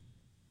take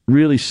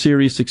really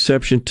serious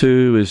exception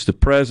to is the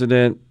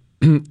president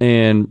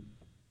and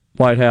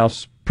White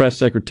House Press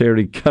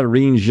Secretary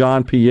Karine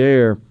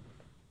Jean-Pierre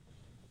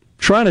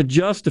trying to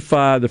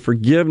justify the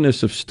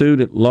forgiveness of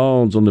student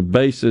loans on the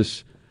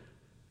basis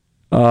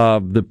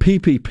of the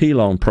PPP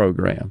loan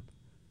program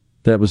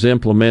that was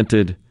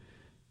implemented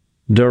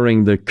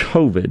during the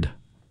COVID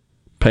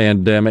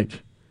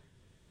pandemic.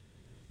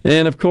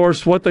 And, of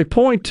course, what they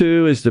point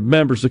to is the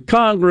members of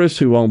Congress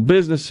who own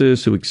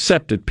businesses who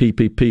accepted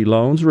PPP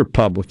loans,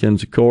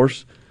 Republicans, of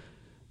course,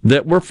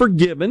 that were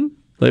forgiven.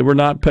 They were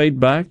not paid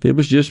back. It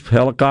was just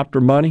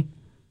helicopter money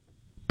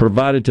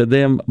provided to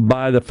them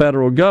by the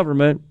federal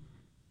government.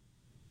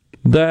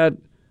 That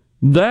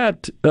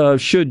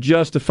should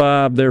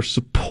justify their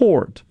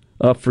support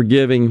of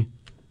forgiving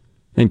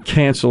and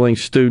canceling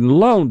student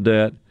loan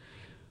debt.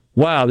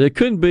 Wow, there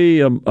couldn't be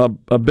a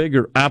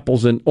bigger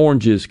apples and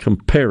oranges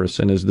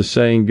comparison, as the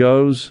saying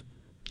goes.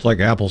 It's like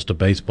apples to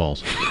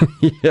baseballs.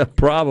 Yeah,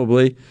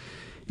 probably.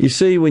 You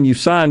see, when you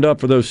signed up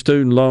for those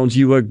student loans,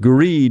 you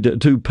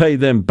agreed to pay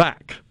them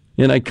back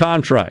in a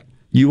contract.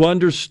 You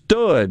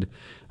understood,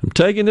 I'm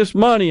taking this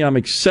money, I'm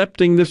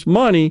accepting this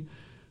money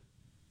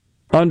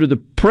under the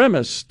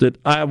premise that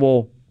I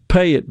will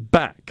pay it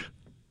back.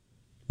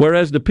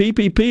 Whereas the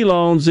PPP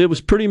loans, it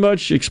was pretty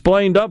much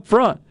explained up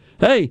front.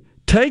 Hey,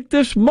 take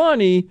this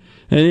money,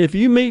 and if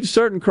you meet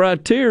certain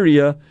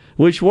criteria,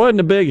 which wasn't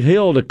a big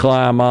hill to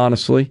climb,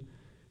 honestly,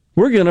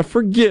 we're going to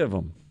forgive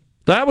them.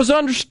 That was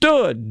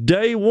understood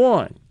day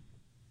one.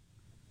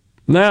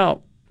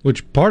 Now,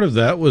 which part of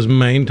that was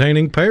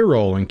maintaining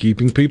payroll and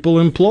keeping people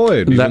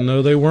employed, even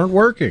though they weren't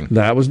working.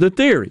 That was the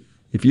theory.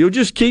 If you'll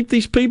just keep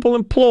these people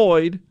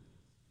employed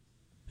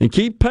and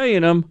keep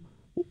paying them,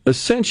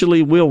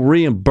 essentially we'll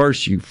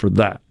reimburse you for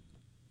that.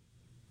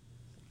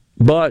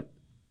 But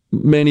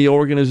many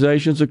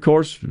organizations, of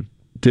course,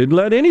 didn't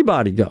let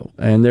anybody go,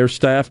 and their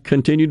staff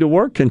continued to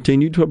work,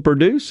 continued to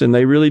produce, and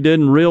they really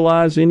didn't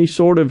realize any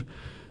sort of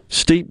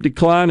steep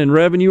decline in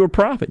revenue or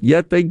profit.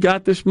 Yet they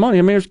got this money.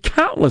 I mean, there's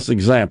countless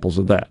examples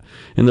of that.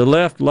 And the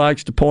left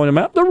likes to point them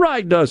out. The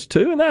right does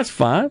too, and that's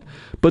fine.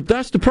 But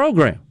that's the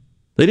program.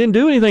 They didn't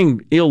do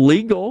anything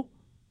illegal.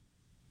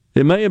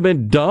 It may have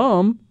been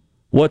dumb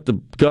what the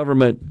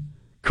government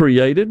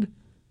created.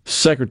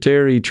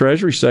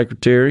 Treasury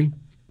Secretary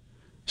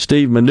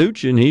Steve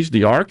Mnuchin, he's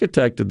the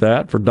architect of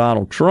that for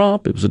Donald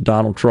Trump. It was a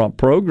Donald Trump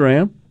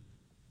program.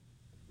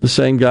 The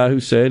same guy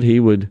who said he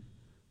would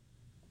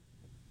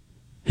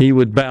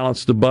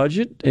balance the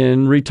budget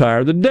and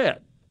retire the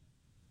debt.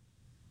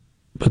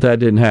 But that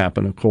didn't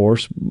happen, of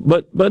course.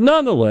 But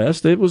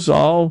nonetheless, it was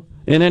all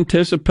in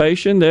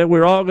anticipation that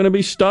we're all going to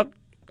be stuck,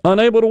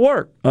 unable to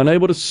work,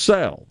 unable to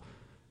sell.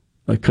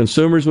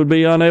 Consumers would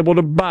be unable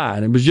to buy.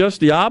 And it was just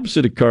the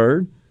opposite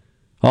occurred.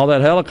 All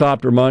that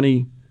helicopter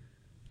money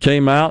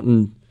came out,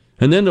 and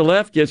then the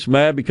left gets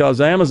mad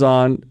because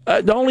Amazon,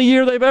 the only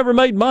year they've ever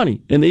made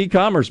money in the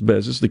e-commerce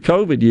business, the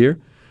COVID year.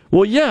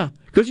 Well, yeah,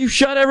 because you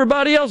shut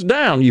everybody else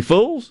down, you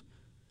fools.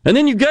 And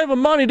then you gave them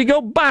money to go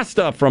buy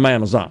stuff from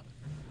Amazon.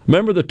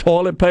 Remember the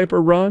toilet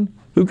paper run?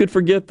 Who could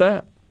forget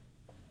that?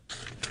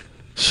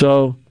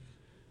 So,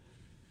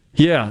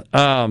 yeah,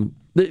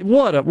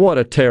 what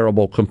a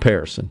terrible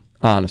comparison,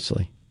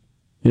 honestly.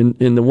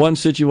 In the one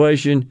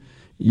situation,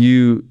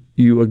 you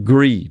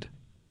agreed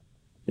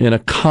in a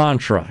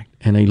contract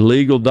and a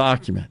legal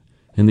document.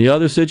 In the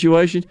other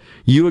situation,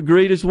 you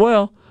agreed as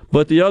well,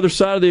 but the other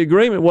side of the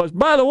agreement was,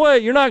 by the way,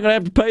 you're not going to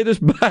have to pay this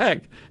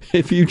back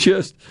if you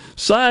just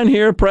sign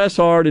here, press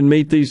hard, and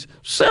meet these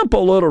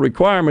simple little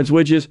requirements,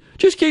 which is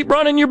just keep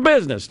running your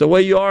business the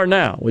way you are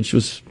now, which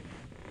was,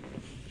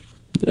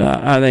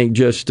 I think,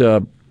 just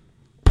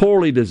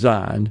poorly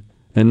designed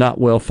and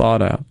not well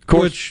thought out. Of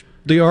course, which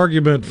the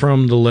argument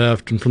from the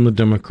left and from the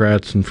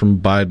Democrats and from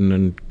Biden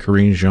and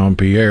Karine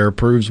Jean-Pierre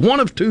proves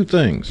one of two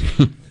things.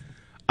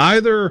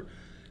 Either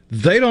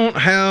they don't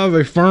have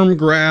a firm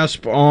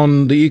grasp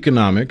on the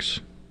economics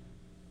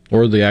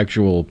or the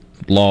actual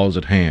laws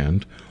at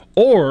hand,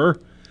 or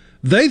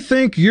they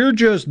think you're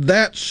just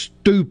that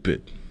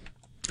stupid.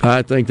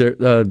 I think they're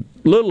a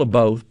little of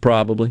both,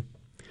 probably.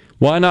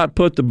 Why not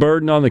put the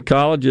burden on the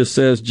colleges,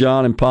 says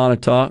John in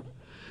Pontotoc?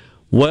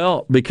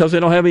 Well, because they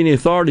don't have any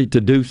authority to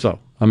do so.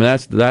 I mean,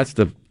 that's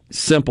the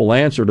simple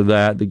answer to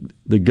that.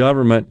 The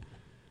government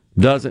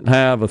doesn't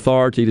have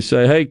authority to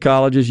say, hey,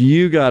 colleges,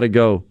 you got to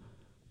go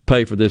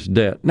pay for this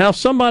debt. Now,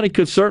 somebody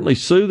could certainly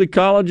sue the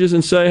colleges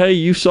and say, hey,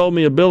 you sold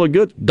me a bill of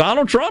goods.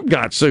 Donald Trump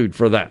got sued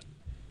for that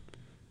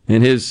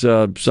in his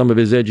some of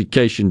his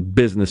education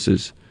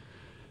businesses.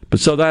 But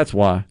so that's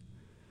why.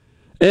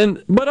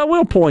 But I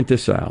will point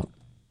this out.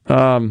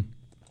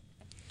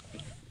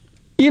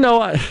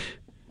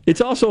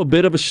 It's also a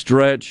bit of a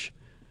stretch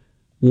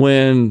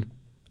when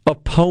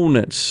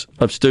opponents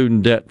of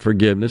student debt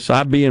forgiveness,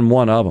 I being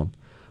one of them,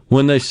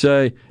 when they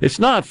say it's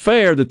not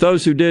fair that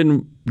those who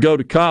didn't go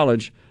to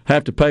college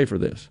have to pay for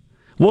this.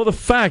 Well, the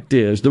fact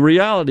is, the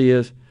reality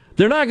is,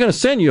 they're not going to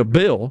send you a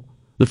bill.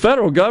 The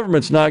federal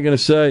government's not going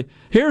to say,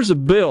 here's a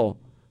bill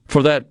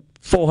for that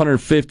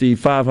 $450,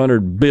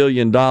 $500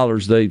 billion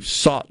they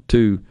sought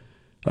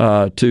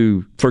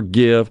to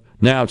forgive.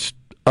 Now it's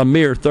a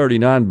mere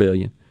 $39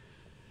 billion.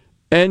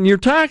 And your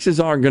taxes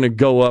aren't going to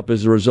go up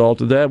as a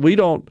result of that.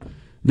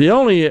 The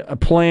only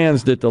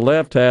plans that the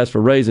left has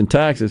for raising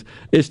taxes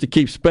is to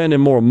keep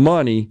spending more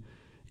money.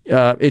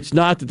 It's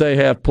not that they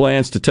have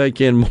plans to take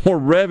in more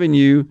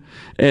revenue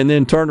and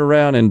then turn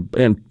around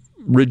and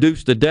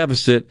reduce the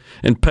deficit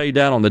and pay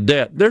down on the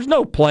debt. There's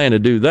no plan to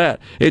do that.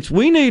 It's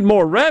we need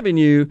more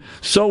revenue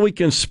so we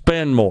can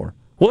spend more.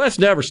 Well, that's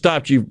never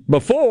stopped you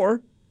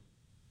before.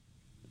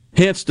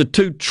 Hence the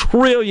 $2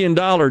 trillion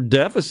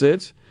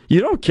deficits. You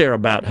don't care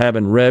about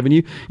having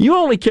revenue. You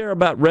only care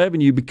about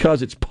revenue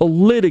because it's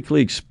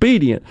politically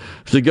expedient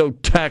to go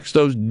tax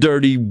those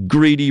dirty,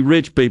 greedy,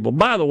 rich people.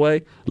 By the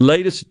way,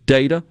 latest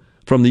data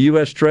from the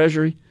U.S.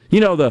 Treasury,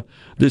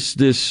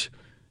 this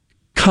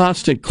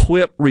constant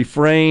quip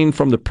refrain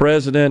from the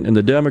president and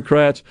the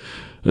Democrats,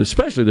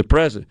 especially the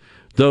president,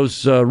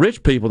 those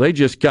rich people, they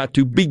just got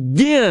to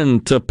begin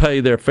to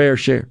pay their fair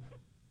share.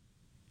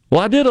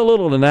 Well, I did a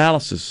little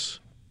analysis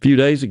a few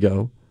days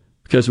ago,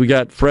 because we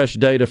got fresh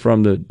data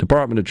from the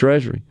Department of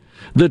Treasury.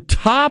 The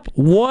top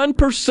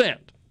 1%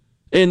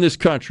 in this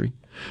country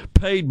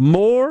paid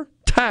more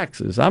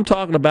taxes. I'm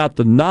talking about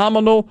the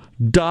nominal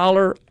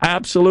dollar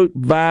absolute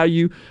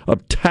value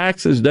of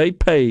taxes they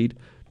paid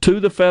to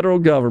the federal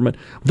government.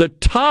 The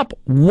top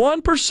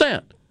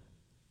 1%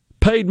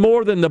 paid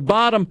more than the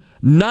bottom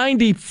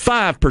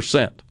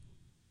 95%.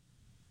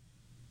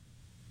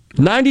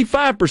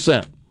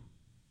 95%.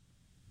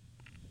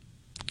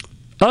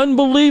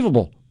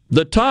 Unbelievable.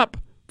 The top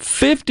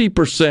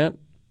 50%,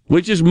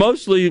 which is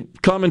mostly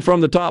coming from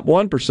the top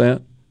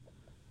 1%,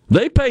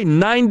 they pay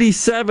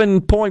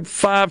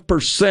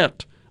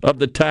 97.5% of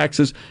the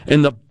taxes,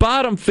 and the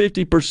bottom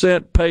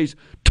 50% pays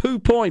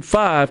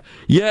 2.5%,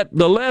 yet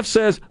the left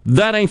says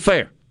that ain't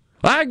fair.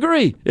 I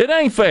agree, it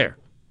ain't fair.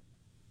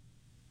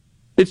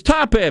 It's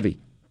top heavy.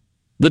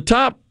 The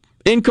top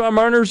income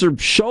earners are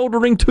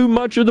shouldering too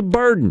much of the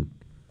burden.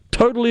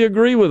 Totally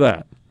agree with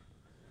that.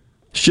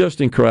 It's just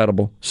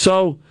incredible.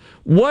 So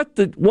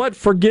what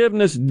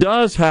forgiveness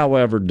does,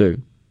 however,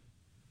 do,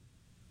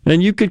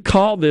 and you could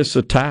call this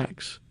a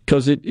tax,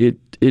 because it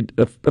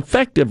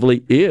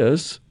effectively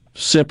is,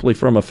 simply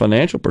from a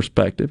financial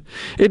perspective,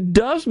 it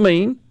does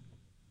mean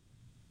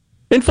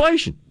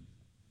inflation.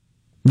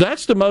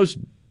 That's the most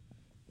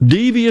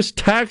devious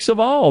tax of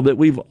all that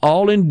we've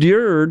all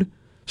endured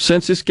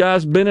since this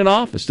guy's been in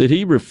office, that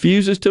he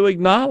refuses to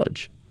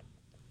acknowledge.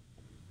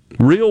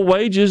 Real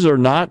wages are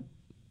down.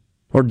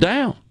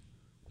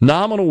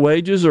 Nominal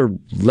wages are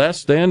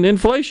less than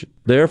inflation.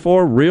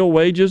 Therefore, real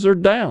wages are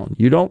down.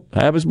 You don't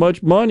have as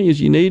much money as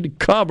you need to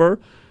cover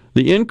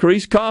the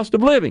increased cost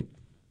of living.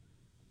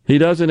 He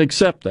doesn't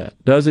accept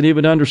that, doesn't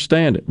even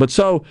understand it. But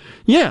so,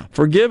 yeah,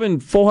 for giving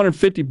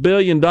 $450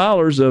 billion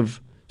of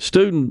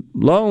student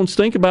loans,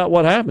 think about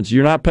what happens.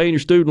 You're not paying your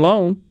student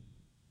loan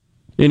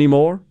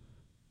anymore.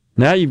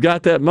 Now you've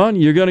got that money.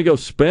 You're going to go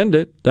spend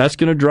it. That's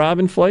going to drive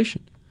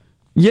inflation.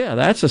 Yeah,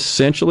 that's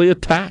essentially a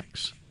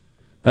tax.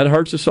 That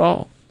hurts us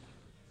all.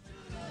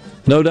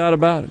 No doubt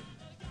about it.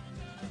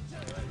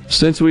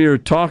 Since we are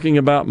talking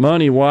about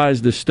money, why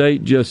is the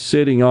state just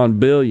sitting on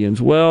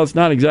billions? Well, it's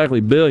not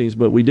exactly billions,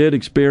 but we did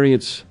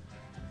experience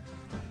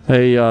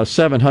a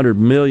 $700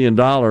 million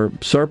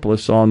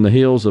surplus on the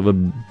heels of a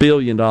 $1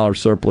 billion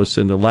surplus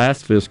in the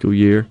last fiscal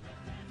year.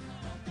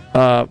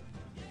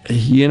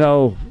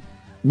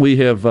 We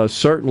have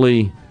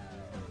certainly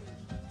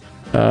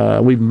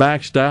we've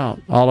maxed out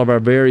all of our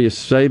various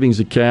savings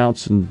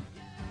accounts and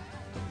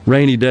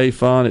rainy day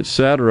fund,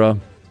 etc.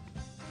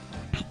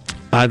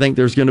 I think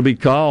there's going to be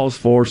calls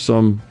for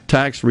some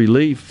tax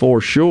relief for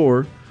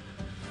sure.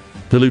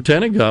 The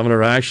lieutenant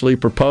governor actually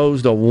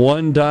proposed a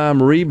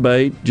one-time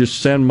rebate,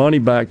 just send money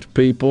back to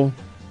people,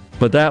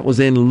 but that was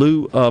in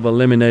lieu of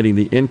eliminating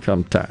the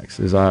income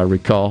tax, as I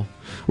recall.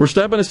 We're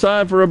stepping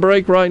aside for a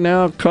break right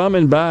now,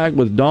 coming back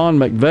with Don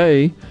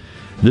McVeigh,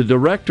 the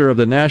director of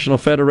the National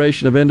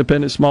Federation of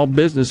Independent Small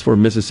Business for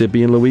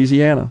Mississippi and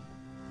Louisiana.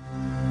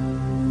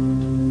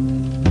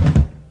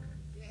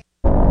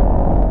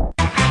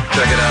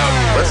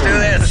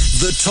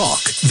 The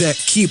talk that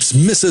keeps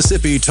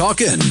Mississippi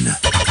talking.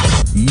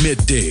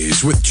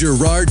 Middays with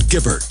Gerard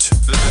Gibert.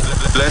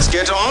 Let's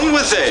get on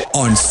with it.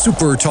 On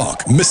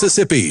SuperTalk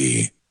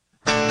Mississippi.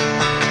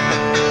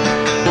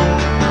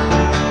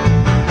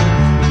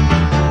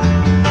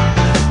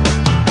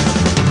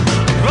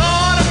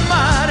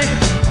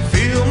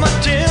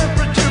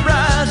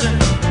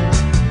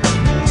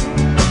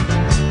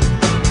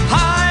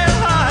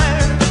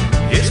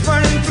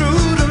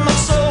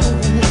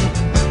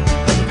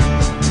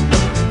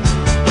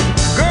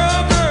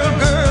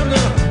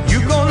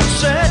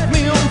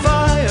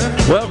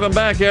 Welcome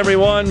back,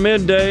 everyone.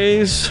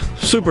 Middays,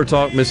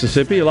 SuperTalk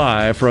Mississippi,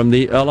 live from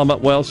the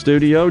Element Wealth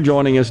Studio.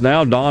 Joining us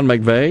now, Don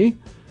McVeigh,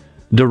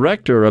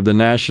 director of the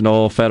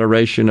National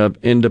Federation of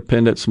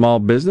Independent Small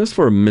Business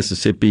for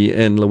Mississippi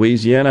and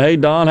Louisiana. Hey,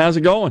 Don, how's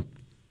it going?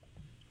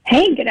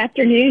 Hey, good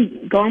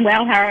afternoon. Going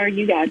well. How are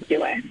you guys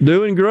doing?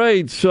 Doing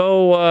great.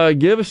 So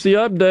give us the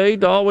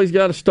update. Always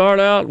got to start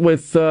out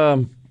with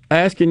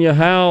asking you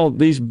how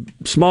these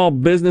small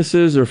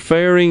businesses are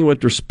faring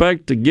with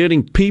respect to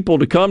getting people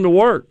to come to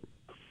work.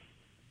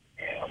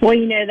 Well,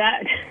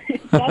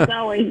 that's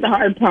always the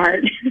hard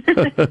part.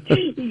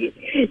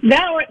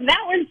 that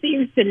one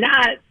seems to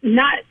not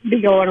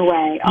be going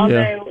away.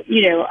 Although,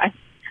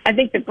 I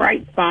think the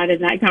bright spot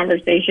in that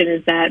conversation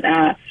is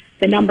that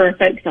the number of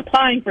folks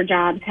applying for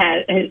jobs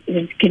has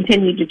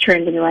continued to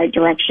trend in the right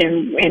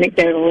direction.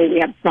 Anecdotally, we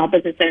have small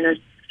business owners,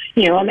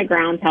 on the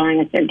ground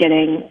telling us they're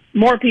getting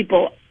more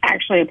people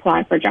actually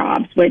apply for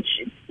jobs, which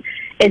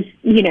is,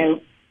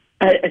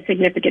 a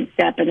significant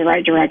step in the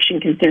right direction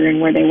considering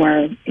where they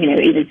were,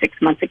 even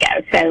 6 months ago.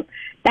 So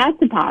that's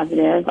a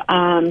positive.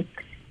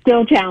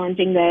 Still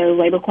challenging though.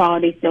 Labor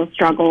quality still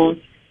struggles,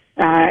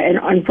 and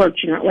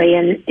unfortunately,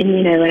 and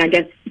I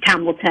guess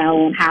time will tell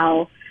on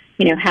how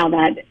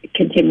that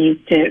continues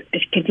to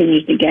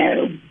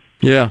go.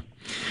 Yeah.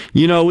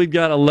 We've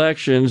got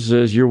elections,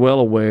 as you're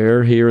well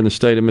aware, here in the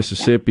state of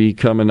Mississippi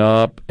coming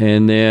up,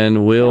 and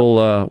then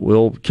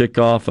we'll kick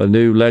off a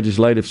new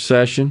legislative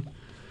session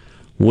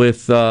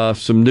with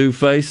some new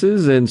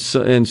faces and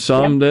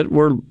some that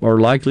are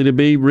likely to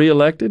be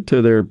reelected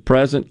to their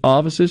present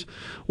offices.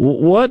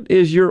 What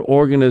is your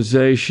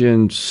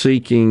organization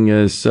seeking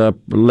as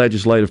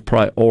legislative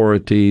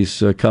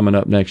priorities coming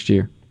up next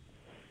year?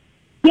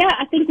 Yeah,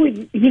 I think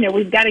we've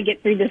got to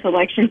get through this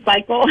election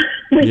cycle.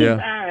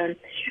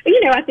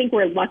 I think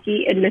we're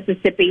lucky in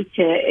Mississippi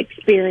to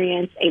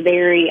experience a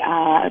very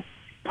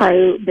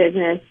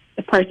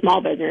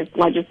pro-small business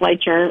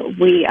legislature.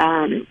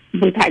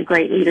 We've had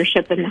great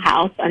leadership in the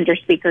House under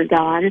Speaker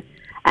Gunn,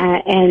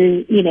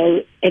 and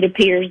it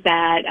appears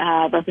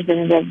that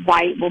Representative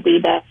White will be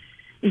the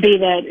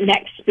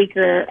next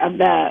Speaker of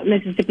the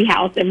Mississippi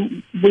House,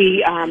 and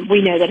we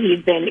know that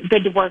he's been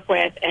good to work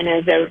with and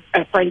is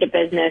a friend of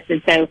business,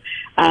 and so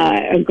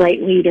a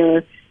great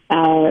leader,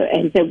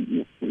 and so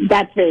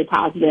that's very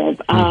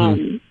positive.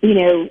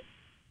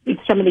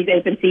 Some of these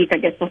open seats, I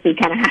guess we'll see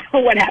kind of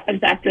what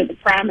happens after the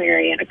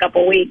primary in a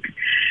couple weeks.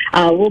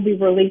 We'll be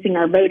releasing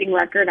our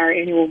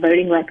annual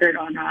voting record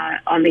on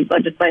these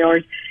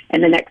legislators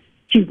in the next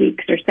 2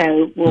 weeks or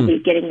so. We'll be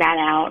getting that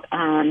out.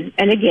 And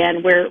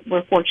again,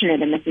 we're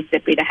fortunate in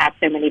Mississippi to have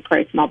so many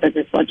pro-small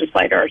business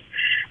legislators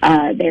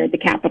there at the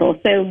Capitol.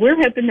 So we're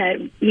hoping that,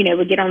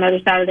 we get on the other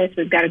side of this.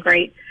 We've got a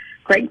great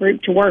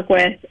group to work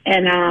with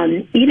and,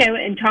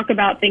 and talk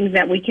about things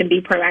that we can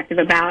be proactive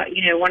about.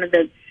 One of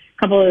the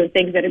couple of the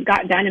things that have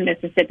gotten done in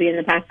Mississippi in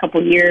the past couple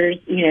of years,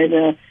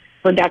 the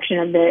reduction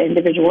of the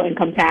individual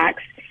income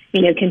tax,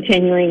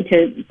 continuing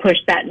to push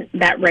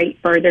that rate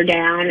further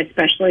down,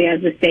 especially as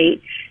the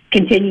state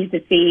continues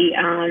to see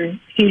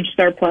huge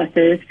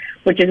surpluses,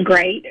 which is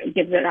great. It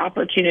gives it an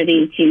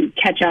opportunity to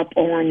catch up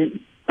on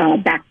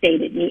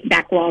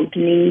backlogged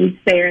needs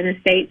there in the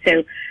state.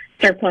 So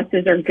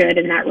surpluses are good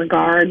in that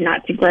regard,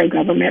 not to grow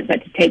government,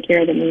 but to take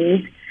care of the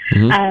needs.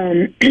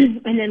 And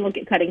then look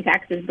at cutting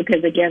taxes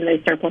because, again,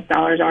 those surplus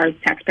dollars are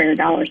taxpayer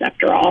dollars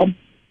after all.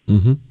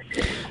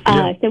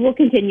 So we'll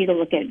continue to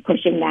look at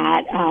pushing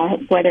that,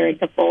 whether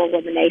it's a full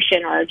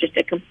elimination or just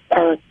a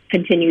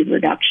continued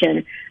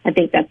reduction. I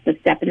think that's the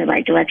step in the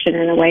right direction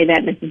in a way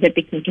that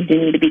Mississippi can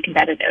continue to be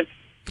competitive.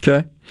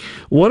 Okay.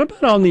 What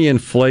about on the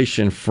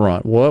inflation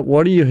front?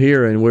 What are you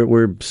hearing?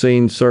 We're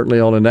seeing certainly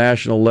on a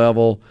national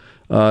level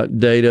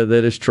data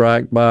that is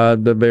tracked by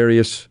the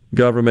various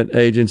government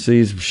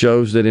agencies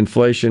shows that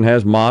inflation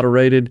has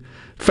moderated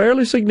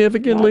fairly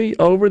significantly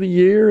over the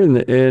year, and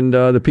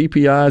the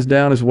PPI is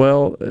down as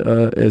well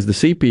as the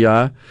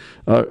CPI.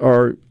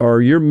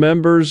 Are your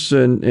members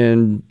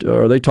and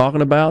are they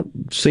talking about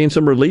seeing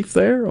some relief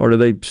there, or do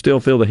they still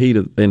feel the heat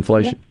of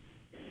inflation?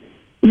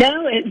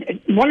 No,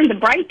 one of the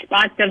bright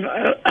spots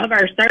of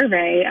our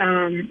survey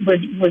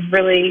was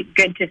really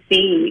good to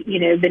see.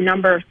 The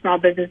number of small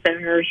business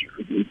owners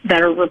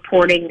that are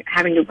reporting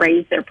having to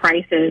raise their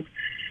prices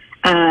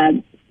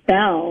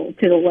fell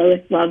to the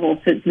lowest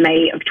level since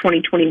May of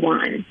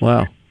 2021.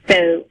 Wow.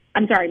 So,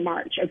 I'm sorry,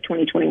 March of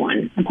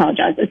 2021. I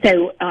apologize.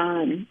 So,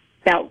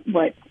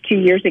 about 2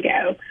 years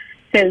ago.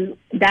 So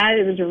that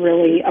is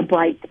really a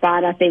bright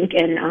spot, I think,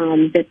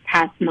 in this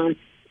past month's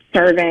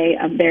survey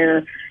of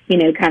their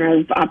kind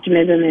of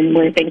optimism and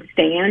where things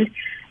stand.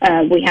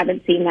 We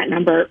haven't seen that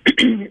number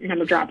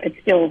drop. It's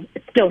still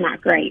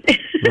not great,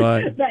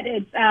 right.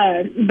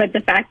 But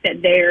the fact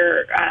that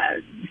their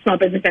small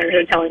business owners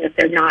are telling us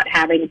they're not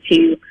having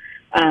to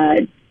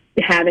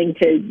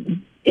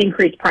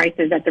increase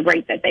prices at the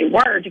rate that they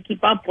were to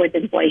keep up with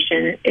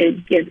inflation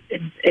is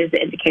an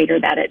indicator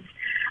that it's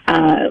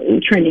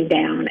trending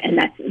down, and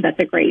that's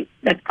a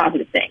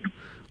positive thing.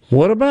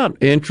 What about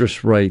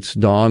interest rates,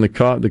 Dawn?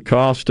 The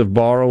cost of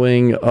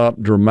borrowing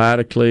up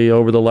dramatically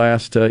over the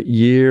last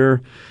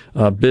year.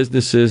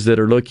 Businesses that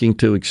are looking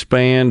to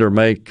expand or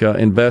make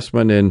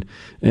investment in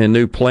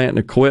new plant and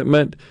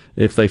equipment,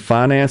 if they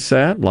finance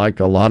that, like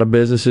a lot of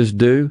businesses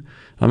do,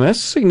 that's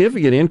a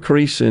significant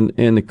increase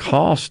in the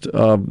cost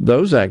of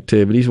those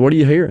activities. What are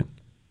you hearing?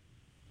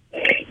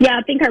 Yeah,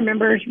 I think our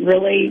members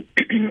really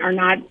are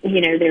not,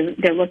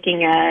 they're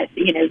looking at,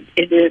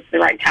 is this the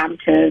right time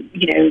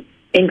to,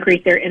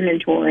 increase their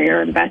inventory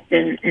or invest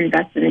in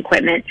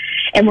equipment.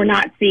 And we're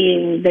not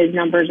seeing those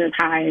numbers as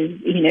high as,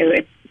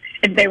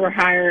 if they were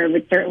higher, it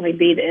would certainly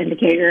be the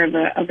indicator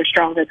of a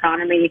strong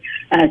economy.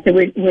 So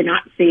we're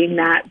not seeing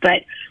that,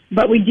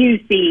 but we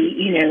do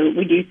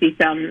see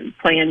some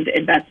planned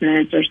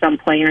investments or some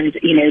planned,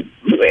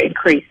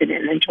 increase in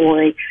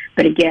inventory.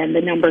 But again, the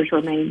numbers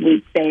remain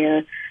weak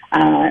there.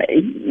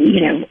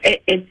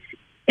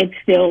 It's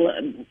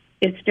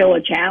still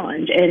a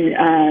challenge.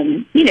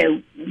 And,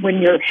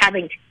 when you're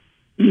having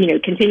to,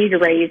 continue to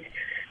raise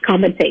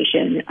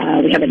compensation,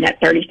 we have a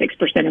net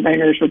 36% of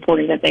owners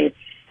reporting that they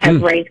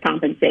have raised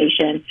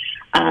compensation.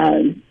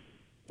 So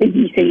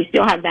you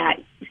still have that,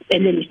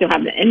 and then you still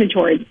have the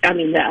inventory,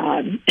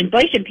 the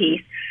inflation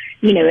piece.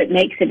 It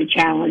makes it a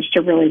challenge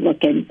to really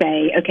look and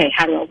say, okay,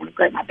 how do I want to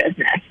grow my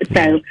business?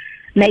 So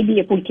maybe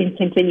if we can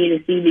continue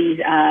to see these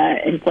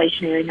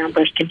inflationary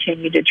numbers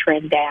continue to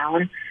trend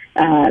down,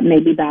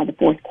 maybe by the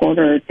fourth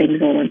quarter things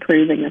will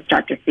improve and you'll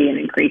start to see an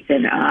increase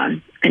in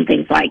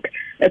things like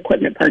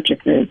equipment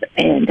purchases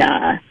and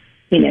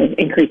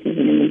increases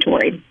in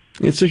inventory.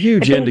 It's a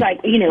huge things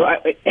like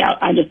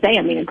I just say,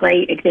 a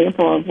great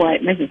example of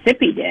what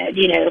Mississippi did,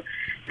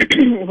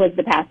 was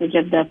the passage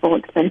of the full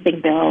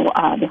expensing bill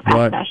this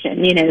past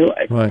session,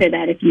 so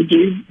that if you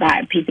do buy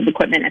a piece of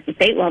equipment at the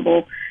state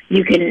level,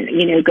 you can,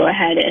 go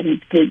ahead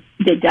and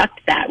deduct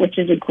that, which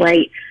is a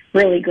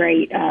really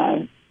great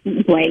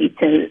way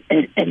to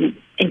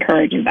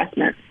encourage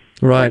investment.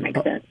 Right.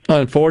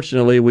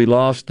 Unfortunately, we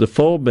lost the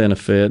full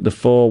benefit, the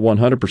full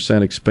 100%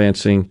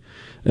 expensing,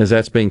 as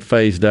that's being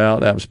phased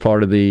out. That was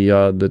part of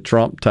the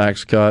Trump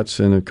tax cuts,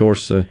 and of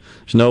course, there's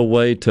no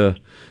way to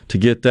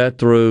get that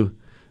through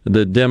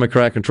the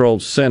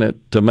Democrat-controlled Senate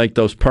to make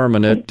those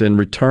permanent and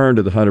return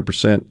to the 100%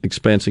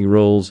 expensing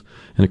rules.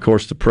 And of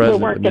course, the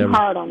president. We're working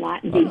hard on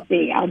that in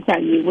D.C. I'll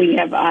tell you, we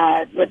have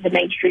with the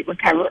Main Street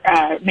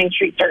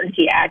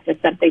Certainty Act is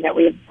something that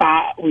we have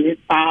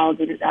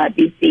filed in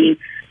D.C.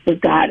 We've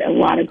got a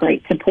lot of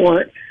great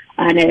support.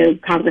 I know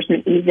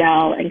Congressman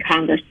Ezell and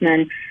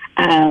Congressman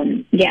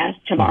Guest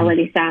have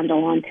already signed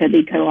on to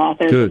be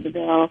co-authors of the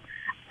bill.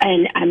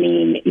 And,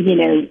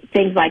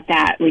 things like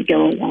that would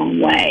go a long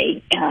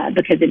way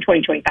because in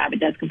 2025 it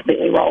does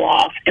completely roll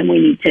off, and we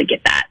need to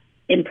get that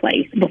in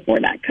place before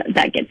that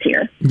gets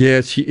here. Yeah,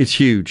 it's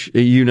huge.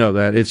 You know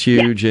that. It's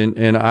huge,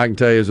 and I can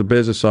tell you as a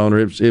business owner,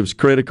 it was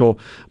critical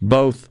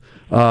both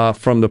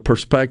from the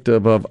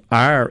perspective of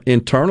our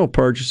internal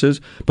purchases,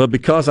 but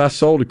because I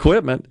sold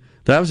equipment,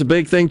 that was a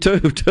big thing, too,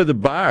 to the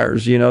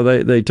buyers.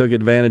 They took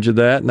advantage of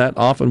that, and that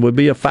often would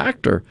be a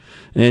factor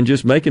in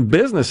just making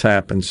business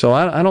happen. So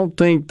I don't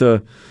think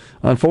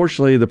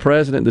unfortunately, the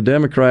president, the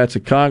Democrats,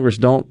 and Congress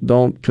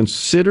don't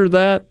consider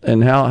that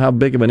and how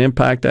big of an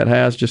impact that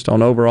has just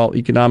on overall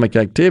economic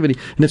activity.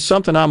 And it's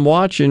something I'm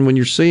watching when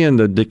you're seeing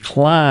the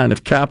decline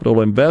of capital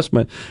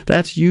investment.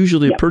 That's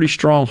usually a pretty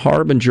strong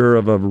harbinger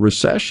of a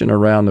recession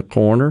around the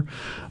corner.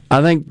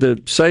 I think the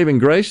saving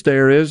grace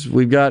there is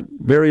we've got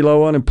very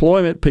low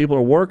unemployment. People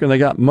are working. They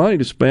got money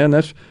to spend.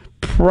 That's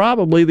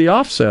probably the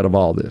offset of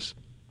all this.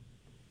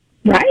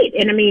 Right.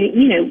 And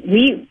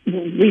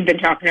we've been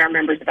talking to our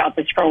members about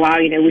this for a while.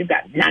 We've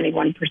got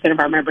 91% of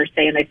our members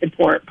saying they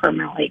support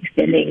permanently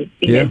extending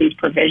these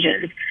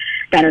provisions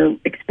that are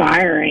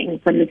expiring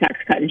from the Tax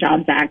Cut and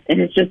Jobs Act.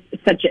 And it's just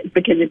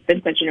because it's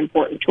been such an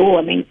important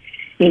tool.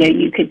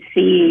 You could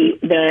see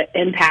the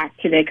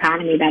impact to the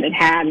economy that it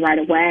had right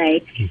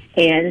away,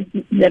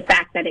 and the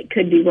fact that it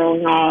could be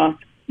rolling off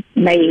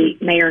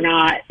may or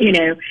not,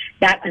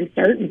 that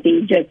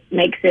uncertainty just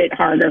makes it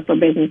harder for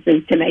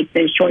businesses to make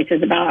those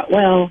choices about,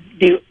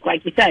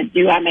 like you said,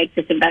 do I make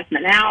this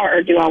investment now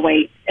or do I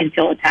wait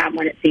until a time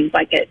when it seems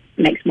like it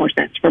makes more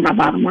sense for my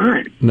bottom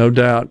line? No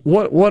doubt.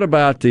 What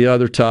about the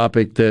other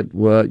topic that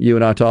you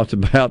and I talked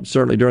about,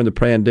 certainly during the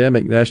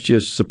pandemic, that's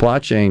just supply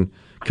chain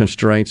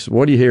constraints?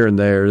 What are you hearing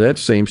there? That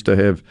seems to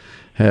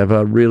have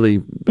really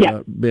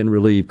been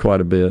relieved quite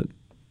a bit.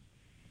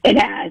 It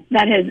has.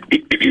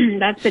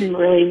 That's been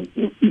really,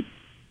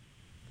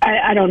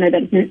 I don't know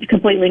that it's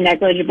completely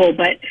negligible,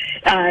 but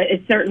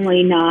it's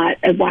certainly not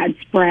a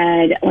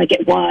widespread like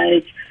it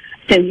was.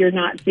 So you're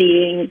not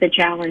seeing the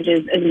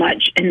challenges as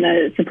much in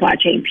the supply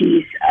chain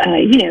piece.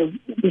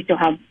 We still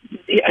have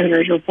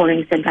owners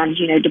reporting sometimes,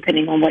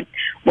 depending on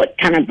what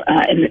kind of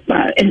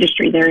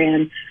industry they're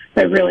in.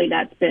 But really,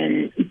 that's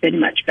been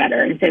much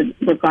better, and so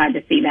we're glad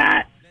to see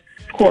that.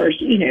 Of course,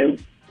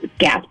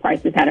 gas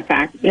prices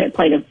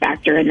played a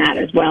factor in that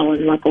as well,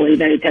 and luckily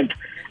those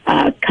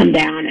have come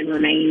down and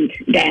remained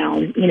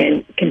down.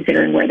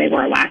 Considering where they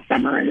were last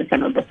summer and the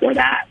summer before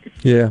that.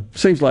 Yeah,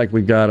 seems like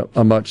we've got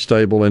a much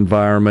stable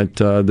environment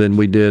than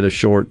we did a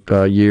short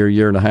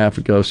year and a half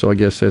ago. So I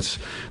guess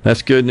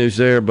that's good news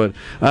there. But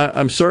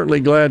I'm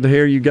certainly glad to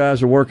hear you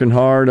guys are working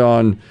hard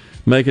on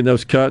making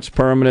those cuts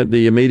permanent,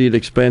 the immediate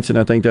expense, and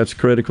I think that's a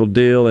critical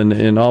deal,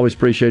 and always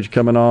appreciate you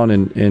coming on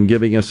and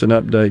giving us an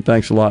update.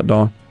 Thanks a lot,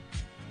 Dawn.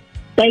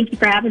 Thank you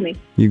for having me.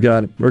 You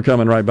got it. We're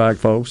coming right back,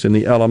 folks, in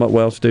the Element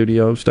Wealth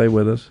studio. Stay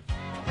with us.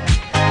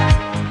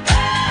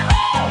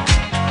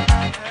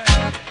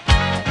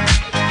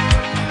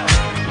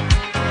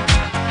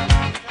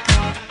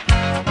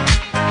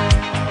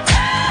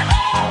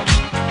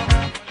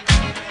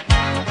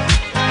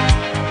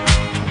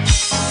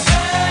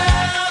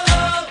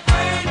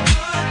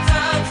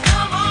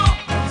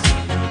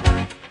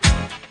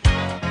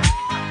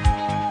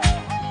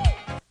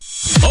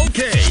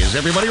 Is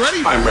everybody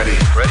ready? I'm ready.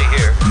 Ready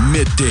here.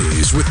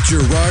 Middays with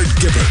Gerard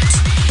Gibert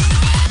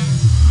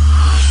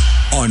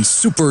on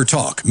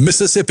SuperTalk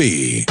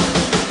Mississippi.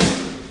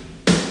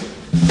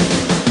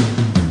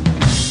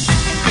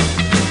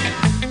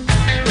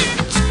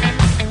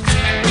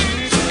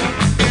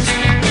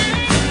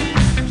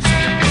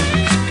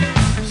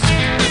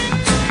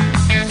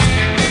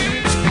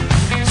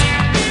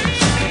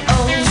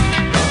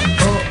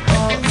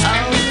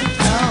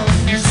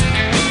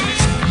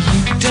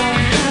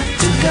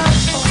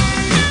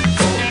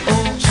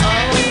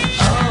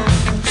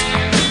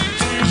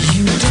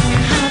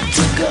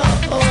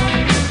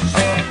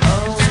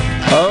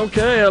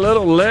 Okay, a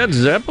little Led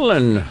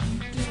Zeppelin.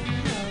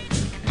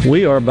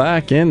 We are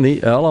back in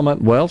the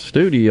Element Wealth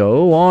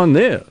studio on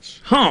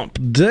this Hump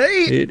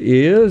Day. It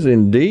is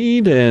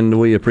indeed, and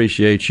we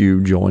appreciate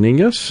you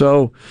joining us.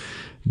 So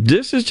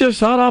this is just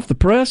hot off the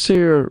press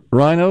here,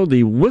 Rhino,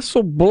 the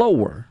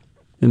whistleblower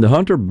in the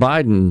Hunter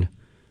Biden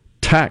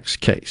tax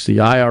case, the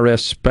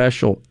IRS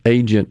special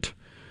agent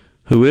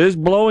who is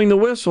blowing the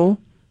whistle,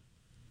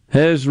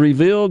 has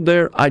revealed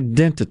their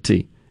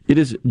identity. It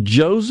is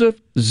Joseph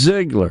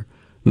Ziegler.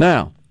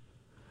 Now,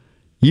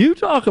 you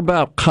talk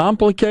about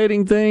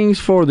complicating things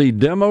for the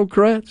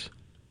Democrats.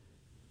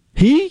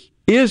 He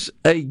is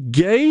a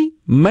gay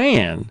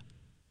man,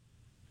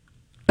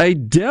 a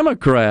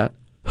Democrat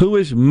who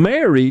is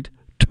married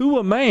to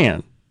a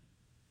man.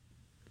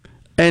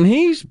 And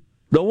he's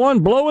the one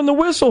blowing the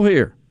whistle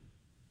here.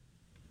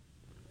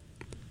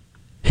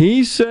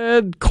 He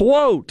said,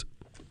 quote,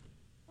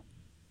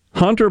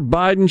 Hunter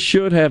Biden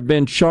should have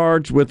been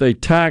charged with a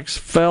tax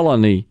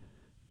felony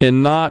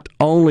and not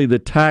only the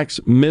tax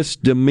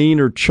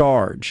misdemeanor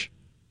charge.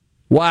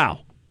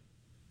 Wow.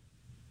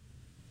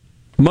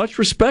 Much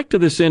respect to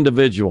this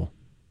individual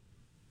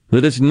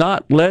that is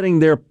not letting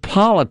their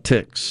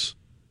politics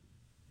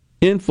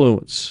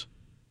influence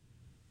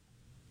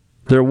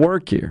their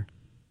work here.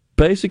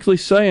 Basically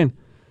saying,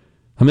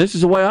 I mean, this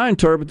is the way I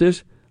interpret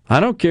this.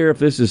 I don't care if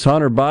this is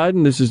Hunter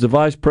Biden, this is the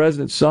vice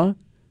president's son.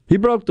 He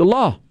broke the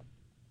law.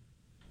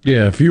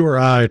 Yeah, if you or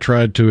I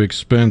tried to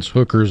expense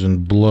hookers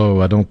and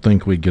blow, I don't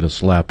think we'd get a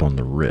slap on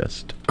the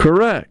wrist.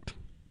 Correct.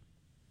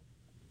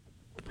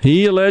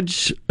 He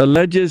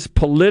alleges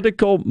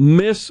political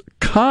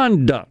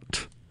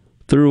misconduct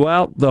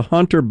throughout the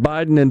Hunter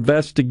Biden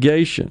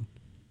investigation.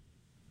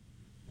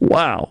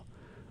 Wow.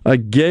 A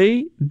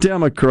gay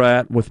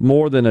Democrat with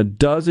more than a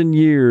dozen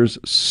years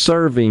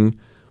serving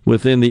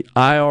within the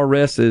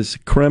IRS's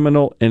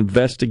Criminal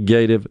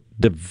Investigative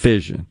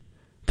Division.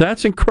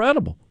 That's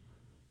incredible.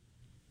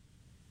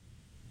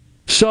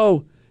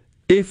 So,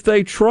 if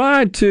they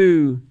tried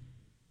to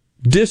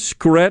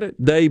discredit,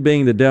 they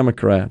being the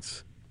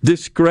Democrats,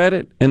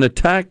 discredit and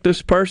attack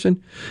this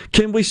person,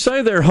 can we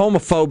say they're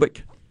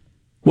homophobic?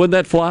 Wouldn't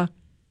that fly?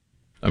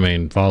 I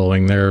mean,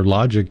 following their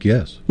logic,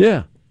 yes.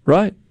 Yeah,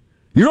 right.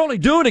 You're only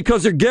doing it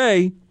because they're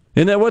gay.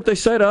 Isn't that what they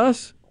say to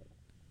us?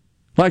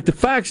 Like, the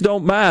facts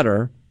don't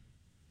matter.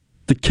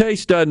 The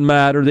case doesn't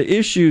matter. The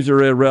issues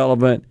are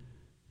irrelevant.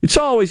 It's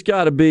always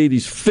got to be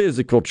these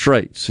physical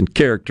traits and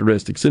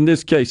characteristics, in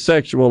this case,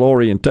 sexual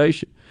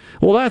orientation.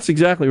 Well, that's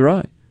exactly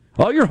right.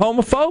 Oh, you're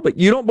homophobic.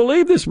 You don't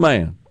believe this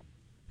man.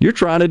 You're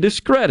trying to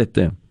discredit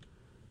them.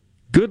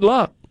 Good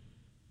luck.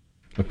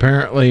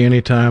 Apparently,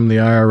 anytime the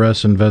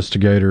IRS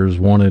investigators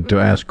wanted to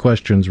ask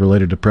questions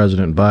related to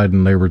President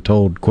Biden, they were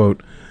told,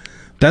 quote,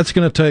 that's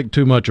going to take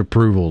too much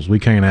approvals. We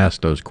can't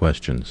ask those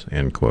questions,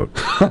 end quote.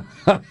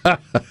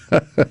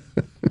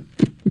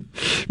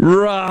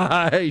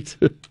 Right.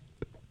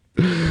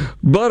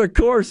 But, of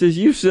course, as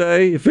you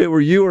say, if it were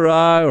you or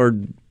I or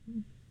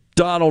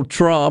Donald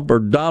Trump or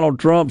Donald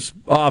Trump's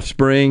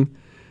offspring,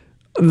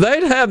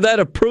 they'd have that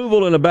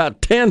approval in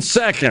about 10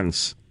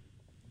 seconds.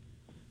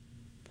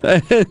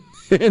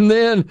 And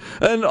then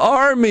an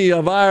army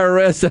of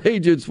IRS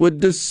agents would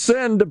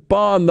descend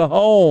upon the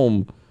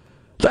home.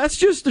 That's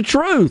just the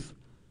truth.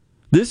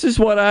 This is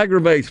what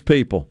aggravates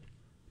people.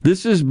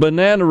 This is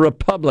Banana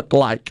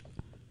Republic-like.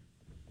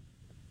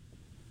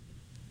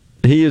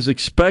 He is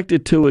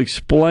expected to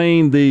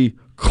explain the,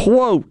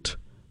 quote,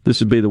 this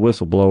would be the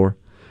whistleblower,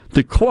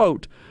 the,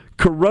 quote,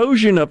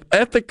 corrosion of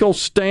ethical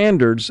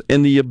standards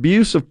and the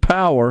abuse of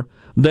power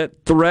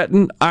that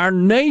threaten our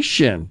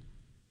nation,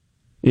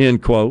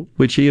 end quote,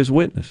 which he has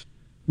witnessed.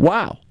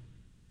 Wow.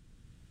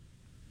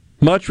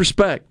 Much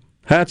respect.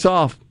 Hats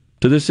off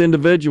to this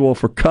individual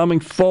for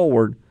coming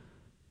forward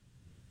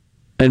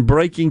and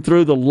breaking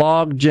through the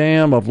log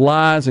jam of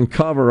lies and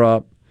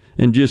cover-up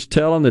and just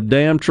telling the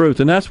damn truth.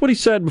 And that's what he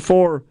said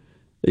before,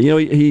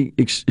 he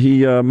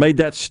made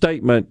that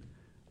statement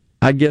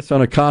I guess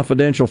on a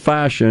confidential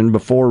fashion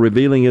before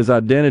revealing his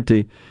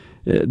identity,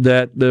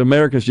 that the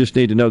Americans just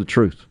need to know the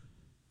truth.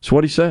 That's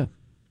what he said.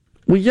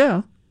 Well,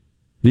 yeah,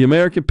 the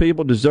American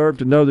people deserve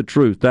to know the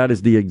truth. That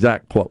is the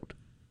exact quote.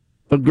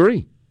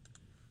 Agree.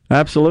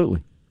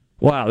 Absolutely.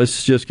 Wow, this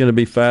is just going to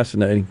be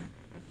fascinating.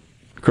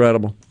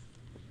 Incredible.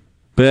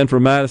 Ben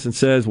from Madison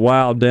says,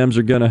 wow, Dems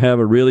are going to have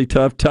a really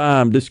tough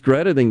time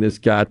discrediting this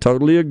guy.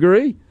 Totally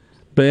agree,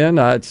 Ben.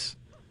 What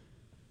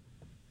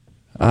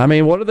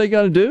are they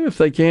going to do if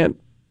they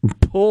can't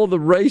pull the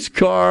race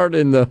card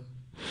and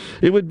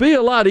It would be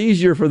a lot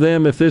easier for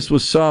them if this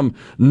was some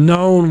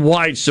known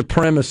white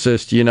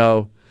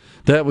supremacist,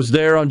 that was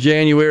there on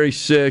January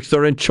 6th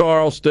or in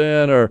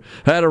Charleston or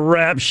had a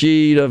rap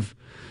sheet of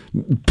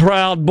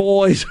Proud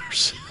Boys or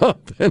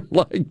something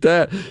like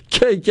that,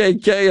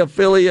 KKK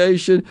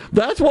affiliation.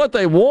 That's what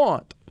they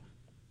want,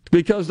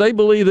 because they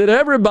believe that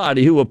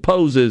everybody who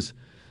opposes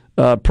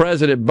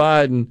President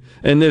Biden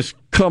and this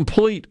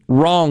complete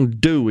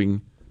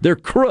wrongdoing, they're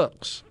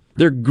crooks,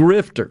 they're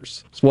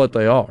grifters. That's what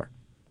they are.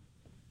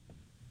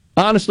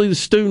 Honestly, the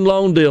student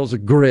loan deal's a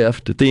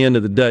grift at the end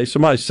of the day.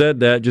 Somebody said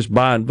that, just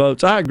buying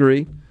votes. I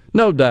agree,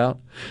 no doubt.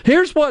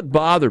 Here's what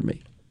bothered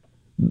me.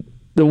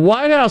 The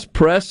White House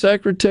press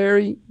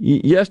secretary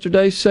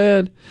yesterday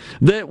said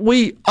that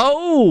we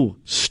owe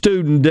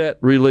student debt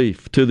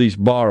relief to these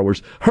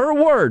borrowers. Her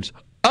words,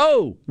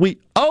 we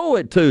owe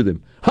it to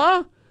them.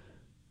 Huh?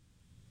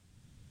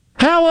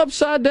 How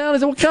upside down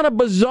is it? What kind of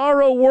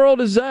bizarro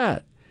world is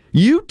that?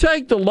 You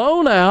take the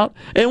loan out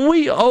and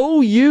we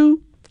owe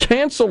you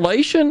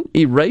cancellation,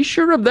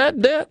 erasure of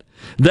that debt?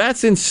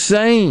 That's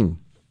insane.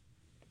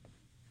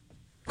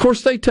 Of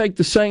course, they take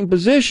the same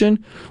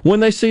position when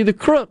they see the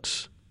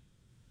crooks.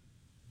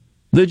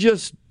 They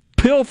just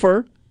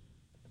pilfer,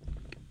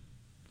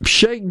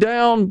 shake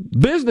down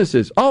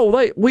businesses.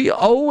 We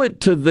owe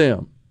it to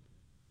them.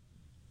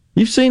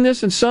 You've seen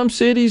this in some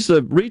cities,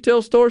 the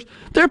retail stores.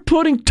 They're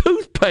putting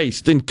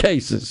toothpaste in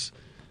cases.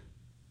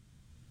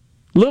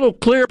 Little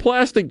clear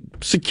plastic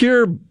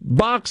secure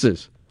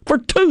boxes for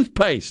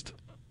toothpaste.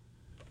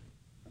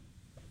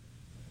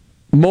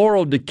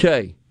 Moral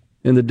decay,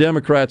 and the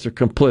Democrats are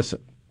complicit.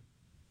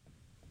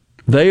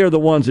 They are the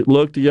ones that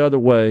look the other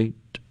way,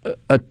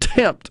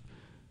 attempt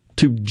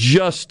to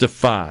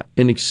justify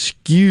and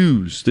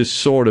excuse this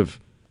sort of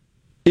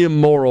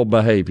immoral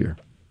behavior.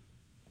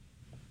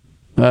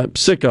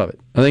 Sick of it.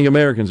 I think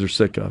Americans are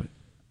sick of it.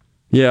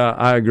 Yeah,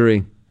 I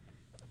agree.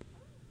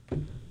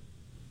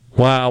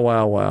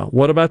 Wow.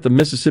 What about the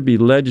Mississippi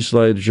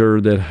legislator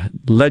that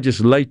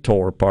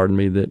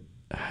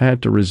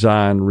had to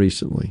resign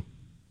recently?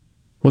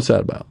 What's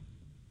that about?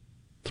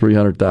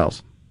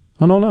 300,000.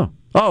 I don't know.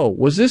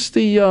 Was this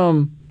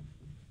the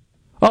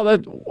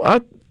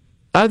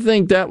I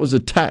think that was a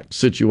tax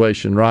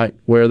situation, right?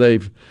 Where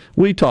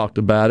we talked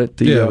about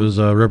it. It was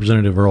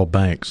Representative Earl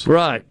Banks.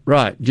 Right.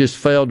 Just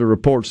failed to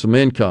report some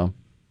income.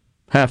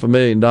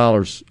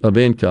 $500,000 of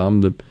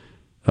income that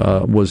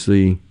was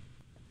the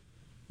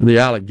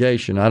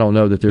allegation. I don't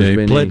know that there's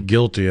been he pled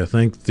guilty. I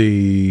think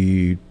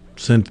the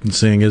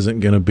sentencing isn't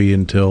going to be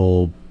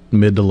until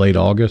mid to late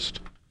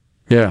August.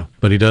 Yeah.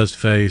 But he does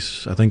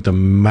face, I think the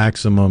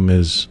maximum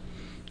is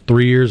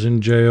 3 years in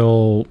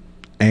jail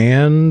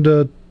and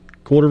a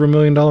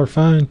 $250,000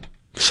 fine.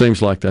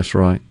 Seems like that's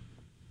right.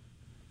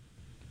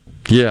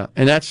 Yeah,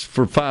 and that's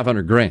for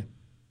 $500,000.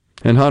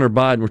 And Hunter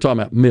Biden, we're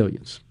talking about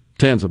millions,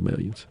 tens of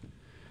millions.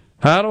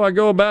 How do I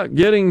go about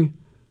getting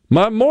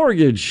my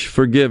mortgage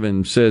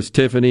forgiven, says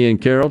Tiffany in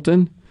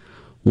Carrollton.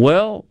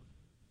 Well,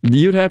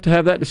 you'd have to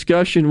have that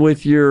discussion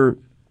with your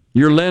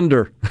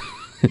lender,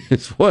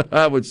 is what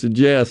I would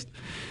suggest.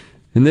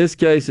 In this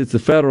case, it's the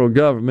federal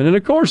government. And,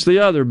 of course, the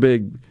other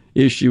big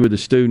issue with the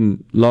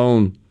student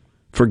loan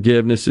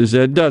forgiveness is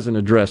that it doesn't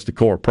address the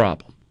core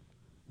problem,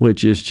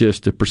 which is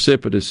just a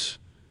precipitous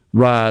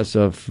rise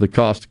of the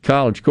cost of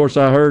college. Of course,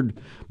 I heard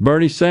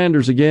Bernie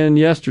Sanders again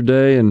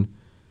yesterday, and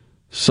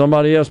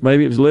somebody else,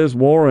 maybe it was Liz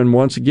Warren,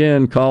 once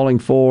again calling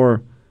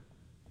for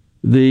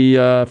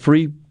the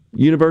free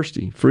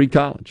university, free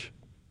college.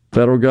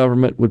 Federal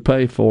government would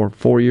pay for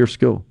 4-year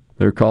school.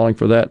 They're calling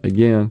for that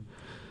again.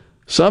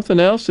 Something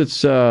else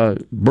that's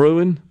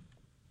brewing,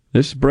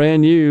 this is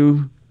brand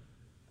new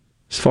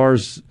as far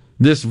as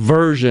this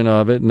version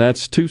of it, and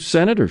that's 2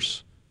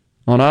 senators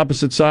on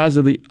opposite sides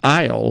of the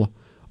aisle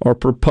are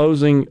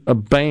proposing a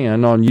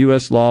ban on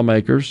U.S.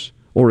 lawmakers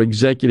or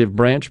executive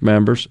branch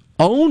members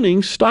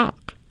owning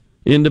stock,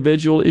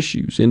 individual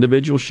issues,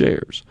 individual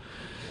shares.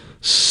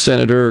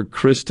 Senator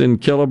Kristen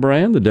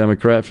Gillibrand, the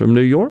Democrat from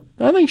New York,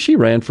 I think she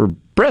ran for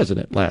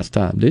president last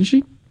time, didn't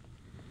she?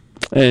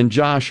 And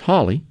Josh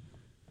Hawley,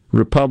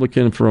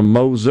 Republican from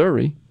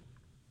Missouri,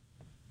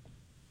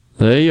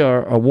 they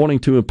are wanting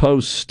to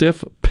impose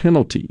stiff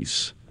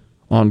penalties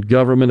on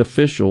government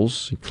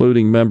officials,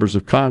 including members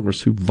of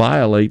Congress, who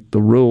violate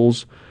the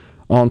rules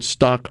on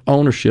stock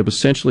ownership,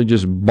 essentially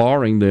just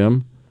barring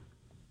them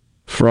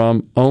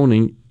from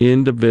owning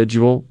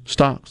individual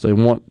stocks. They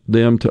want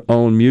them to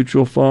own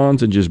mutual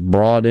funds and just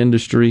broad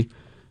industry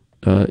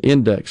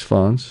index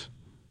funds.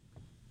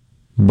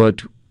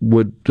 but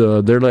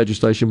their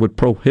legislation would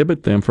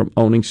prohibit them from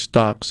owning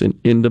stocks in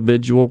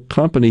individual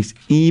companies,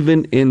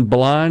 even in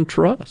blind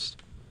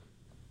trust.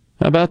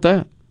 How about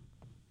that?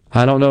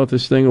 I don't know if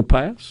this thing will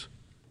pass,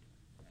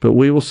 but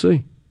we will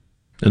see.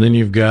 And then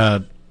you've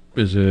got,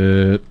 who is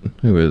it?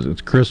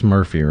 It's Chris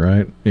Murphy,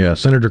 right? Yeah,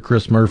 Senator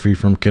Chris Murphy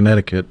from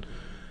Connecticut,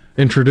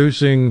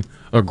 introducing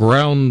a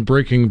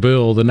groundbreaking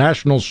bill, the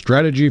National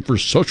Strategy for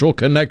Social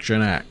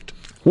Connection Act.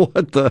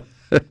 What the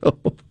hell?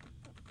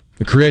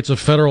 It creates a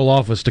federal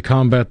office to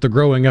combat the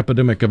growing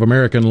epidemic of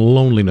American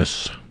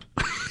loneliness.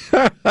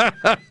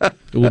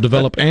 It will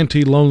develop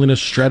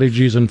anti-loneliness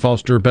strategies and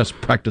foster best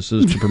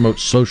practices to promote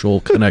social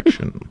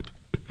connection.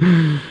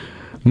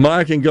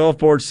 Mike in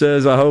Gulfport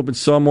says, I hope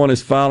someone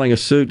is filing a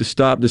suit to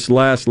stop this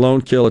last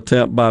lone kill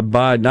attempt by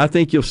Biden. I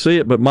think you'll see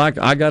it, but Mike,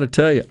 I got to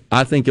tell you,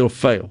 I think it'll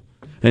fail.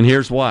 And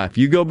here's why. If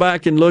you go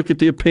back and look at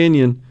the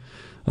opinion,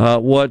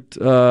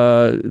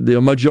 the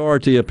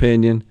majority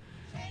opinion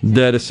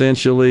that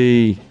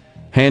essentially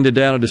handed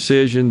down a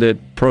decision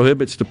that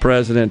prohibits the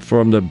president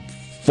from the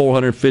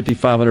 $450,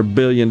 $500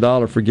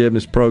 billion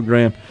forgiveness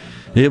program,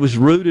 it was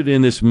rooted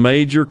in this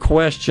major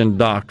question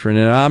doctrine,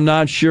 and I'm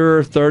not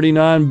sure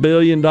 $39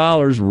 billion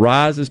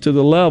rises to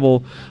the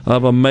level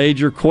of a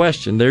major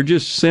question. They're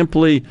just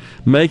simply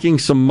making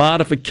some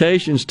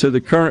modifications to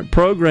the current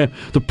program.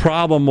 The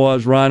problem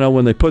was, Rhino,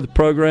 when they put the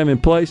program in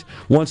place,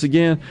 once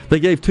again,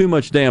 they gave too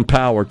much damn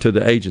power to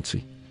the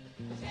agency.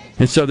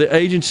 And so the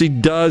agency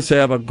does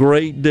have a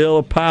great deal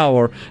of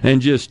power in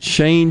just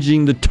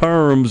changing the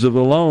terms of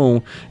the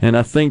loan, and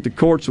I think the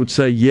courts would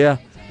say, yeah,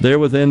 they're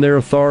within their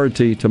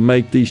authority to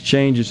make these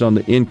changes on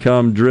the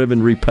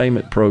income-driven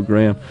repayment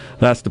program.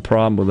 That's the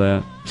problem with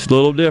that. It's a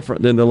little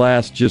different than the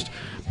last just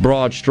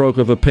broad stroke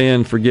of a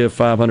pen, forgive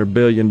 $500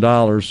 billion.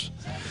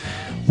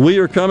 We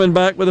are coming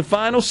back with a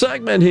final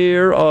segment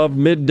here of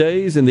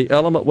Middays in the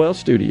Element Wealth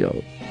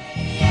Studio.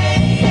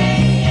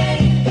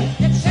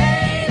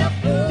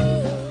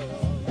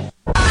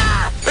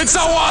 It's so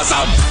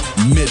awesome!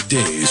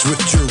 Middays with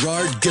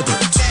Gerard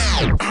Gibert.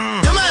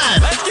 Come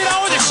on, let's get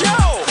on with the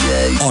show!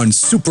 On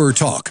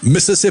SuperTalk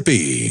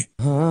Mississippi.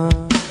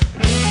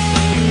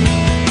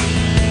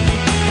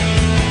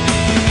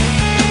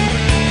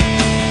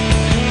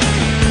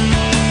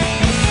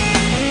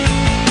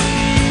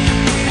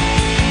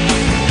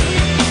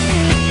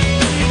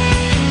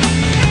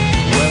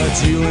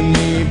 It's you and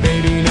me,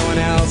 baby, no one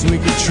else we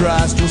could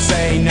trust. We'll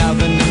say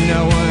nothing to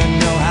no one,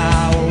 know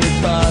how will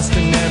we bust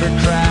and never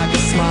crack a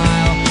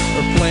smile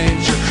or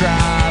flinch or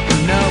cry for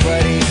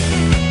nobody.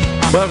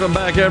 Welcome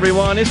back,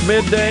 everyone. It's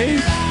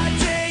Middays.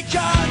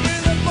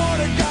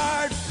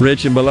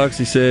 Rich in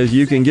Biloxi says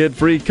you can get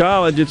free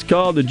college. It's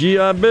called the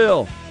GI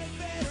Bill.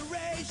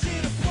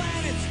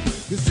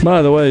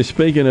 By the way,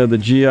 speaking of the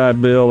GI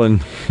Bill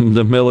and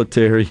the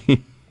military,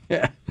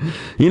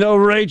 you know,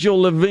 Rachel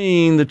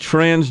Levine, the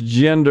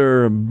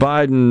transgender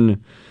Biden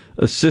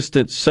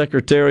Assistant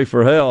Secretary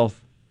for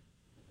Health,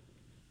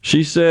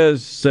 she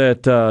says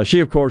that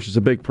she, of course, is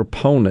a big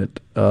proponent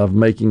of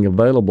making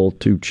available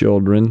to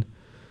children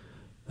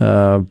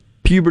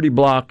puberty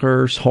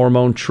blockers,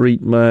 hormone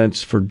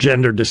treatments for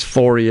gender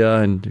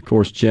dysphoria, and, of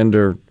course,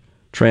 gender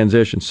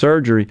transition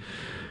surgery.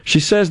 She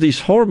says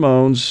these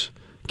hormones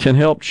can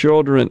help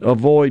children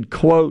avoid,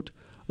 quote,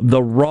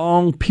 the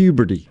wrong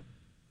puberty.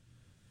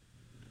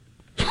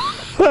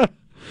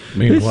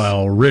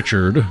 Meanwhile,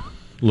 Richard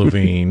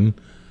Levine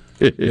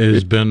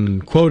has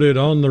been quoted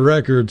on the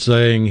record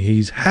saying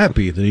he's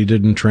happy that he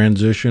didn't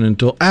transition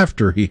until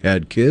after he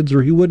had kids,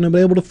 or he wouldn't have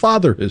been able to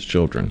father his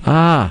children.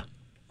 Ah,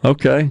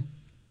 okay.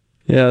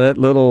 Yeah, that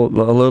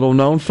little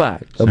known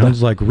fact.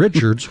 Sounds like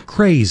Richard's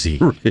crazy.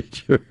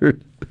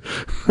 Richard.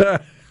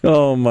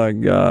 Oh, my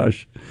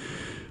gosh.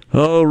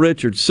 Oh,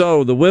 Richard.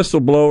 So the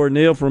whistleblower,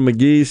 Neil from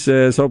McGee,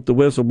 says, hope the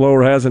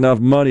whistleblower has enough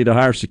money to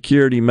hire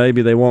security.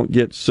 Maybe they won't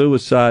get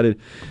suicided.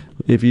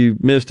 If you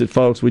missed it,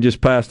 folks, we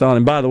just passed on.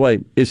 And by the way,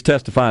 it's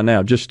testifying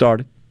now. Just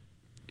started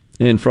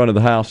in front of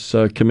the House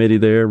committee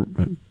there,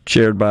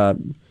 chaired by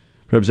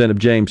Representative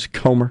James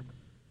Comer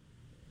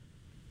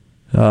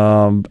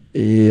from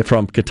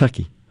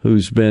Kentucky,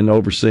 who's been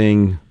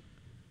overseeing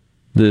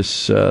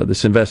this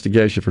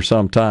investigation for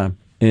some time.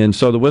 And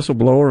so the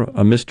whistleblower,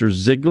 Mr.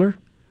 Ziegler,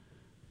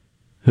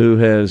 who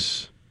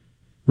has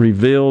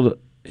revealed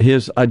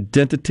his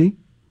identity,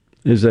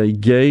 is a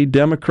gay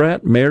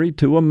Democrat married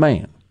to a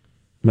man.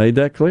 Made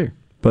that clear.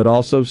 But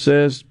also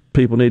says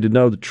people need to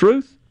know the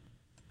truth.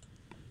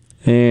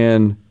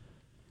 And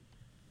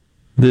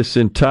this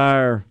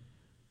entire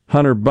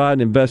Hunter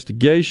Biden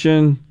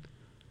investigation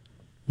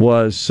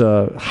was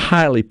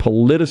highly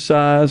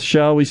politicized,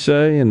 shall we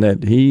say, and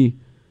that he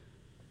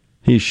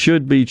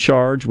should be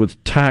charged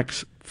with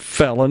tax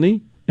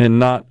felony and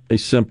not a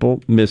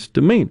simple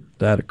misdemeanor.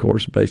 That, of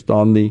course, based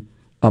on the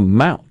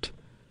amount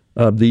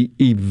of the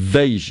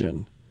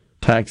evasion.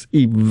 Tax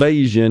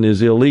evasion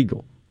is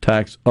illegal.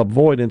 Tax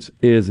avoidance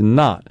is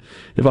not.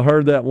 If I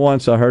heard that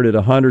once, I heard it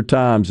 100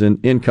 times in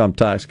income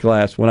tax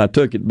class when I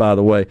took it, by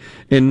the way,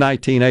 in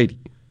 1980.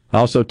 I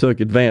also took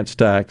advanced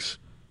tax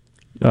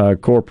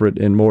corporate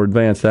and more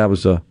advanced. That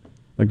was a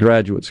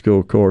graduate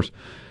school course.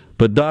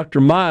 But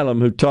Dr.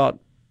 Milam, who taught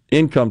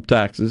income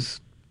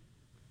taxes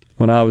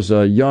when I was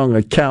a young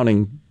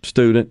accounting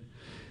student,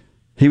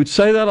 he would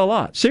say that a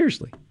lot.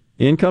 Seriously.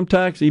 Income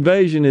tax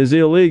evasion is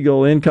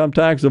illegal. Income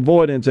tax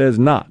avoidance is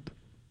not.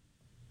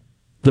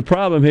 The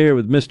problem here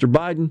with Mr.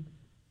 Biden,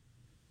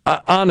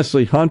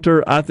 honestly,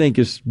 Hunter, I think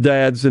his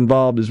dad's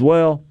involved as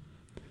well.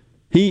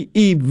 He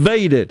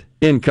evaded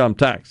income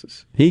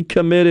taxes. He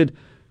committed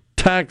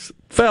tax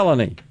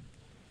felony,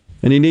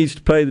 and he needs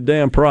to pay the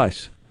damn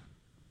price.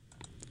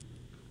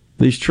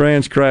 These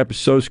trans crap is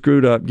so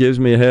screwed up, gives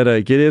me a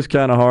headache. It is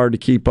kind of hard to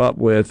keep up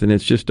with, and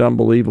it's just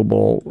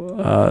unbelievable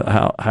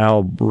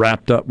how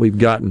wrapped up we've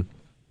gotten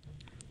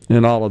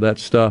in all of that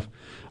stuff.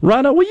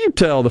 Rhino, will you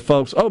tell the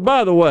folks? Oh,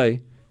 by the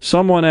way,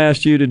 someone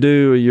asked you to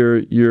do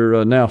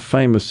your now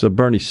famous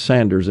Bernie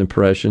Sanders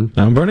impression.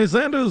 I'm Bernie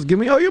Sanders. Give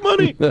me all your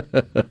money.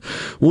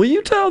 Will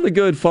you tell the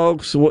good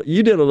folks,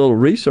 you did a little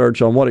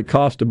research on what it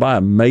costs to buy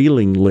a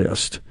mailing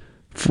list.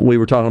 We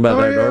were talking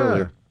about that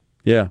earlier.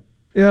 Yeah.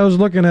 Yeah, I was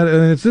looking at it,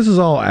 and this is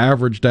all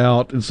averaged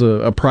out. It's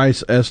a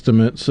price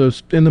estimate. So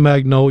in the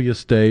Magnolia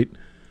State,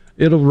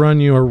 it'll run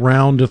you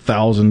around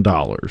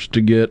 $1,000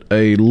 to get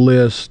a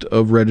list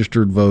of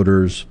registered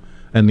voters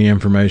and the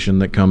information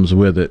that comes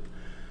with it.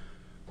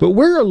 But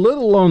we're a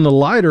little on the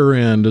lighter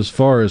end as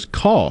far as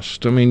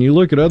cost. I mean, you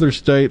look at other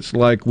states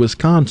like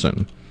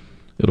Wisconsin,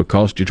 it'll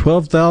cost you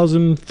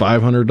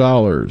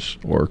 $12,500,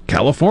 or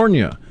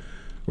California,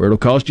 where it'll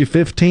cost you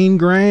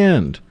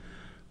 $15,000,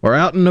 or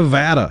out in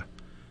Nevada,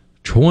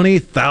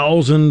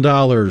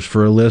 $20,000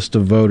 for a list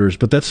of voters.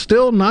 But that's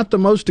still not the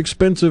most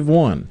expensive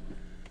one.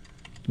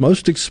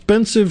 Most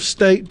expensive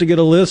state to get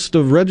a list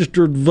of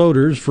registered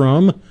voters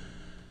from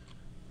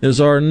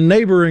is our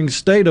neighboring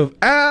state of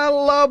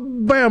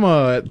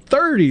Alabama at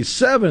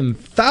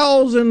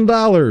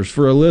 $37,000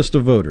 for a list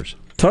of voters.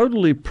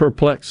 Totally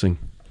perplexing.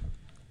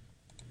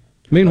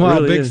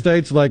 Meanwhile, big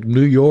states like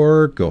New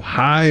York,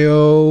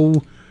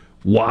 Ohio,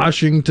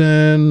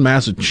 Washington,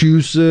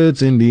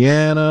 Massachusetts,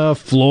 Indiana,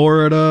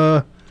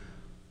 Florida,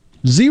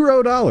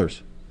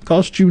 $0.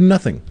 Cost you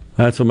nothing.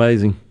 That's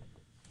amazing.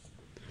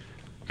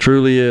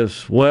 Truly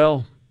is.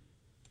 Well,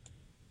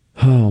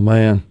 oh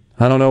man,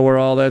 I don't know where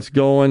all that's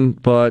going,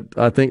 but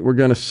I think we're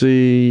going to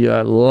see,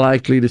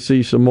 likely to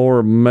see some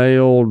more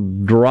mail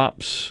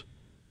drops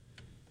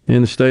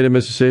in the state of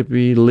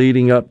Mississippi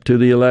leading up to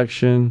the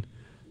election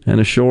in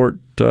a short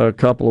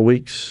couple of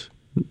weeks,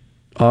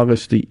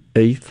 August the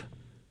 8th.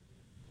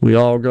 We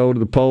all go to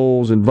the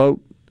polls and vote.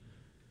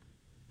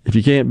 If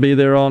you can't be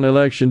there on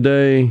election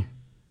day,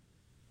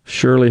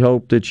 surely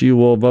hope that you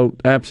will vote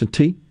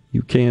absentee.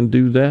 You can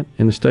do that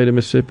in the state of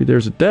Mississippi.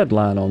 There's a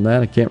deadline on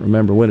that. I can't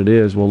remember when it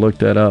is. We'll look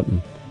that up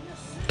and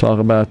talk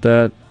about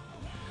that.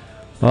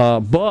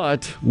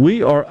 But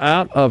we are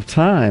out of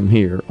time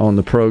here on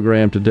the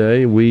program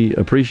today. We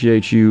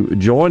appreciate you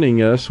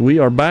joining us. We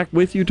are back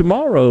with you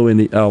tomorrow in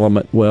the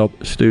Element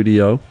Wealth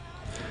studio.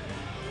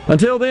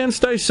 Until then,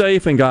 stay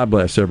safe and God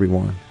bless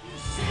everyone.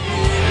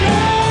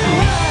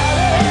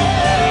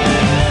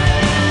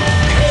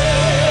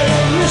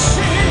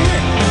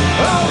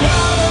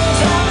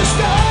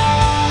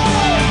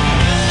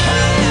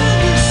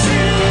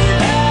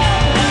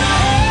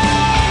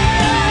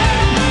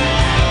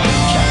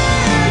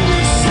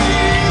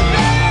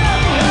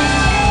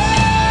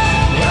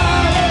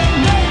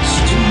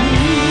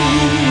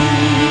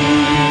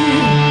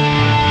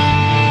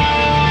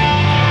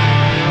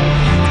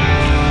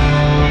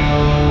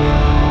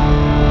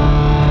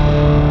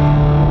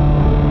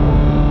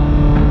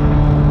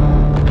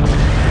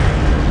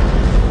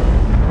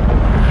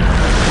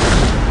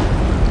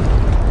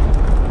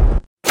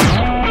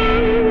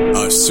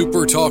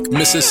 SuperTalk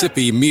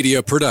Mississippi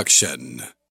Media Production.